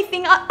solve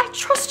anything, I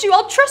trust you.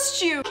 I'll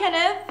trust you,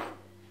 Kenneth.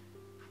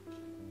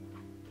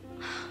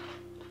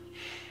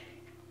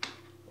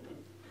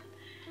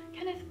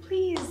 Kenneth,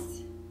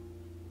 please.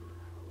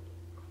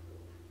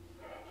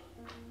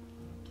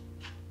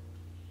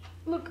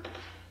 Look,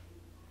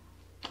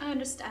 I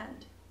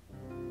understand.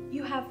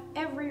 You have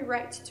every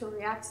right to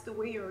react the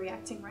way you're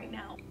reacting right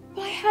now.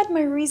 But I had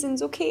my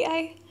reasons,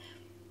 okay?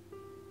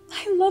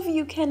 I love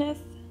you,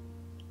 Kenneth.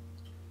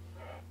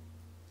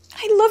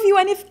 I love you,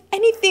 and if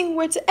anything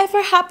were to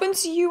ever happen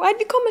to you, I'd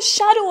become a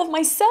shadow of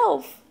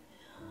myself.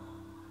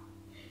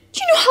 Do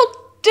you know how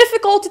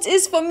difficult it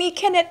is for me,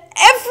 Kenneth?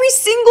 Every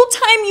single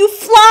time you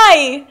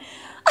fly,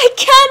 I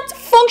can't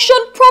function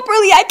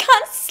properly. I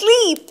can't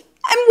sleep.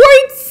 I'm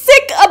worried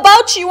sick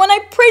about you, and I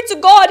pray to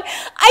God.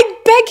 I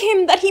beg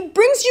him that he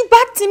brings you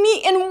back to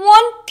me in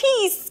one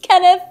piece,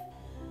 Kenneth.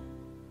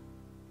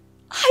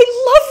 I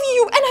love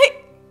you, and I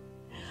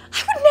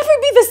would never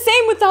be the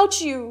same without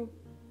you.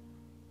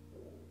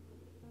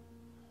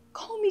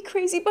 Call me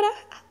crazy, but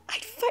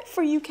I'd fight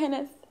for you,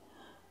 Kenneth.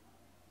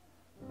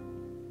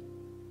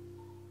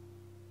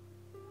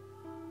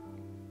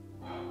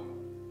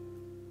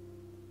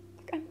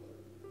 Look,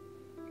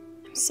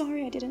 I'm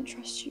sorry I didn't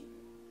trust you.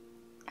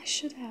 I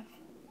should have.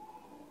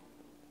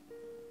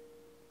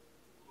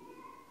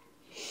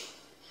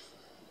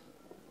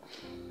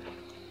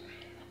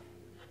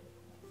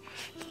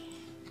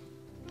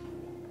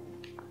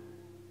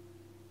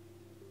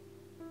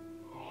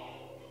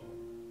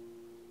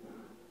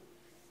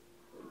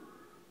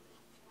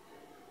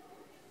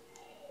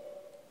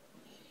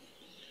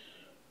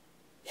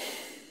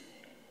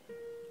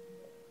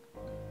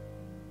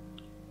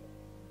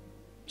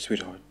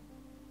 Sweetheart,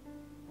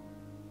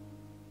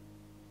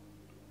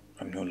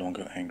 I'm no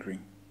longer angry.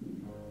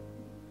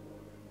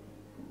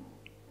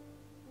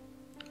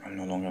 I'm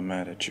no longer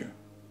mad at you.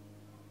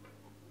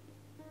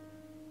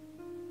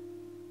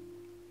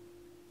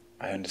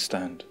 I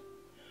understand.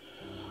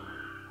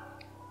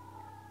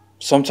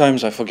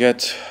 Sometimes I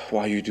forget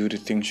why you do the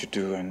things you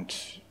do, and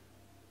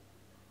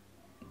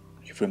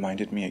you've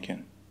reminded me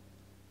again.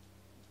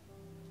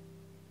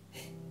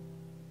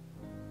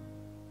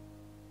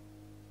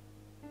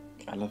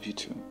 I love you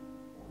too.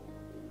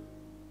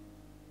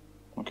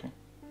 Okay?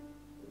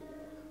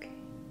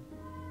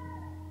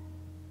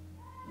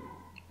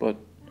 But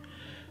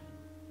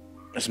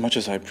as much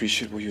as I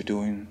appreciate what you're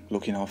doing,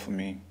 looking out for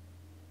me,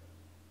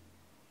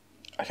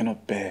 I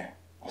cannot bear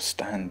or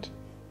stand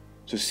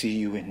to see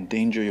you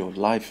endanger your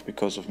life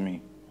because of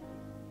me.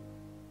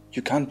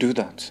 You can't do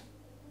that.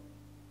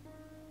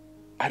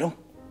 I don't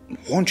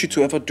want you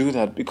to ever do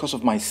that because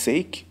of my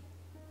sake.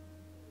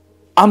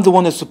 I'm the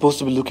one that's supposed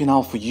to be looking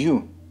out for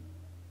you,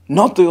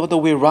 not the other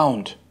way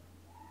around.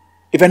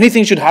 If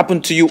anything should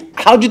happen to you,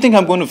 how do you think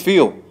I'm going to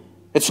feel?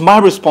 It's my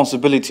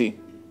responsibility.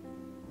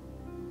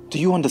 Do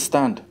you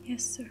understand?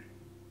 Yes, sir.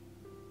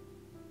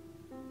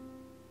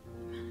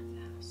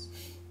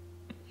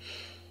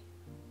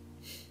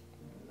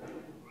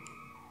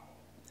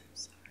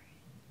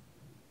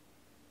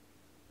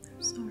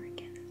 I'm sorry,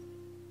 Kenneth.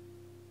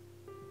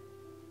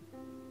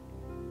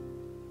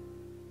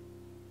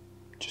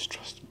 Just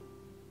trust me.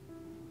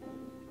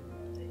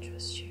 I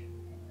trust you.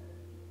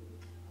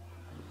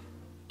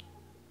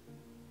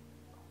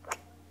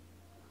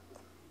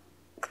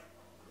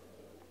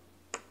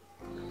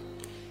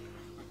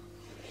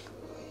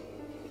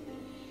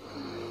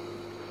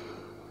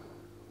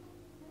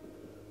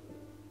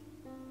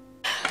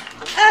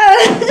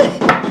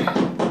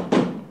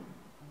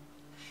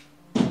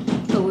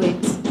 Oh wait,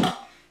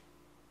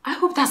 I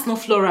hope that's not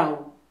Flora,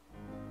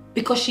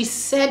 because she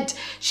said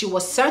she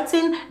was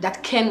certain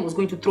that Ken was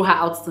going to throw her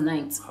out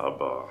tonight.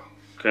 Haba,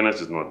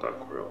 Kenneth is not that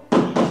cruel.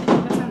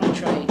 Better not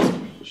try it.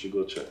 You should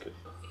go check it.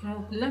 You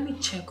know, let me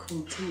check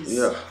who it is.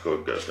 Yeah, go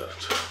get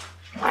that.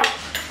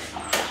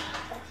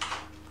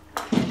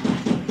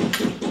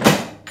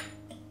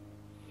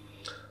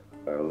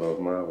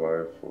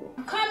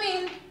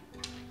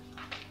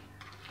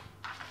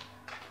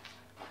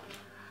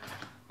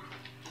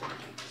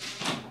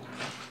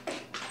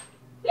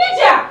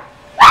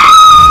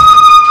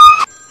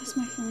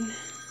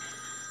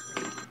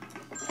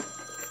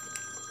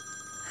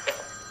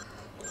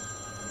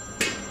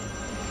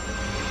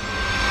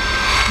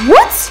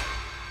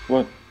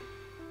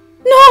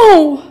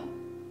 No!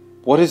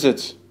 What is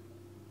it?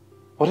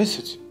 What is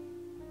it?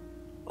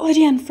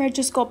 Lydia and Fred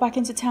just got back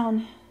into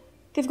town.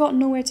 They've got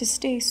nowhere to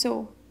stay,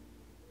 so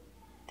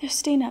they're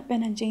staying at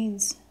Ben and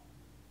Jane's.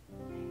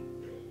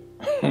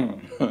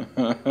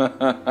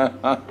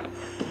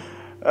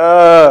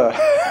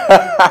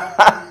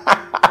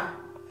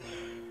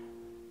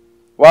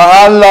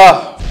 Wahala!